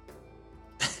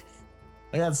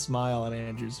 I got a smile on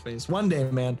Andrew's face. One day,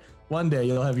 man. One day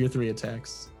you'll have your 3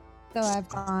 attacks. So I've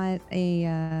got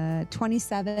a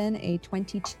 27, a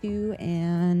 22,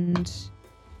 and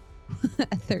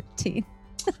a 13.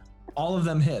 All of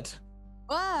them hit.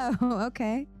 Whoa,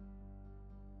 okay.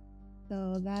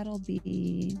 So that'll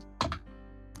be...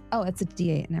 Oh, it's a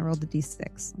D8, and I rolled a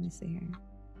D6. Let me see here.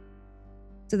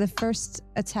 So the first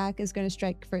attack is going to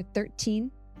strike for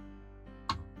 13.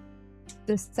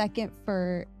 The second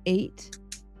for 8.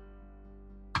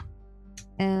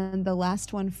 And the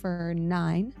last one for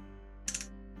 9.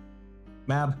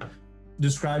 Mab,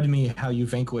 describe to me how you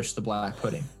vanquish the black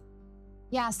pudding.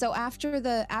 Yeah, so after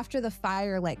the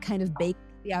fire like kind of baked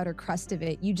the outer crust of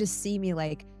it, you just see me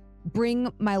like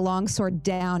bring my longsword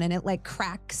down and it like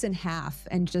cracks in half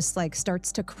and just like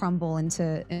starts to crumble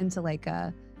into like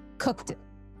a cooked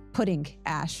pudding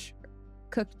ash,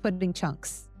 cooked pudding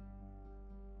chunks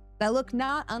that look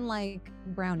not unlike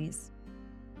brownies.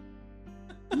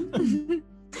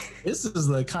 This is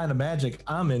the kind of magic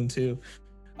I'm into.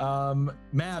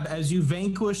 Mab, as you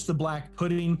vanquish the black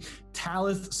pudding,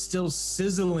 Talith still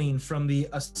sizzling from the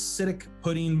acidic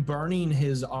pudding burning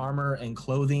his armor and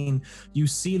clothing, you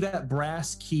see that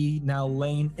brass key now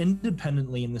laying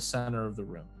independently in the center of the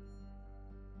room.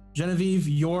 Genevieve,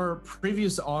 your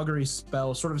previous augury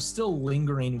spell sort of still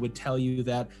lingering would tell you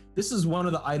that this is one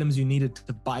of the items you needed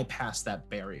to bypass that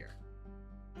barrier.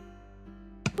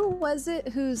 Who was it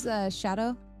whose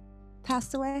shadow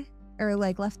passed away or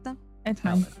like left them? It's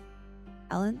mine.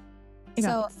 Ellen? You So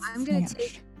got this. I'm going Hang to on.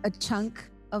 take a chunk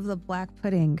of the black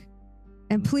pudding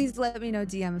and please let me know,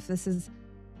 DM, if this is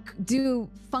do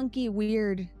funky,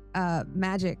 weird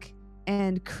magic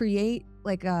and create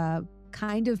like a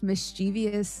kind of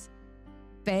mischievous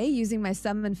fae using my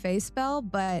summon fae spell.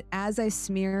 But as I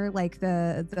smear like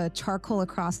the charcoal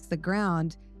across the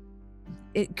ground,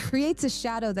 it creates a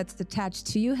shadow that's attached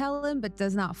to you, Helen, but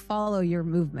does not follow your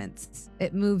movements.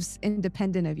 It moves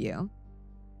independent of you.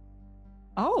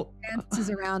 Oh. Dances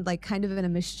around like kind of in a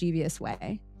mischievous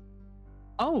way.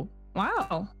 Oh,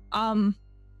 wow.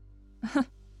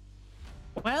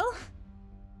 Well,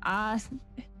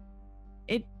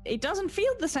 it doesn't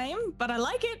feel the same, but I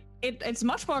like it. It's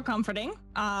much more comforting.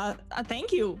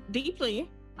 Thank you deeply.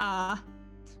 And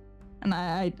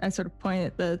I sort of point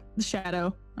at the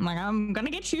shadow. I'm like, I'm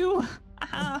gonna get you.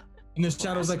 And the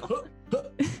shadow's like, huh, huh,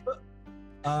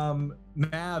 huh.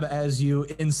 Mab, as you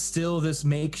instill this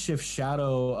makeshift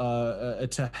shadow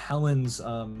to Helen's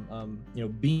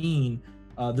being,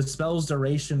 the spell's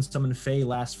duration, summon Fae,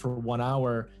 lasts for 1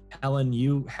 hour. Helen,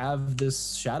 you have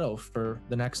this shadow for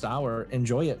the next hour.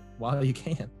 Enjoy it while you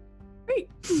can. Great.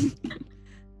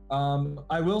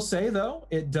 I will say though,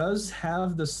 it does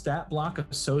have the stat block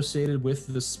associated with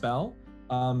the spell.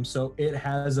 So it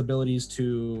has abilities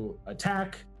to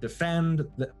attack, defend,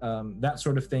 that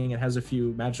sort of thing. It has a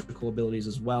few magical abilities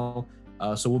as well.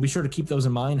 So we'll be sure to keep those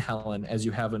in mind, Helen, as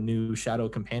you have a new shadow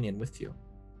companion with you.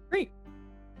 Great.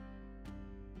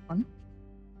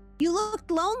 You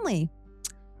looked lonely.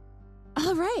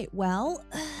 All right, well,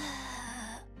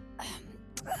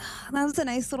 that was a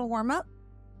nice little warm up.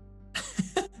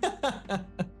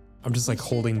 I'm just like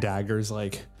holding daggers,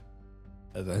 like,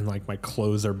 and like my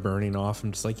clothes are burning off.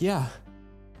 I'm just like, yeah.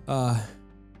 That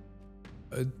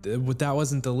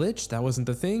wasn't the lich. That wasn't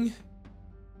the thing.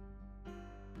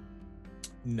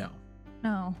 No.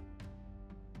 No.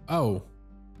 Oh,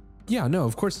 yeah. No,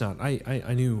 of course not.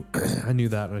 I knew I knew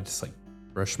that. And I just like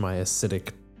brush my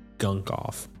acidic gunk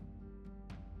off.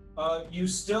 You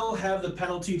still have the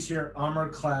penalty to your armor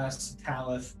class,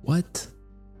 Talith, What?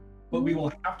 but we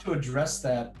will have to address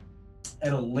that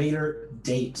at a later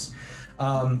date.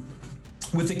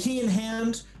 With the key in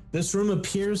hand, This room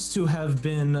appears to have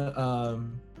been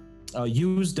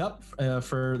used up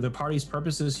for the party's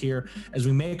purposes here as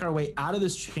we make our way out of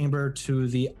this chamber to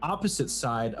the opposite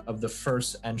side of the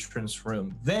first entrance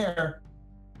room. There,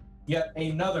 yet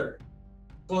another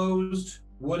closed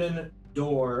wooden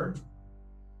door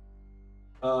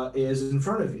is in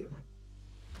front of you.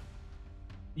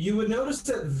 You would notice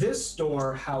that this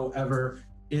door, however,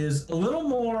 is a little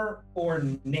more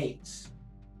ornate.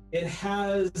 It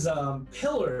has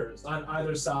pillars on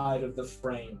either side of the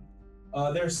frame.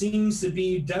 There seems to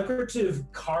be decorative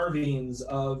carvings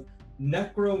of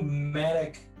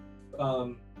necromantic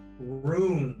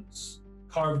runes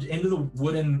carved into the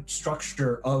wooden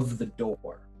structure of the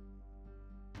door.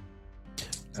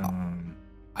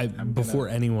 Before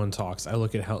anyone talks, I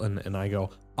look at Helen and I go,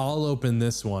 I'll open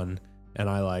this one, and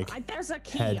I There's a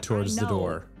key. head towards the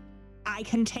door. I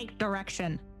can take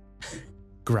direction.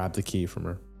 Grab the key from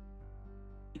her.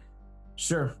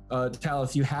 Sure.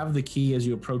 Talith, you have the key. As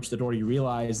you approach the door, you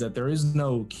realize that there is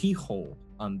no keyhole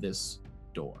on this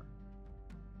door.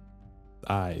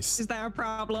 I Is there a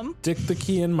problem? stick the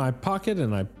key in my pocket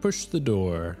and I push the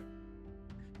door.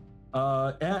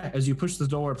 As you push the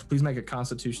door, please make a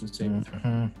Constitution saving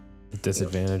throw.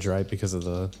 Disadvantage, right? Because of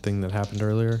the thing that happened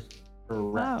earlier.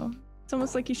 Wow. It's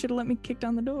almost like you should have let me kick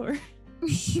down the door.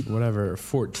 Whatever.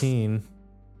 14.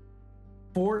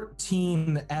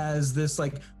 14 as this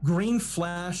like green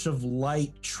flash of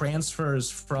light transfers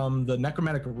from the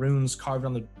necromantic runes carved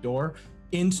on the door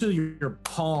into your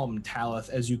palm, Talith,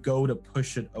 as you go to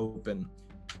push it open.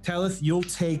 Talith, you'll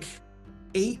take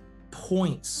 8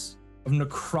 points of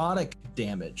necrotic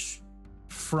damage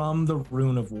from the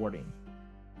rune of warding.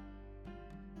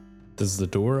 Does the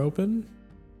door open?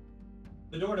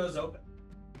 The door does open.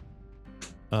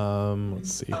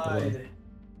 Let's see.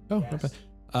 Oh, Yes. okay.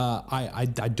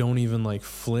 I don't even like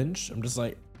flinch. I'm just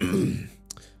like,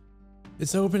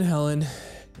 it's open, Helen,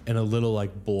 and a little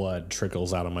like blood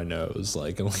trickles out of my nose,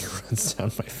 like and like runs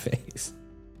down my face.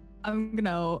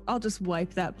 I'll just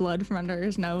wipe that blood from under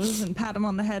his nose and pat him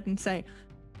on the head and say,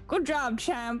 "Good job,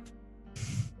 champ."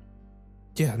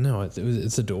 Yeah, no,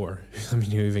 it's a door. I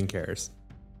mean, who even cares?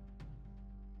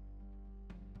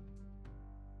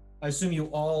 I assume you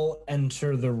all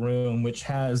enter the room, which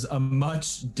has a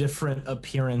much different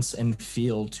appearance and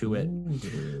feel to it.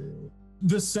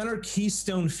 The center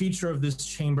keystone feature of this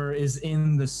chamber is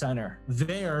in the center.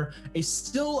 There, a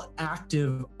still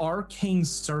active arcane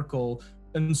circle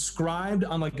inscribed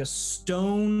on like a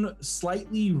stone,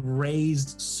 slightly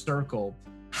raised circle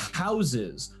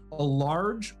houses a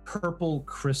large purple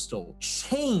crystal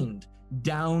chained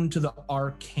down to the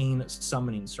arcane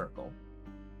summoning circle.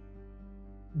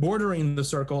 Bordering the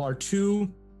circle are 2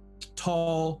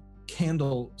 tall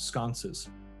candle sconces,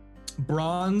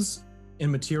 bronze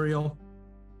in material,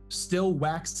 still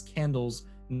waxed candles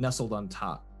nestled on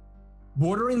top.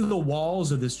 Bordering the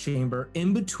walls of this chamber,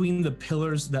 in between the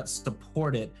pillars that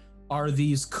support it, are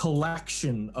these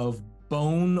collection of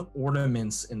bone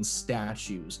ornaments and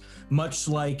statues, much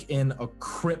like in a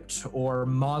crypt or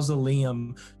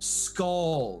mausoleum.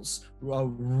 Skulls,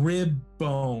 rib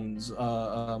bones,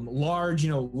 large,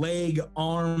 leg,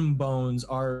 arm bones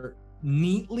are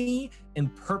neatly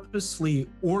and purposely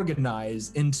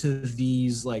organized into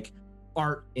these like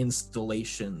art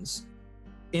installations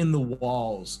in the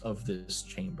walls of this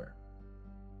chamber.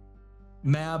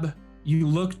 Mab, you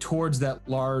look towards that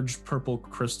large purple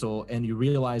crystal and you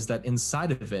realize that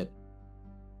inside of it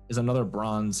is another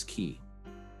bronze key.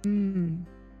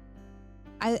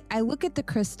 I look at the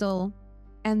crystal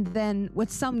and then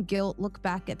with some guilt look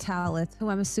back at Talith, who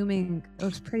I'm assuming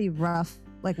looks pretty rough,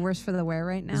 like worse for the wear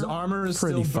right now. His armor is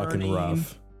Pretty still fucking burning.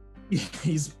 rough.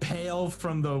 He's pale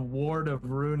from the ward of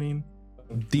ruining.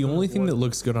 The only thing that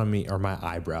looks good on me are my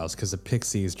eyebrows, because the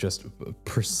pixie is just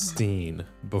pristine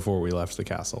before we left the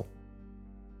castle.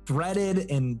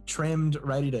 Threaded and trimmed,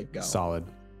 ready to go. Solid.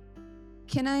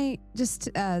 Can I just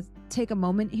take a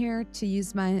moment here to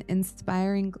use my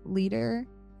inspiring leader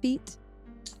feat?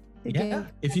 Yeah,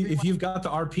 if you've got the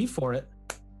RP for it.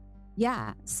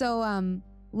 Yeah. So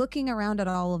looking around at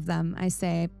all of them, I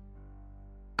say,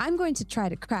 I'm going to try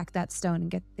to crack that stone and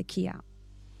get the key out.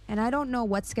 And I don't know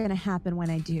what's going to happen when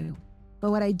I do.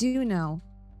 But what I do know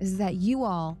is that you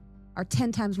all are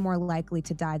 10 times more likely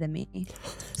to die than me.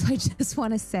 So I just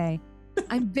want to say,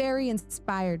 I'm very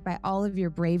inspired by all of your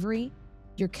bravery,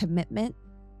 your commitment,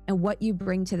 and what you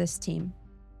bring to this team.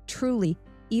 Truly,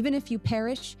 even if you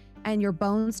perish and your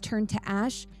bones turn to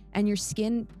ash and your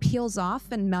skin peels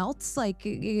off and melts, like,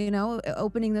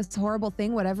 opening this horrible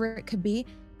thing, whatever it could be,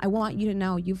 I want you to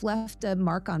know you've left a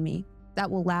mark on me that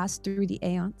will last through the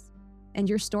aeons, and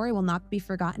your story will not be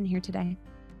forgotten here today.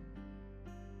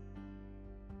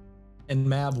 And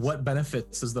Mab, what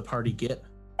benefits does the party get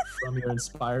from your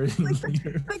inspiring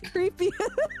leader? The creepy.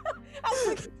 I was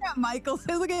looking at Michael.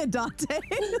 I was looking at Dante.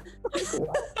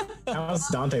 How's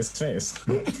Dante's face?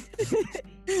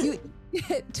 You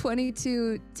hit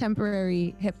 22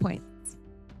 temporary hit points.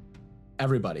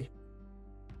 Everybody.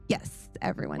 Yes,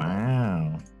 everyone.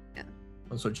 Wow.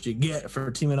 That's what you get for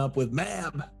teaming up with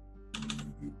Mab.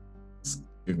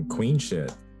 Doing queen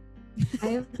shit. I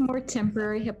have more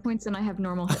temporary hit points than I have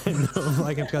normal hit I points. know,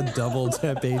 like I've got double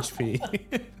temp HP.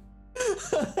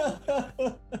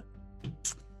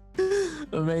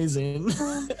 Amazing.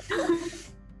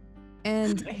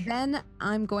 And then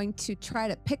I'm going to try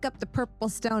to pick up the purple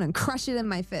stone and crush it in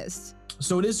my fist.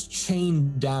 So it is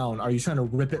chained down. Are you trying to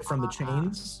rip it from the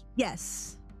chains?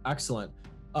 Yes. Excellent.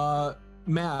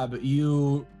 Mab,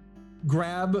 you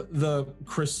grab the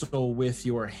crystal with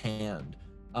your hand.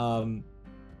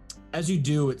 As you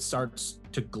do, it starts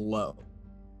to glow.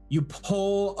 You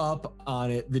pull up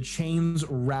on it, the chains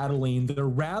rattling. They're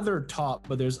rather taut,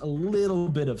 but there's a little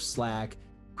bit of slack.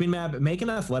 Queen Mab, make an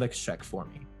athletics check for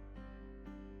me.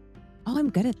 Oh, I'm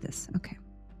good at this. Okay.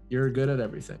 You're good at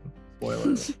everything.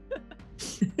 Spoiler.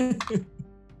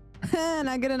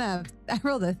 Not good enough. I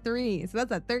rolled a 3, so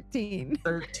that's a 13.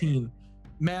 13.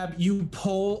 Mab, you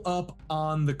pull up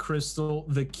on the crystal.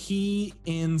 The key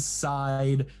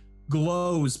inside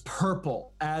glows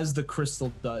purple as the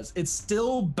crystal does. It's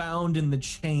still bound in the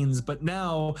chains, but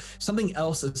now something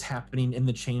else is happening in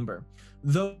the chamber.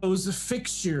 Those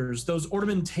fixtures, those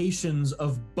ornamentations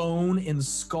of bone and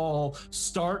skull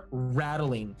start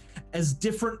rattling as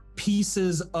different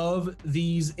pieces of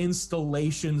these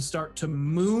installations start to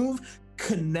move,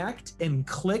 connect, and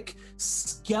click.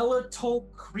 Skeletal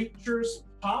creatures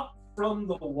pop from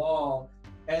the wall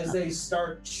as they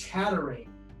start chattering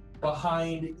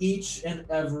behind each and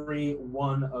every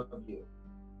one of you.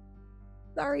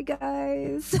 Sorry,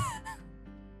 guys.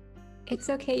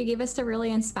 It's okay. You gave us a really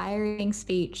inspiring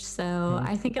speech, so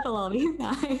I think it'll all be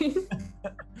fine.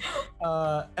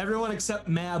 Everyone except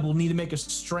Mab will need to make a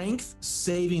strength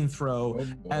saving throw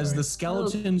as the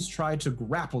skeletons try to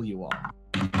grapple you all.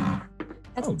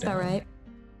 That's all damn. right.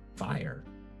 Fire.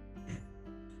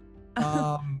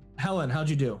 Helen, how'd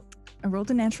you do? I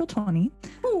rolled a natural 20,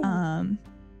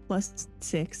 plus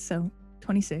 6, so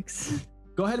 26.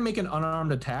 Go ahead and make an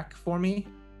unarmed attack for me.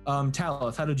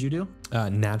 Talith, how did you do?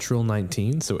 Natural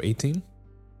 19, so 18.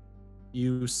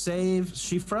 You save.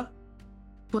 Shifra?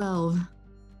 12.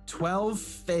 12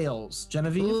 fails.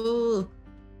 Genevieve? Ooh.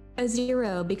 A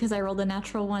 0 because I rolled a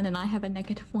natural 1 and I have a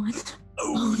 -1.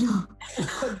 Oh no.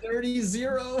 A dirty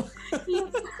 0.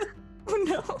 Yes. Oh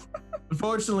no.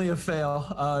 Unfortunately, a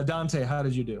fail. Dante, how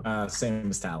did you do? Same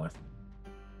as Talith.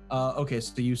 Okay,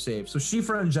 so you saved. So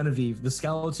Shifra and Genevieve, the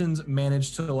skeletons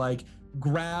managed to like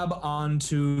grab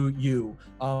onto you,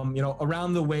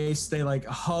 around the waist. They like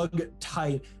hug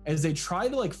tight as they try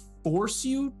to like force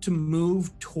you to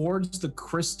move towards the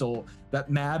crystal that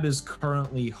Mab is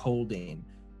currently holding.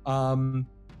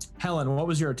 Helen, what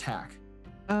was your attack?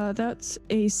 That's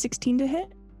a 16 to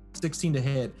hit. 16 to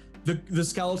hit. The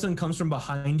skeleton comes from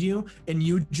behind you and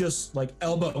you just like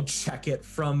elbow check it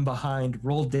from behind.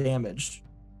 Roll damage.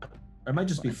 Or it might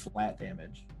just be flat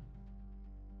damage.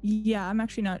 Yeah, I'm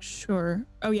actually not sure.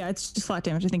 Oh yeah, it's just flat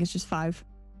damage. I think it's just 5.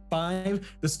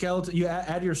 5. The skeleton, you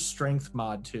add your strength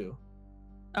mod too.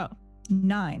 Oh,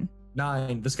 9.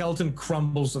 9. The skeleton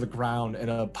crumbles to the ground in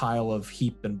a pile of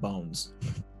heap and bones.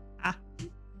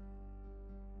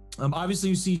 Obviously,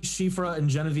 you see Shifra and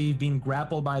Genevieve being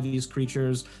grappled by these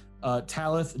creatures.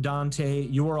 Talith, Dante,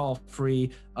 you are all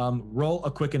free. Roll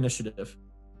a quick initiative.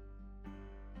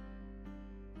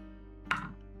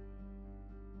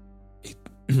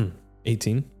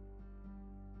 18.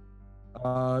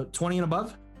 20 and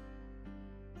above.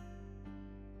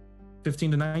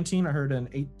 15 to 19. I heard an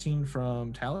 18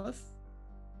 from Talith.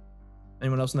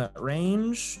 Anyone else in that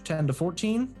range? 10 to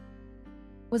 14.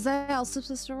 Was I also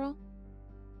supposed to roll?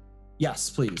 Yes,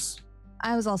 please.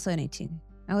 I was also an 18.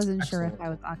 I wasn't sure if Excellent. I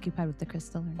was occupied with the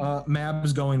crystal or not.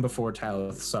 Mab's going before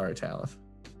Talith. Sorry, Talith.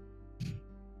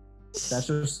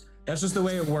 That's just the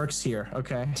way it works here.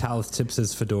 Okay. Talith tips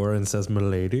his fedora and says,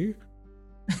 "Milady."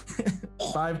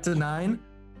 5 to 9.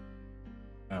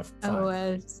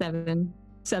 5. 7.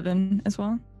 7 as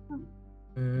well.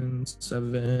 And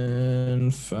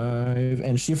 7, 5.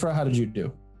 And Shifra, how did you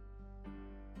do?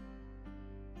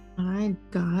 I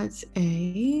got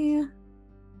a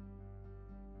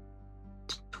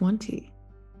 20.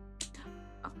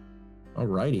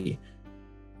 Alrighty.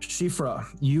 Shifra,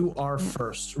 you are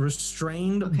first.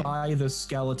 Restrained by the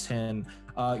skeleton.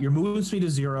 Your movement speed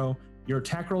is 0. Your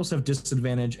attack rolls have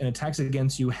disadvantage, and attacks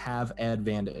against you have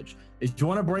advantage. If you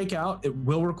want to break out, it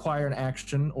will require an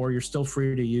action, or you're still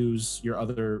free to use your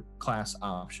other class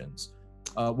options.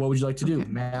 What would you like to do? Okay.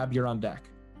 Mab, you're on deck.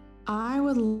 I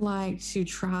would like to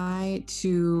try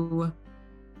to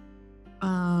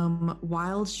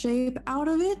wild shape out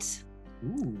of it.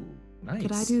 Ooh, nice.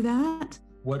 Could I do that?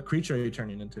 What creature are you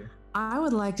turning into? I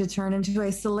would like to turn into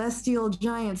a celestial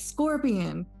giant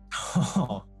scorpion.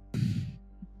 Oh.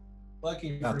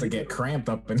 Lucky About for to you. get cramped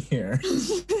up in here.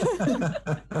 It's gonna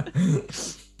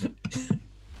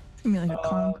be like a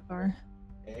clown car.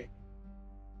 Okay.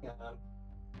 Hang on.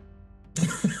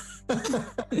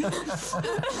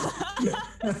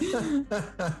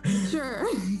 Sure.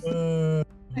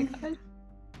 My God.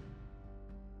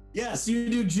 Yes, you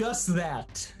do just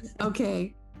that.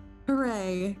 Okay.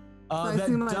 Hooray. So I That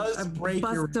assume does I break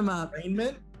your bust him up.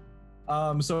 restrainment.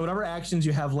 So whatever actions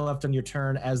you have left on your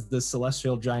turn as the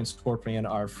celestial giant scorpion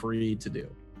are free to do.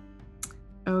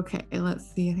 Okay, let's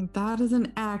see. I think that is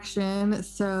an action.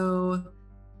 So,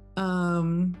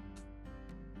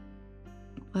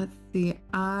 let's see.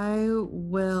 I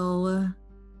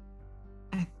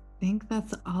think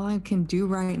that's all I can do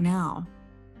right now.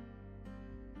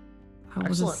 I will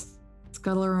Excellent. just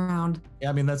scuttle around. Yeah,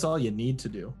 I mean that's all you need to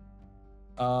do.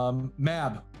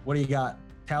 Mab, what do you got?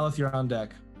 Talith, you're on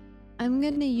deck. I'm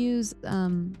gonna use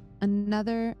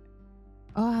another.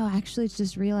 Oh, I actually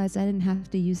just realized I didn't have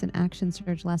to use an action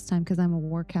surge last time because I'm a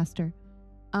warcaster.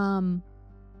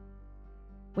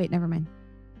 Wait, never mind.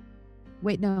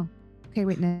 Wait, no. Okay,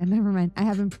 wait, no, never mind. I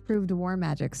have improved war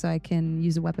magic, so I can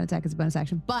use a weapon attack as a bonus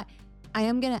action. But I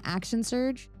am gonna action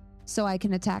surge, so I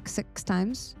can attack 6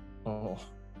 times, Oh,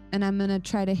 and I'm gonna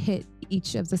try to hit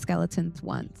each of the skeletons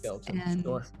once. skeleton. And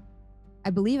Sure. I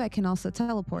believe I can also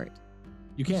teleport.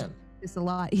 You can It's a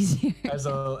lot easier. as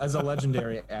a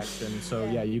legendary action. So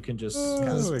yeah, you can just kind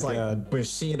Because of it's like God.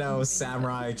 Bushido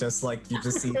samurai, just like you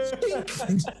just see. I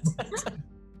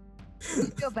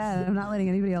feel bad. I'm not letting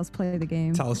anybody else play the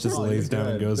game. Talus just Oh, lays you're down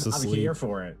and good. goes to I'm sleep. here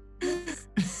for it.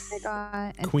 I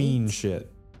got an Queen 8,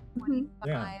 shit. 25,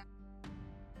 Yeah.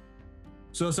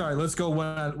 So sorry, let's go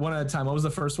one at a time. What was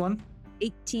the first one?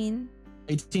 18.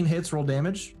 18 hits, roll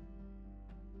damage.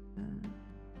 uh,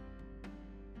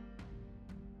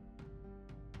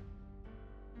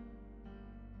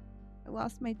 I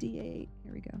lost my D8.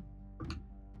 Here we go.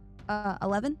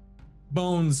 11.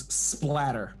 Bones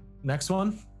splatter. Next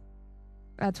one.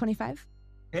 25.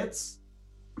 Hits.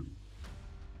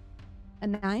 A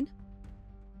 9.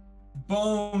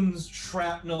 Bones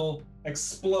shrapnel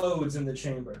explodes in the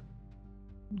chamber.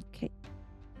 Okay.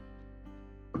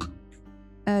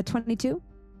 22.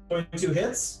 22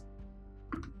 hits.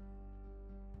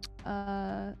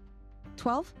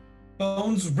 12.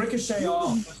 Bones ricochet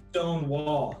off the stone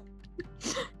wall.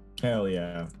 Hell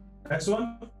yeah. Next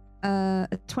one.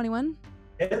 21.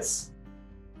 Hits.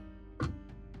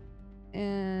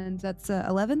 And that's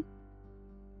 11.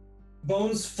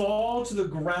 Bones fall to the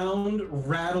ground,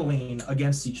 rattling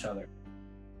against each other.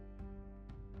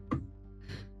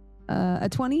 A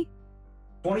 20.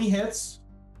 20 hits.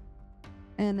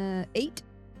 And 8.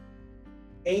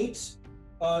 8.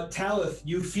 Talith,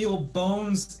 you feel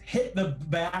bones hit the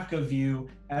back of you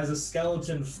as a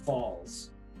skeleton falls.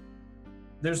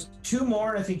 There's 2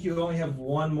 more. I think you only have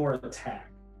 1 more attack.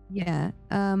 Yeah.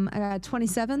 I got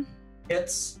 27.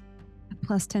 Hits.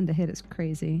 Plus 10 to hit is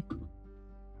crazy.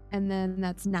 And then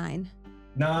that's 9.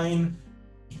 9.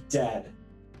 Dead.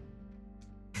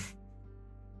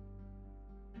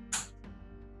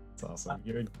 That's awesome.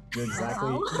 You're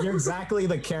exactly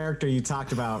the character you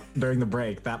talked about during the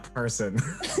break. That person.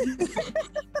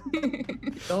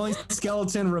 The only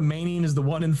skeleton remaining is the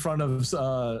one in front of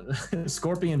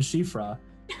Scorpion Shifra.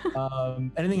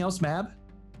 Anything else, Mab?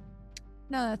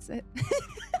 No, that's it.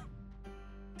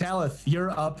 Talith,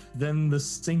 you're up, then the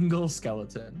single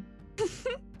skeleton.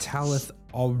 Talith,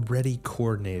 already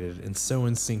coordinated and so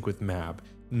in sync with Mab,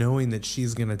 knowing that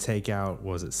she's gonna take out,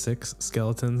 was it 6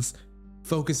 skeletons,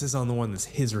 focuses on the one that's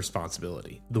his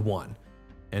responsibility, the one.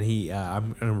 And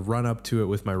I'm gonna run up to it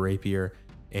with my rapier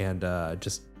and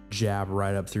just jab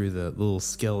right up through the little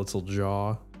skeletal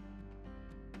jaw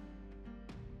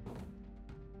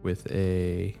with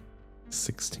a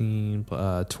 16,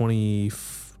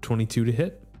 22 to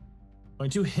hit.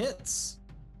 22 hits.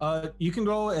 You can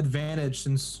go advantage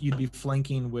since you'd be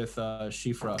flanking with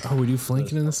Shifra. Oh, we do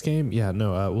flanking in this game? Yeah,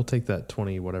 no, we'll take that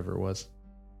 20, whatever it was.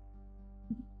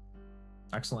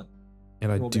 Excellent.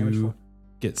 And I Roll damage do for-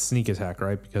 get sneak attack,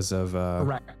 right? Because of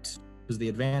Correct. Is the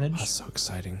advantage. oh, so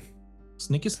exciting.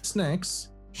 Sneaky snakes.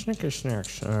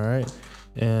 Snacks. All right.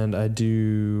 And I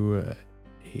do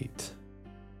 8.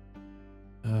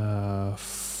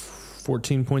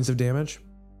 14 points of damage.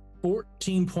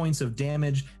 14 points of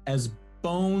damage as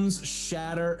bones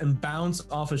shatter and bounce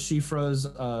off of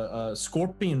Shifra's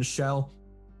scorpion shell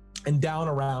and down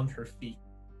around her feet.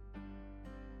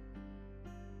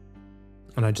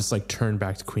 And I just like turn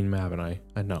back to Queen Mab and I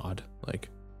nod like,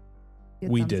 Good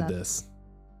we thumbs did up. this.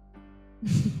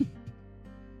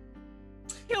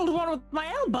 Killed one with my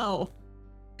elbow.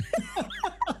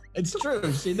 It's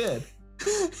true, she did.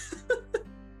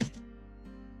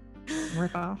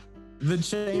 Rip off. The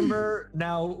chamber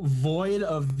now void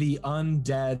of the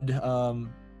undead,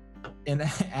 and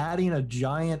adding a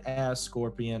giant ass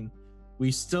scorpion.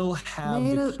 We still have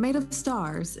Made of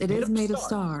stars. It is made of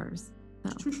stars.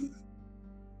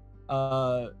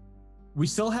 So. We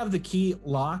still have the key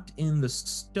locked in the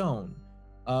stone.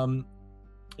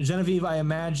 Genevieve, I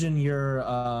imagine your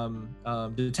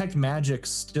detect magic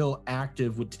still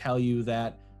active would tell you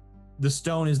that the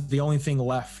stone is the only thing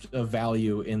left of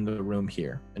value in the room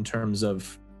here in terms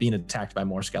of being attacked by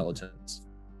more skeletons.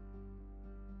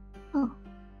 Oh,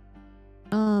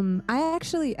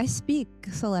 I speak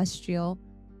Celestial,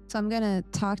 so I'm gonna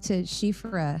talk to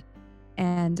Shifra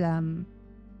and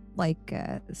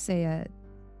say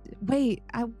wait,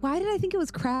 why did I think it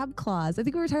was crab claws? I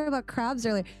think we were talking about crabs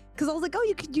earlier because I was like, oh,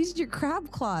 you could use your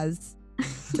crab claws.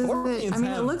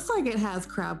 It looks like it has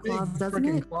crab claws, doesn't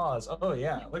it? Claws. Oh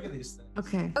yeah, look at these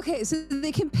things. Okay, so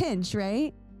they can pinch,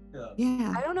 right?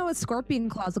 Yeah. I don't know what scorpion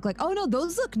claws look like. Oh no,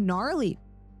 those look gnarly.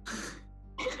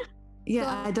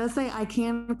 Yeah, it does say I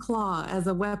can claw as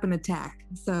a weapon attack.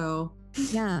 So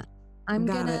yeah, I'm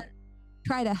gonna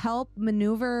try to help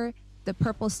maneuver the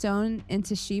purple stone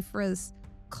into Shifra's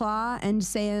claw and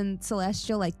say in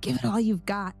Celestial, like, give it all you've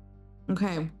got.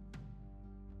 Okay.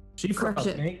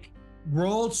 Shifra,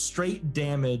 roll straight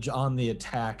damage on the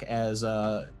attack as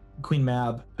Queen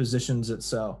Mab positions it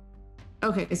so.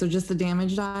 Okay, so just the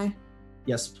damage die?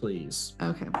 Yes, please.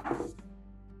 Okay.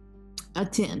 A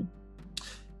 10.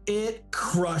 It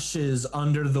crushes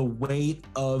under the weight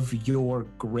of your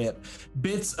grip.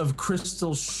 Bits of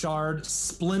crystal shard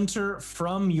splinter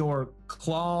from your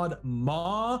clawed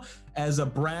maw as a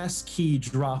brass key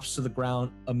drops to the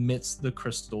ground amidst the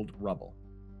crystalled rubble.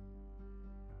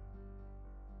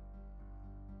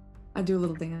 I do a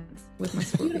little dance with my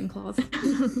scorpion claws.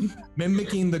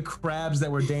 Mimicking the crabs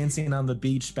that were dancing on the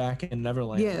beach back in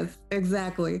Neverland. Yes,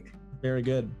 exactly. Very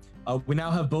good. We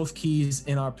now have both keys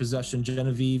in our possession.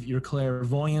 Genevieve, your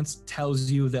clairvoyance tells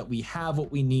you that we have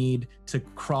what we need to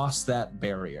cross that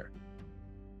barrier.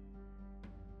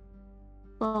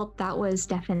 well, that was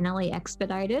definitely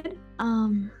expedited.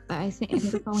 I think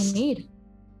that's all we need.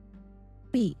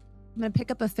 Wait, I'm gonna pick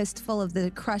up a fistful of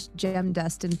the crushed gem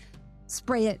dust and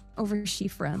spray it over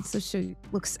Shifra so she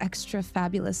looks extra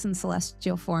fabulous in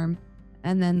celestial form,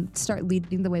 and then start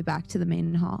leading the way back to the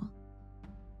main hall.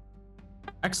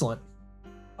 Excellent.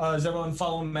 Is everyone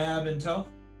following Mab in tow?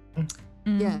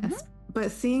 Yes.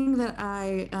 But seeing that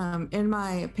I, in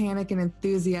my panic and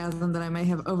enthusiasm, that I may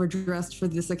have overdressed for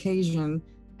this occasion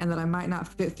and that I might not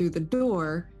fit through the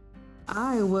door,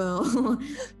 I will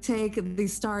take the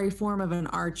starry form of an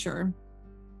archer.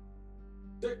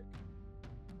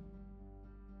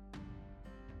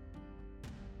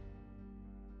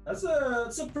 That's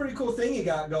a pretty cool thing you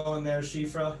got going there,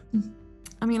 Shifra.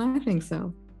 I mean, I think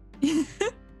so.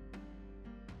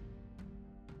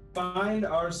 Find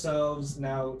ourselves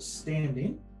now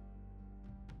standing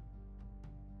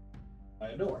by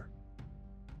a door.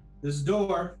 This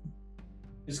door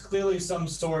is clearly some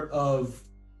sort of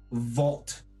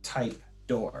vault type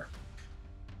door,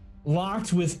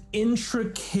 locked with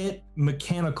intricate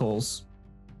mechanisms.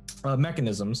 Come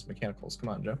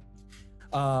on, Joe.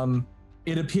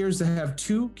 It appears to have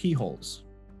two keyholes.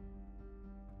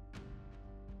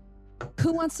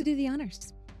 Who wants to do the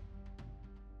honors?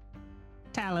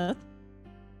 Talith,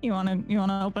 you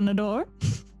wanna open the door?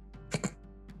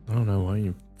 I don't know why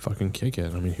you fucking kick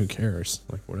it. I mean, who cares?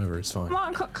 Like, whatever, it's fine. Come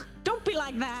on, don't be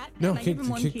like that. No, And I give kick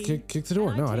him one key. the door.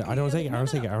 And No, take I don't the take it. I don't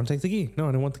take it. I don't take the key. No,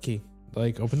 I don't want the key.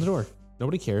 Like, open the door.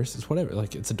 Nobody cares. It's whatever.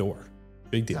 Like, it's a door.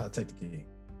 Big deal. Tyler, take the key.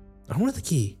 I don't want the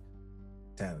key.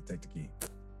 Tyler, take the key.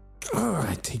 Oh,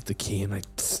 I take the key and I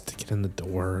stick it in the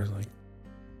door. Like,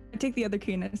 I take the other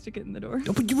key and I stick it in the door.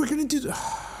 no, but you were gonna do.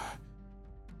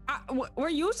 We're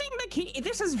using the key.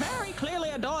 This is very clearly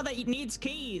a door that needs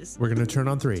keys. We're gonna turn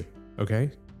on 3.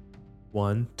 Okay.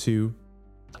 1, 2,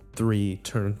 3.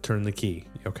 Turn the key.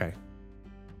 Okay.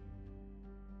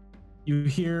 You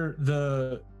hear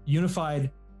the unified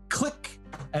click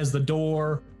as the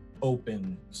door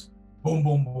opens. Boom,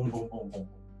 boom, boom, boom, boom, boom,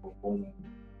 boom, boom.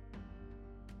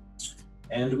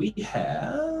 And we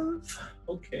have,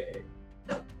 okay.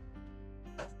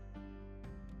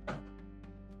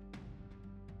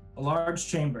 a large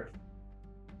chamber.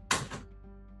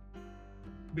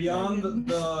 Beyond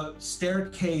the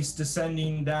staircase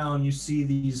descending down, you see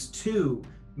these two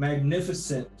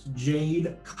magnificent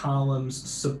jade columns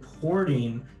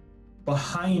supporting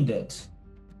behind it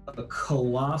a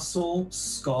colossal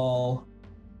skull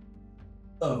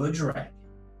of a dragon.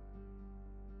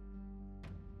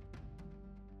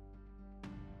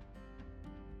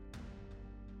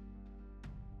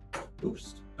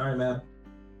 Oops. Sorry, Mab.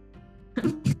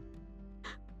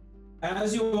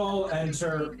 As you all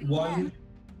enter, one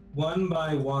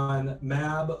by one,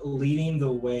 Mab leading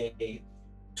the way,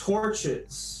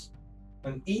 torches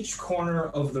on each corner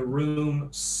of the room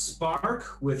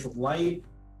spark with light,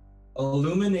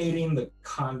 illuminating the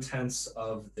contents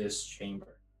of this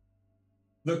chamber.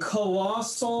 The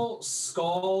colossal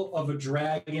skull of a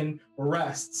dragon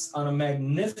rests on a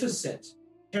magnificent,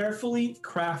 carefully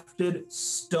crafted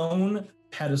stone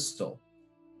pedestal.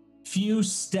 Few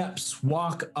steps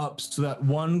walk up so that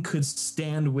one could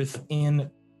stand within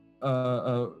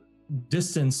a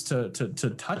distance to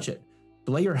touch it,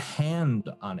 to lay your hand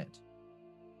on it.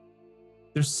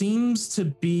 There seems to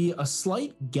be a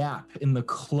slight gap in the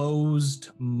closed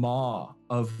maw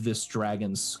of this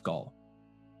dragon's skull.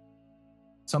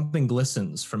 Something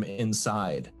glistens from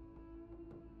inside.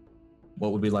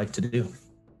 What would we like to do?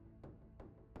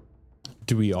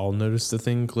 Do we all notice the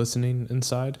thing glistening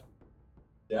inside?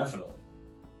 Definitely.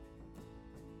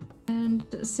 And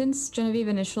since Genevieve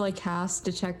initially cast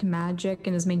Detect Magic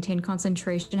and has maintained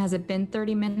concentration, has it been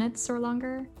 30 minutes or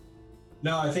longer?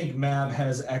 No, I think Mab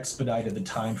has expedited the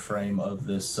time frame of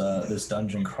this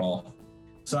dungeon crawl.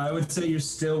 So I would say you're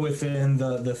still within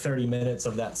the 30 minutes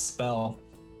of that spell.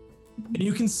 And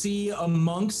you can see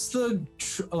amongst the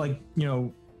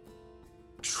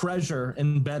treasure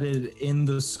embedded in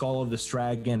the skull of this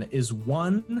dragon is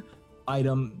one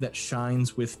item that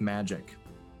shines with magic.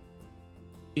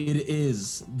 It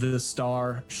is the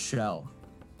star shell.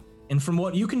 And from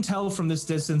what you can tell from this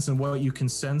distance and what you can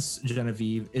sense,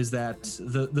 Genevieve, is that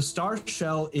the star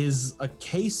shell is a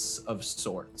case of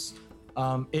sorts.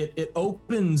 It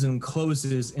opens and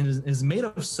closes and is made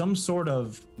of some sort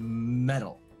of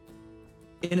metal.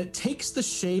 And it takes the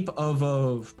shape of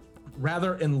a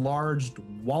rather enlarged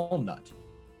walnut.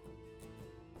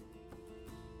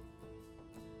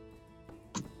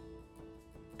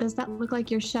 Does that look like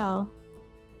your shell,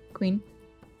 Queen?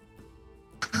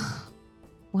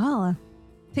 Well, I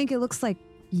think it looks like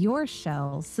your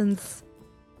shell, since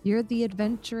you're the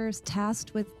adventurers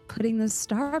tasked with putting the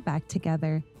star back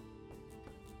together.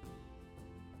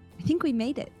 I think we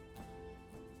made it.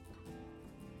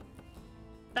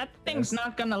 That thing's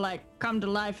not gonna come to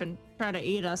life and try to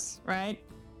eat us, right?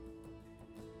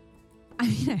 I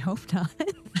mean, I hope not.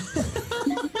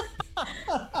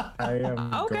 I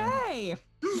am Okay.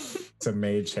 to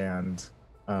Mage Hand.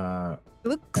 It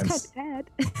looks And kind of bad.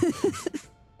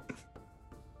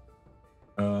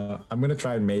 I'm gonna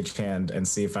try Mage Hand and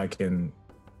see if I can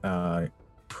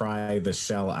pry the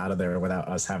shell out of there without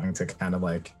us having to kind of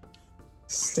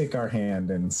stick our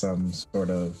hand in some sort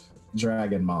of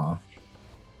dragon maw.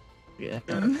 Yeah.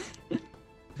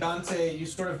 Dante, you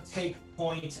sort of take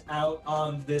point out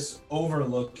on this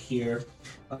overlook here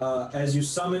as you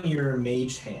summon your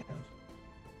mage hand.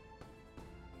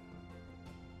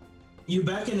 You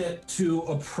beckon it to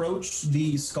approach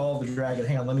the skull of the dragon.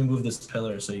 Hang on, let me move this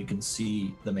pillar so you can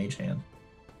see the mage hand.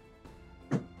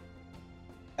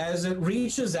 As it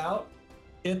reaches out,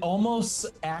 it almost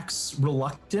acts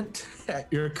reluctant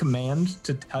at your command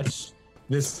to touch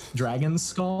this dragon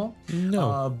skull.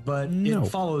 No. But No. it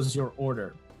follows your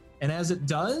order. And as it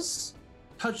does,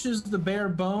 touches the bare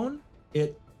bone,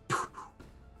 it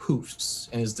poofs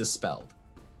and is dispelled.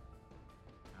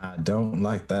 I don't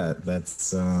like that.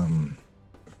 That's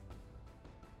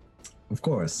of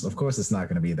course it's not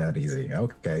going to be that easy.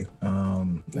 Okay.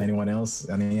 Anyone else?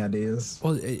 Any ideas?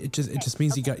 Well, it just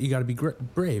means you got to be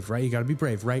brave, right? You got to be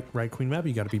brave, right, Queen Mab?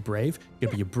 You got to be brave. You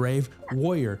got to be a brave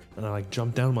warrior. And I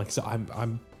jump down. I'm like, so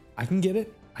I can get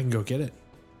it. I can go get it.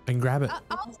 I can grab it.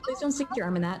 Please don't stick your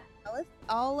arm in that.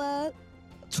 I'll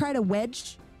try to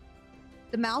wedge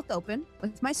the mouth open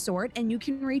with my sword, and you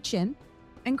can reach in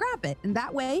and grab it. And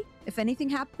that way, if anything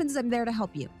happens, I'm there to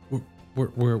help you.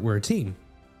 We're a team.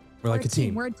 We're like a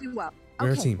team. We're a duo. We're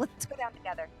a Okay, team. let's go down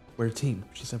together. We're a team.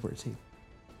 She said we're a team.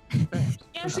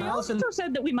 Yeah, she also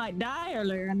said that we might die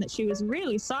earlier and that she was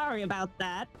really sorry about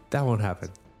that. That won't happen.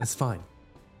 It's fine.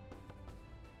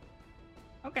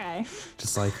 Okay.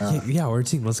 Just yeah, we're a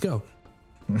team. Let's go.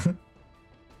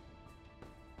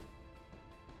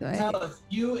 Talith,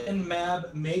 you and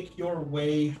Mab make your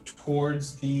way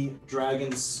towards the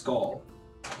dragon's skull.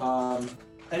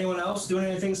 Anyone else doing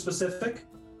anything specific?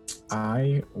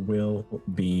 I will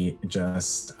be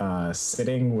just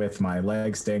sitting with my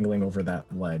legs dangling over that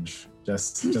ledge.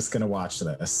 Just gonna watch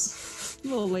this.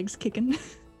 Little legs kicking.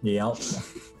 Yep.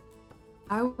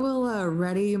 I will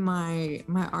ready my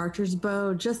archer's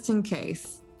bow just in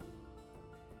case.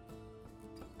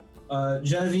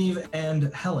 Genevieve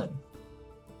and Helen.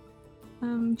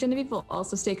 Genevieve will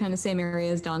also stay kind of same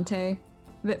area as Dante,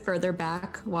 a bit further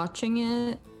back, watching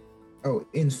it. Oh,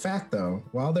 in fact, though,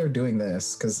 while they're doing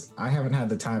this, because I haven't had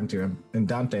the time to, and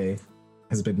Dante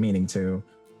has been meaning to,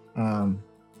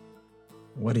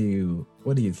 what do you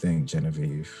think,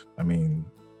 Genevieve? I mean,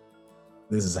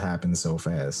 this has happened so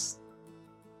fast.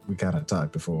 We kind of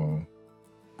talked before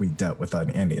we dealt with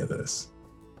any of this.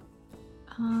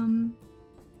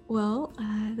 Well,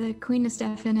 the queen is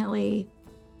definitely,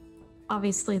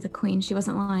 obviously the queen. She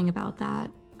wasn't lying about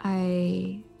that.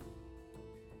 I,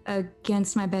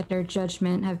 against my better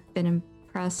judgment, have been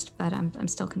impressed, but I'm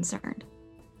still concerned.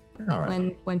 All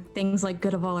right. When things like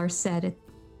good of all are said,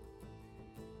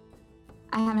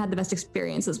 I haven't had the best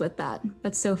experiences with that,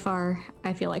 but so far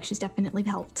I feel like she's definitely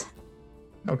helped.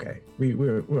 Okay,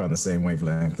 we're on the same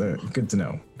wavelength. Good to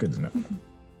know. Good to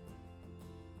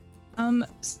know.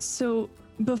 So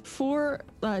before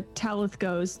Talith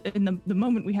goes, in the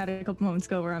moment we had a couple moments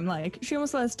ago where I'm like, she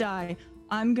almost let us die,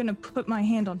 I'm gonna put my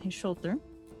hand on his shoulder,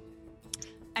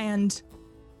 and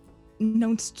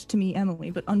unbeknownst to me,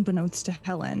 Emily, but unbeknownst to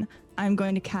Helen, I'm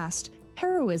going to cast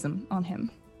heroism on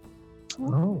him.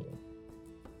 Oh.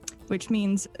 Which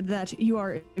means that you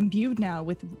are imbued now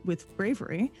with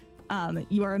bravery.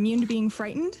 You are immune to being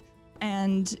frightened,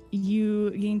 and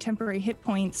you gain temporary hit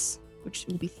points, which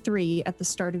will be 3 at the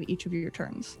start of each of your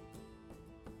turns.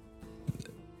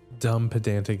 Dumb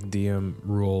pedantic DM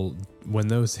rule. When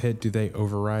those hit, do they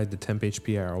override the temp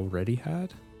HP I already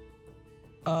had?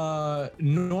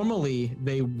 Normally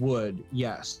they would,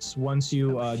 yes. Once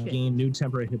you shit. gain new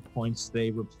temporary hit points,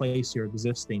 they replace your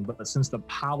existing. But since the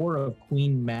power of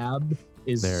Queen Mab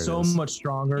is There it so is. much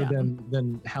stronger Yeah.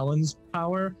 than Helen's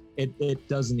power, it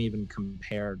doesn't even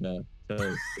compare to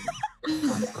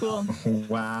Cool.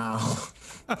 Wow.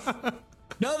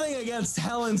 nothing against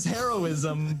Helen's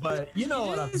heroism, but you know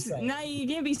what I'm saying. Now you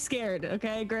can't be scared,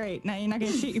 okay? Great. Now you're not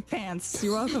gonna shit your pants.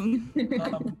 You're welcome.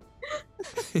 Um,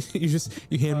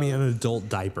 you hand me an adult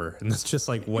diaper, and that's just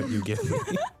like what you give me.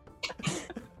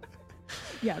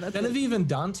 Yeah, that's Genevieve and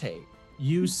Dante,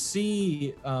 you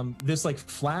see this like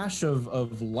flash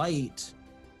of light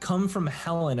come from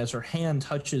Helen as her hand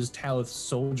touches Talith's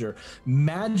soldier.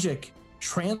 Magic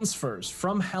transfers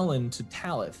from Helen to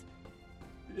Talith.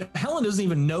 Helen doesn't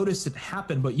even notice it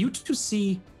happen, but you two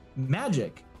see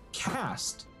magic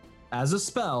cast as a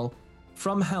spell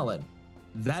from Helen.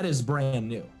 That is brand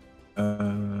new.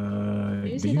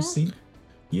 you Do see you that? see?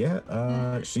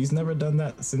 Yeah, she's never done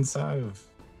that since I've.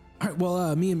 All right,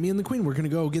 well, me and the queen, we're gonna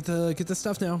go get the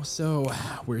stuff now. So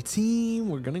we're a team.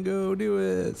 We're gonna go do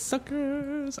it,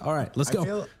 suckers. All right, let's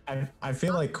go. I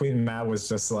feel like Queen Mab was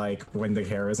just like, when the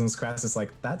heroism's cast, it's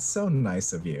like, that's so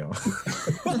nice of you.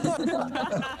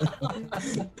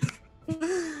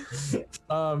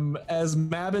 As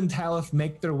Mab and Talith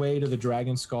make their way to the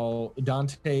Dragon Skull,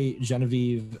 Dante,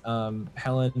 Genevieve,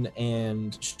 Helen,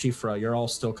 and Shifra, you're all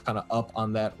still kind of up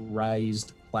on that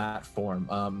raised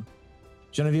platform.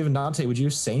 Genevieve and Dante, would you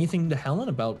say anything to Helen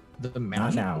about the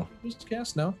magic now. that you just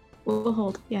cast? No? We'll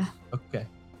hold, yeah. Okay.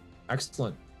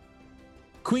 Excellent.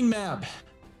 Queen Mab,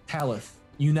 Talith,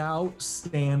 you now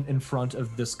stand in front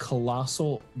of this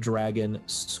colossal dragon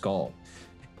skull.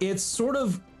 It's sort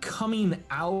of coming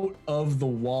out of the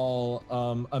wall.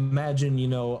 Imagine,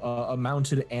 a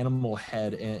mounted animal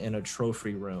head in a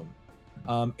trophy room.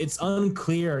 It's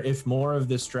unclear if more of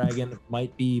this dragon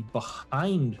might be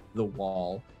behind the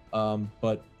wall,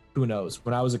 but who knows?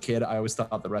 When I was a kid, I always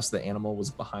thought the rest of the animal was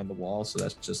behind the wall, so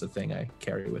that's just a thing I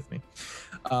carry with me.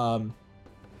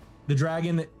 The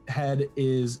dragon head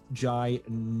is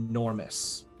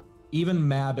ginormous. Even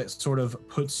Mab, it sort of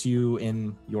puts you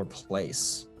in your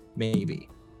place. Maybe.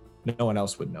 No one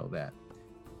else would know that.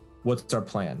 What's our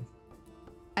plan?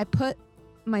 I put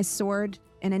my sword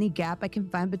in any gap I can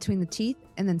find between the teeth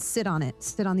and then sit on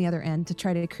the other end to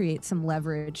try to create some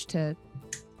leverage to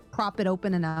prop it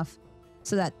open enough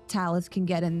so that Talith can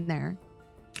get in there.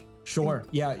 Sure.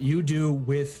 Yeah, you do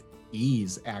with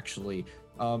ease, actually.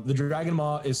 The dragon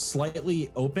maw is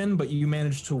slightly open, but you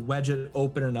manage to wedge it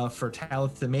open enough for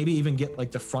Talith to maybe even get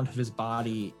like the front of his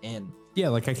body in. Yeah,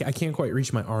 like I can't quite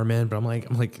reach my arm in, but I'm like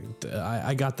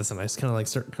I got this, and I just kind of like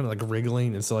start kind of like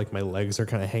wriggling, and so like my legs are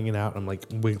kind of hanging out. I'm like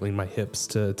wiggling my hips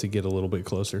to get a little bit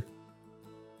closer.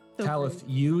 So Talith,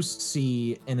 pretty. you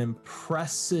see an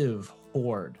impressive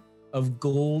hoard of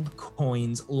gold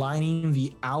coins lining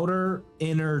the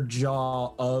inner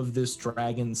jaw of this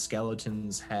dragon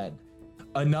skeleton's head,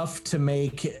 enough to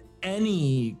make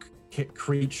any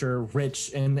creature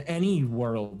rich in any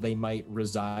world they might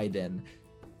reside in.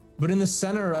 But in the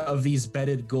center of these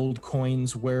bedded gold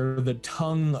coins, where the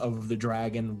tongue of the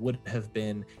dragon would have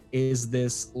been, is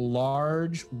this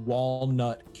large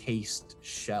walnut-cased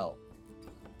shell.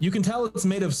 You can tell it's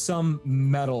made of some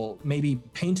metal, maybe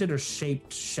painted or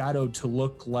shaped, shadowed to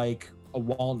look like a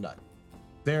walnut.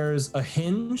 There's a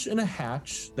hinge and a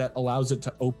hatch that allows it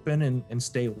to open and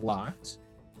stay locked.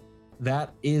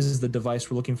 That is the device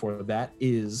we're looking for. That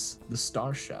is the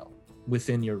star shell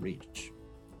within your reach.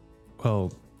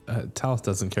 Well, Talith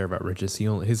doesn't care about riches.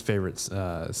 His favorite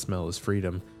smell is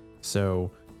freedom, so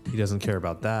he doesn't care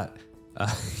about that.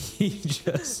 He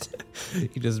just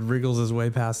wriggles his way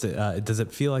past it. Does it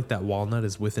feel like that walnut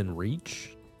is within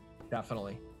reach?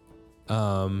 Definitely.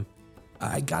 I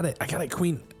got it,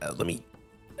 Queen. Let me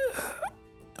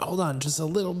hold on just a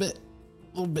little bit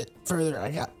further.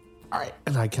 All right,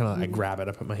 and I grab it.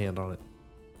 I put my hand on it.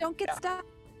 Don't get stuck.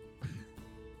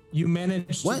 You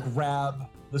manage to grab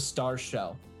the star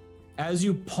shell. As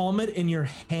you palm it in your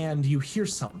hand, you hear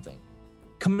something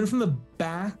coming from the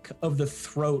back of the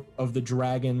throat of the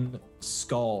dragon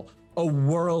skull. A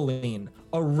whirling,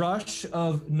 a rush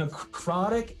of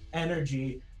necrotic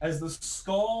energy as the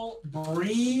skull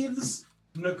breathes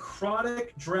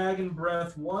necrotic dragon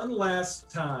breath one last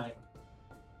time.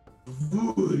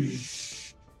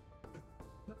 Whoosh.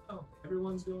 Oh,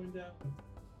 everyone's going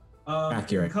down.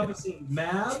 Accurate. Encompassing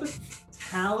Mab,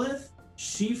 Talith,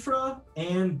 Shifra,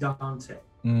 and Dante.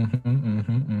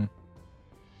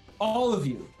 All of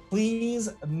you, please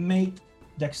make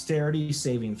dexterity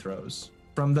saving throws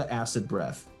from the acid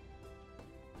breath.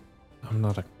 I'm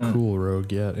not a cool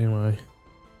rogue yet, am I?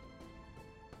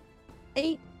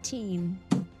 18.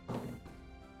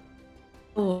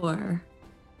 4.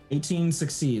 18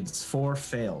 succeeds, 4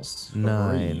 fails.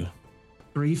 9.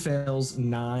 3 fails,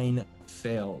 9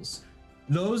 fails.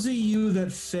 Those of you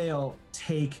that fail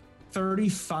take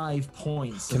 35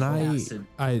 points. Can of acid.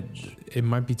 it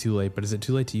might be too late, but is it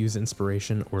too late to use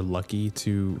inspiration or lucky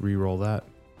to re-roll that?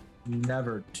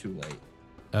 Never too late.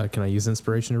 Can I use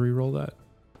inspiration to re-roll that?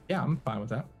 Yeah, I'm fine with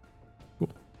that.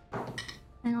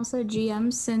 And also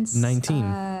GM since 19.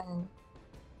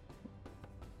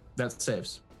 That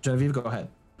saves. Genevieve, go ahead.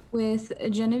 With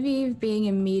Genevieve being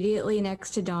immediately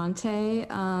next to Dante,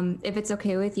 if it's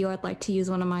okay with you, I'd like to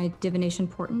use one of my divination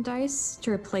portent dice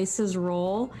to replace his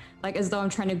roll, like as though I'm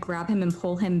trying to grab him and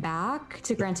pull him back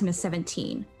to grant him a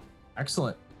 17.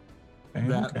 Excellent. Okay,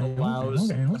 That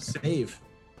allows a save.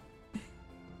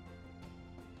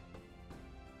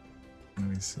 Let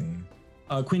me see.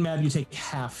 Queen Mab, you take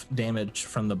half damage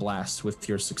from the blast with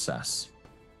your success.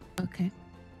 Okay.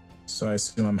 So I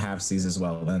assume I'm half seas as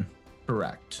well then.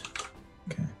 Correct.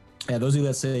 Okay. Yeah, those of you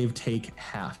that save take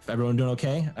half. Everyone doing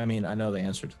okay? I mean, I know the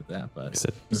answer to that, I but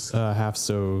said half,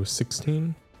 so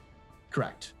 16.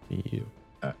 correct. You.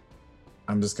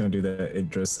 I'm just gonna do the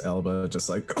Idris Elba, just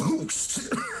like it's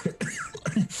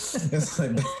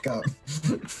like back up.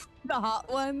 The hot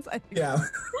ones. I think. Yeah.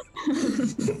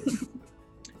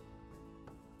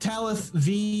 Talith,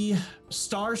 the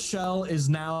star shell is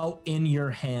now in your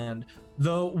hand.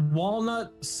 The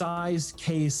walnut-sized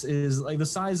case is like the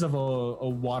size of a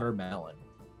watermelon.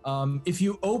 If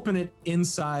you open it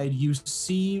inside, you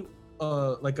see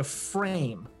like a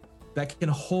frame that can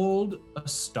hold a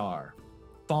star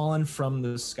fallen from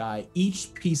the sky.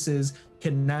 Each pieces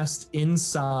can nest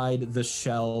inside the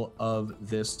shell of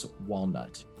this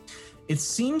walnut. It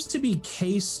seems to be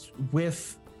cased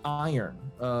with iron,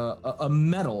 a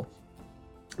metal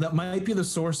that might be the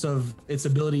source of its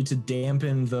ability to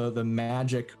dampen the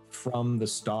magic from the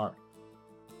star.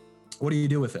 What do you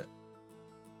do with it?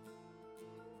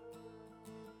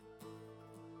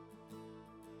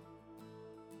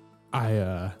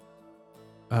 I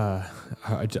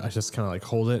just kind of like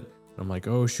hold it. I'm like,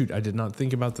 oh shoot, I did not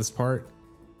think about this part.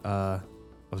 I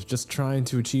was just trying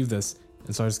to achieve this,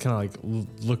 and so I just kind of like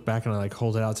look back and I like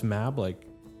hold it out to Mab, like.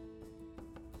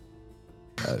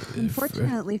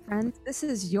 Unfortunately, friends, this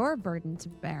is your burden to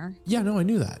bear. Yeah, no, I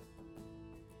knew that.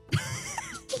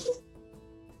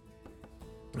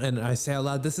 And I say out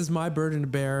loud, "This is my burden to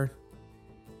bear,"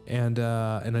 and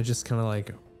I just kind of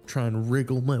like try and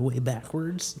wriggle my way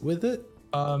backwards with it.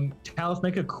 Talith,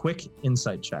 make a quick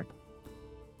insight check.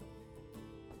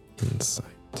 Insight.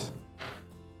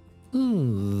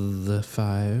 Ooh, the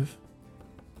 5.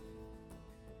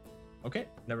 Okay,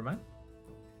 never mind.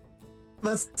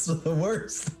 That's the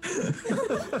worst.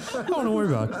 I don't want to worry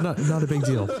about it. Not a big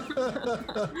deal.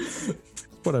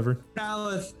 Whatever.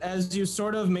 Alith, as you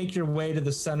sort of make your way to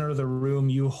the center of the room,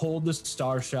 you hold the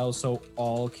star shell so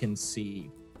all can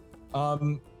see.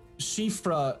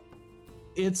 Shifra,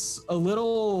 it's a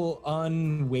little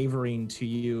unwavering to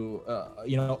you.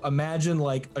 Imagine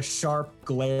like a sharp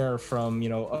glare from,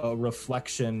 a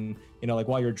reflection, like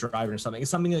while you're driving or something.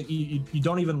 It's something that you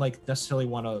don't even like necessarily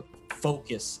want to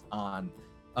focus on,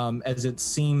 as it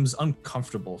seems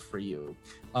uncomfortable for you.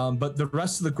 But the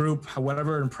rest of the group,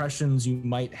 whatever impressions you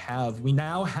might have, we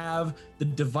now have the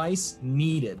device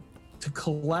needed to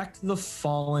collect the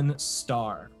fallen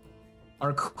star.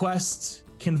 Our quest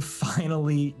can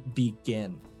finally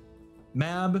begin.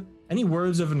 Mab, any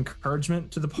words of encouragement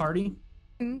to the party?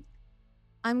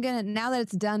 I'm gonna, now that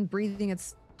it's done breathing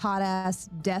its hot ass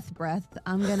death breath,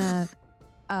 I'm gonna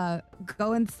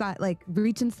go inside, like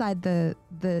reach inside the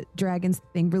dragon's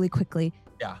thing really quickly.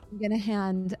 Yeah. I'm gonna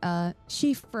hand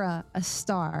Shifra a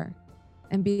star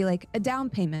and be like, a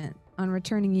down payment on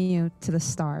returning you to the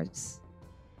stars.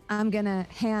 I'm gonna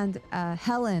hand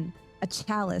Helen a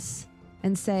chalice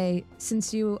and say,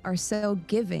 since you are so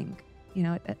giving,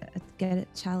 get it,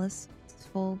 chalice, it's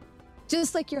full,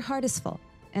 just like your heart is full.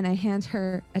 And I hand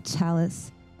her a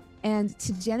chalice. And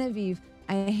to Genevieve,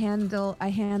 I hand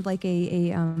like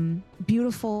a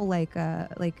beautiful, like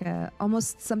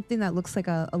almost something that looks like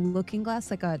a looking glass,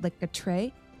 like a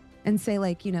tray, and say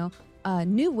like,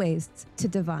 new ways to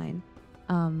divine.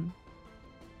 And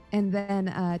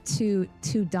then to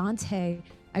Dante,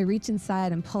 I reach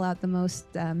inside and pull out the most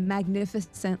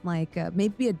magnificent, like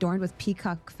maybe adorned with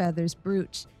peacock feathers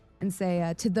brooch, and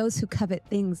say, to those who covet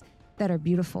things that are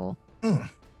beautiful. And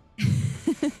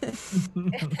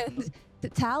to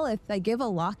Talith, I give a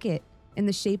locket in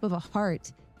the shape of a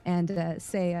heart and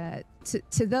say,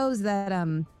 to those that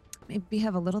maybe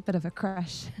have a little bit of a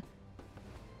crush.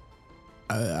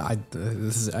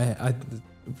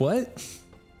 What?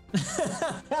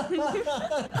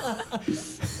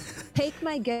 Take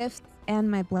my gifts and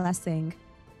my blessing,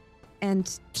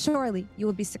 and surely you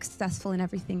will be successful in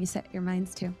everything you set your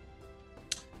minds to.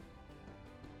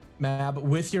 Mab,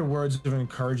 with your words of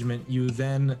encouragement, you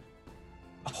then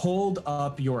hold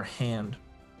up your hand.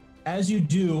 As you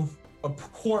do, a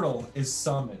portal is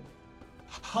summoned,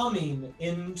 humming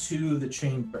into the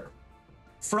chamber.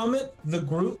 From it, the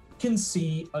group can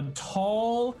see a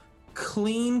tall,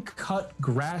 clean-cut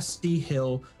grassy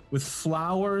hill with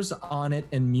flowers on it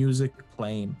and music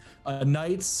playing. A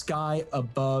night sky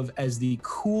above as the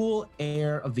cool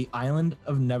air of the island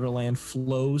of Neverland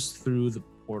flows through the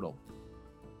portal.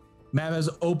 Mab has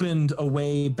opened a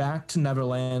way back to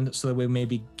Neverland so that we may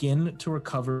begin to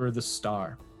recover the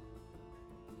star.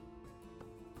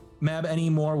 Mab, any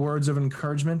more words of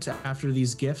encouragement after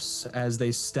these gifts as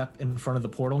they step in front of the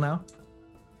portal now?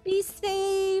 Be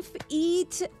safe,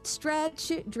 eat,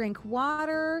 stretch, drink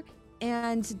water,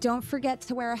 and don't forget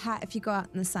to wear a hat if you go out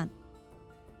in the sun.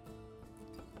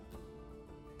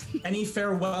 Any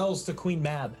farewells to Queen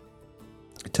Mab?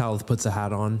 Talith puts a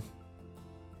hat on.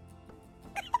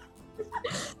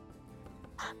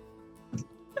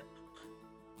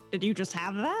 Did you just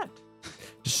have that?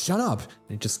 Shut up!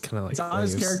 It just kind of like. It's on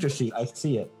his character sheet. I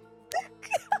see it.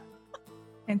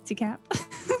 Fancy cap.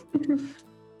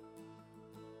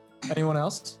 Anyone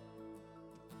else?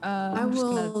 I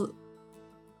will.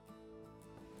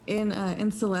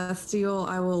 In Celestial,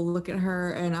 I will look at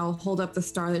her and I'll hold up the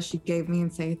star that she gave me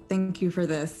and say, "Thank you for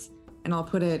this." And I'll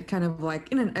put it kind of like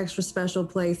in an extra special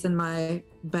place in my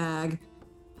bag,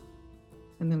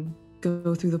 and then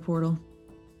go through the portal.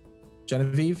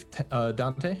 Genevieve,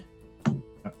 Dante.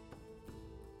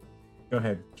 Go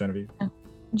ahead, Genevieve.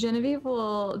 Genevieve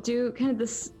will do kind of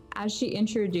this as she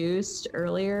introduced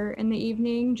earlier in the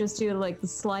evening, just do like the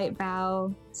slight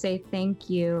bow, say thank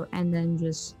you, and then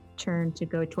just turn to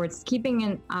go towards, keeping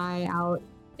an eye out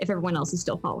if everyone else is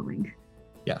still following.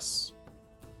 Yes.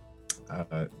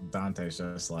 Dante's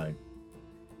just like,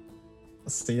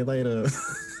 see you later.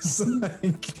 It's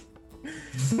like,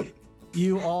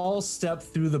 You all step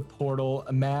through the portal,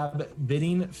 Mab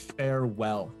bidding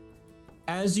farewell.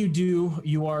 As you do,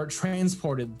 you are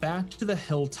transported back to the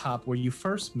hilltop where you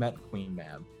first met Queen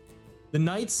Mab. The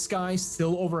night sky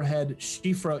still overhead.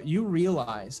 Shifra, you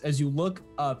realize as you look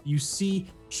up, you see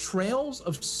trails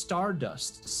of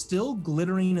stardust still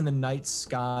glittering in the night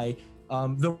sky.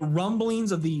 The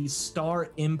rumblings of the star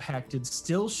impacted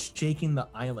still shaking the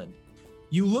island.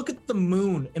 You look at the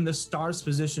moon in the star's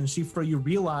position, Shifra, you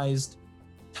realized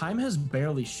time has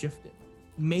barely shifted.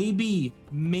 Maybe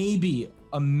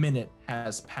a minute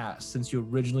has passed since you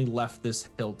originally left this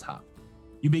hilltop.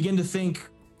 You begin to think,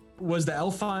 was the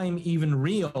Elfheim even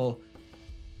real?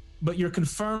 But you're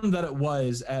confirmed that it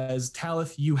was, as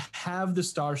Talith, you have the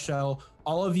star shell.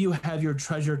 All of you have your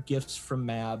treasured gifts from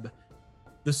Mab.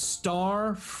 The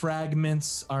star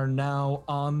fragments are now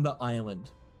on the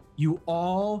island. You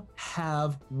all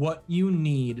have what you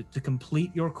need to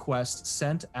complete your quest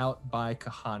sent out by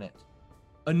Kahanit.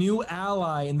 A new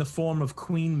ally in the form of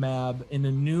Queen Mab, and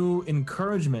a new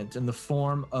encouragement in the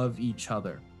form of each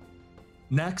other.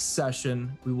 Next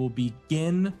session, we will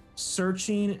begin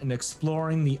searching and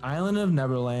exploring the island of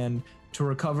Neverland to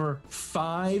recover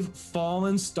 5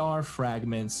 fallen star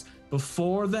fragments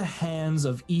before the hands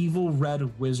of evil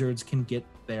red wizards can get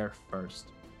there first.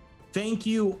 Thank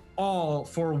you all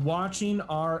for watching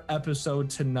our episode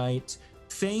tonight.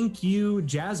 Thank you,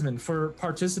 Jasmine, for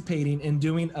participating and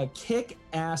doing a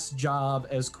kick-ass job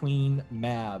as Queen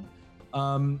Mab.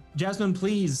 Jasmine,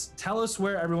 please tell us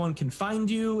where everyone can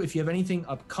find you. If you have anything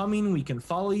upcoming, we can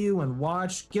follow you and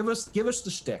watch. Give us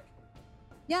the shtick.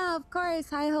 Yeah, of course.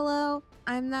 Hi, hello.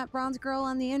 I'm that bronze girl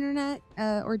on the internet,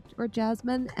 or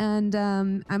Jasmine, and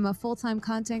I'm a full-time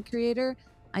content creator.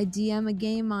 I DM a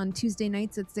game on Tuesday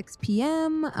nights at 6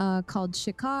 p.m. Called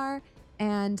Shikar,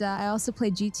 and I also play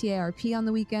GTA RP on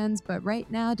the weekends. But right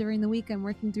now, during the week, I'm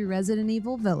working through Resident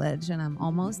Evil Village, and I'm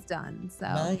almost done. So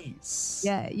nice.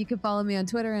 Yeah, you can follow me on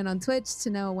Twitter and on Twitch to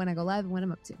know when I go live and what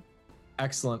I'm up to.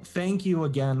 Excellent. Thank you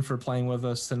again for playing with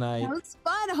us tonight. That was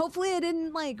fun. Hopefully, I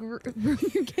didn't ruin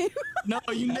your game. No,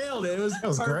 you nailed it. That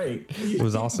was great. It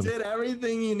was awesome. You did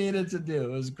everything you needed to do.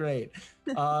 It was great.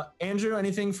 Andrew,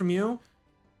 anything from you?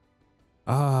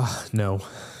 No.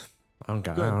 I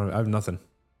have nothing.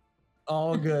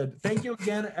 All good. Thank you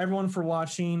again, everyone, for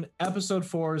watching. Episode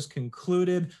 4 is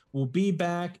concluded. We'll be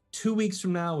back 2 weeks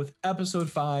from now with episode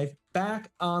 5, back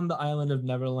on the island of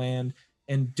Neverland.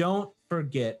 And don't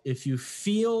forget, if you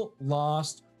feel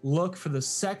lost, look for the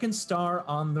second star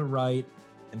on the right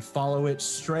and follow it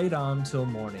straight on till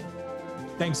morning.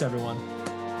 Thanks, everyone.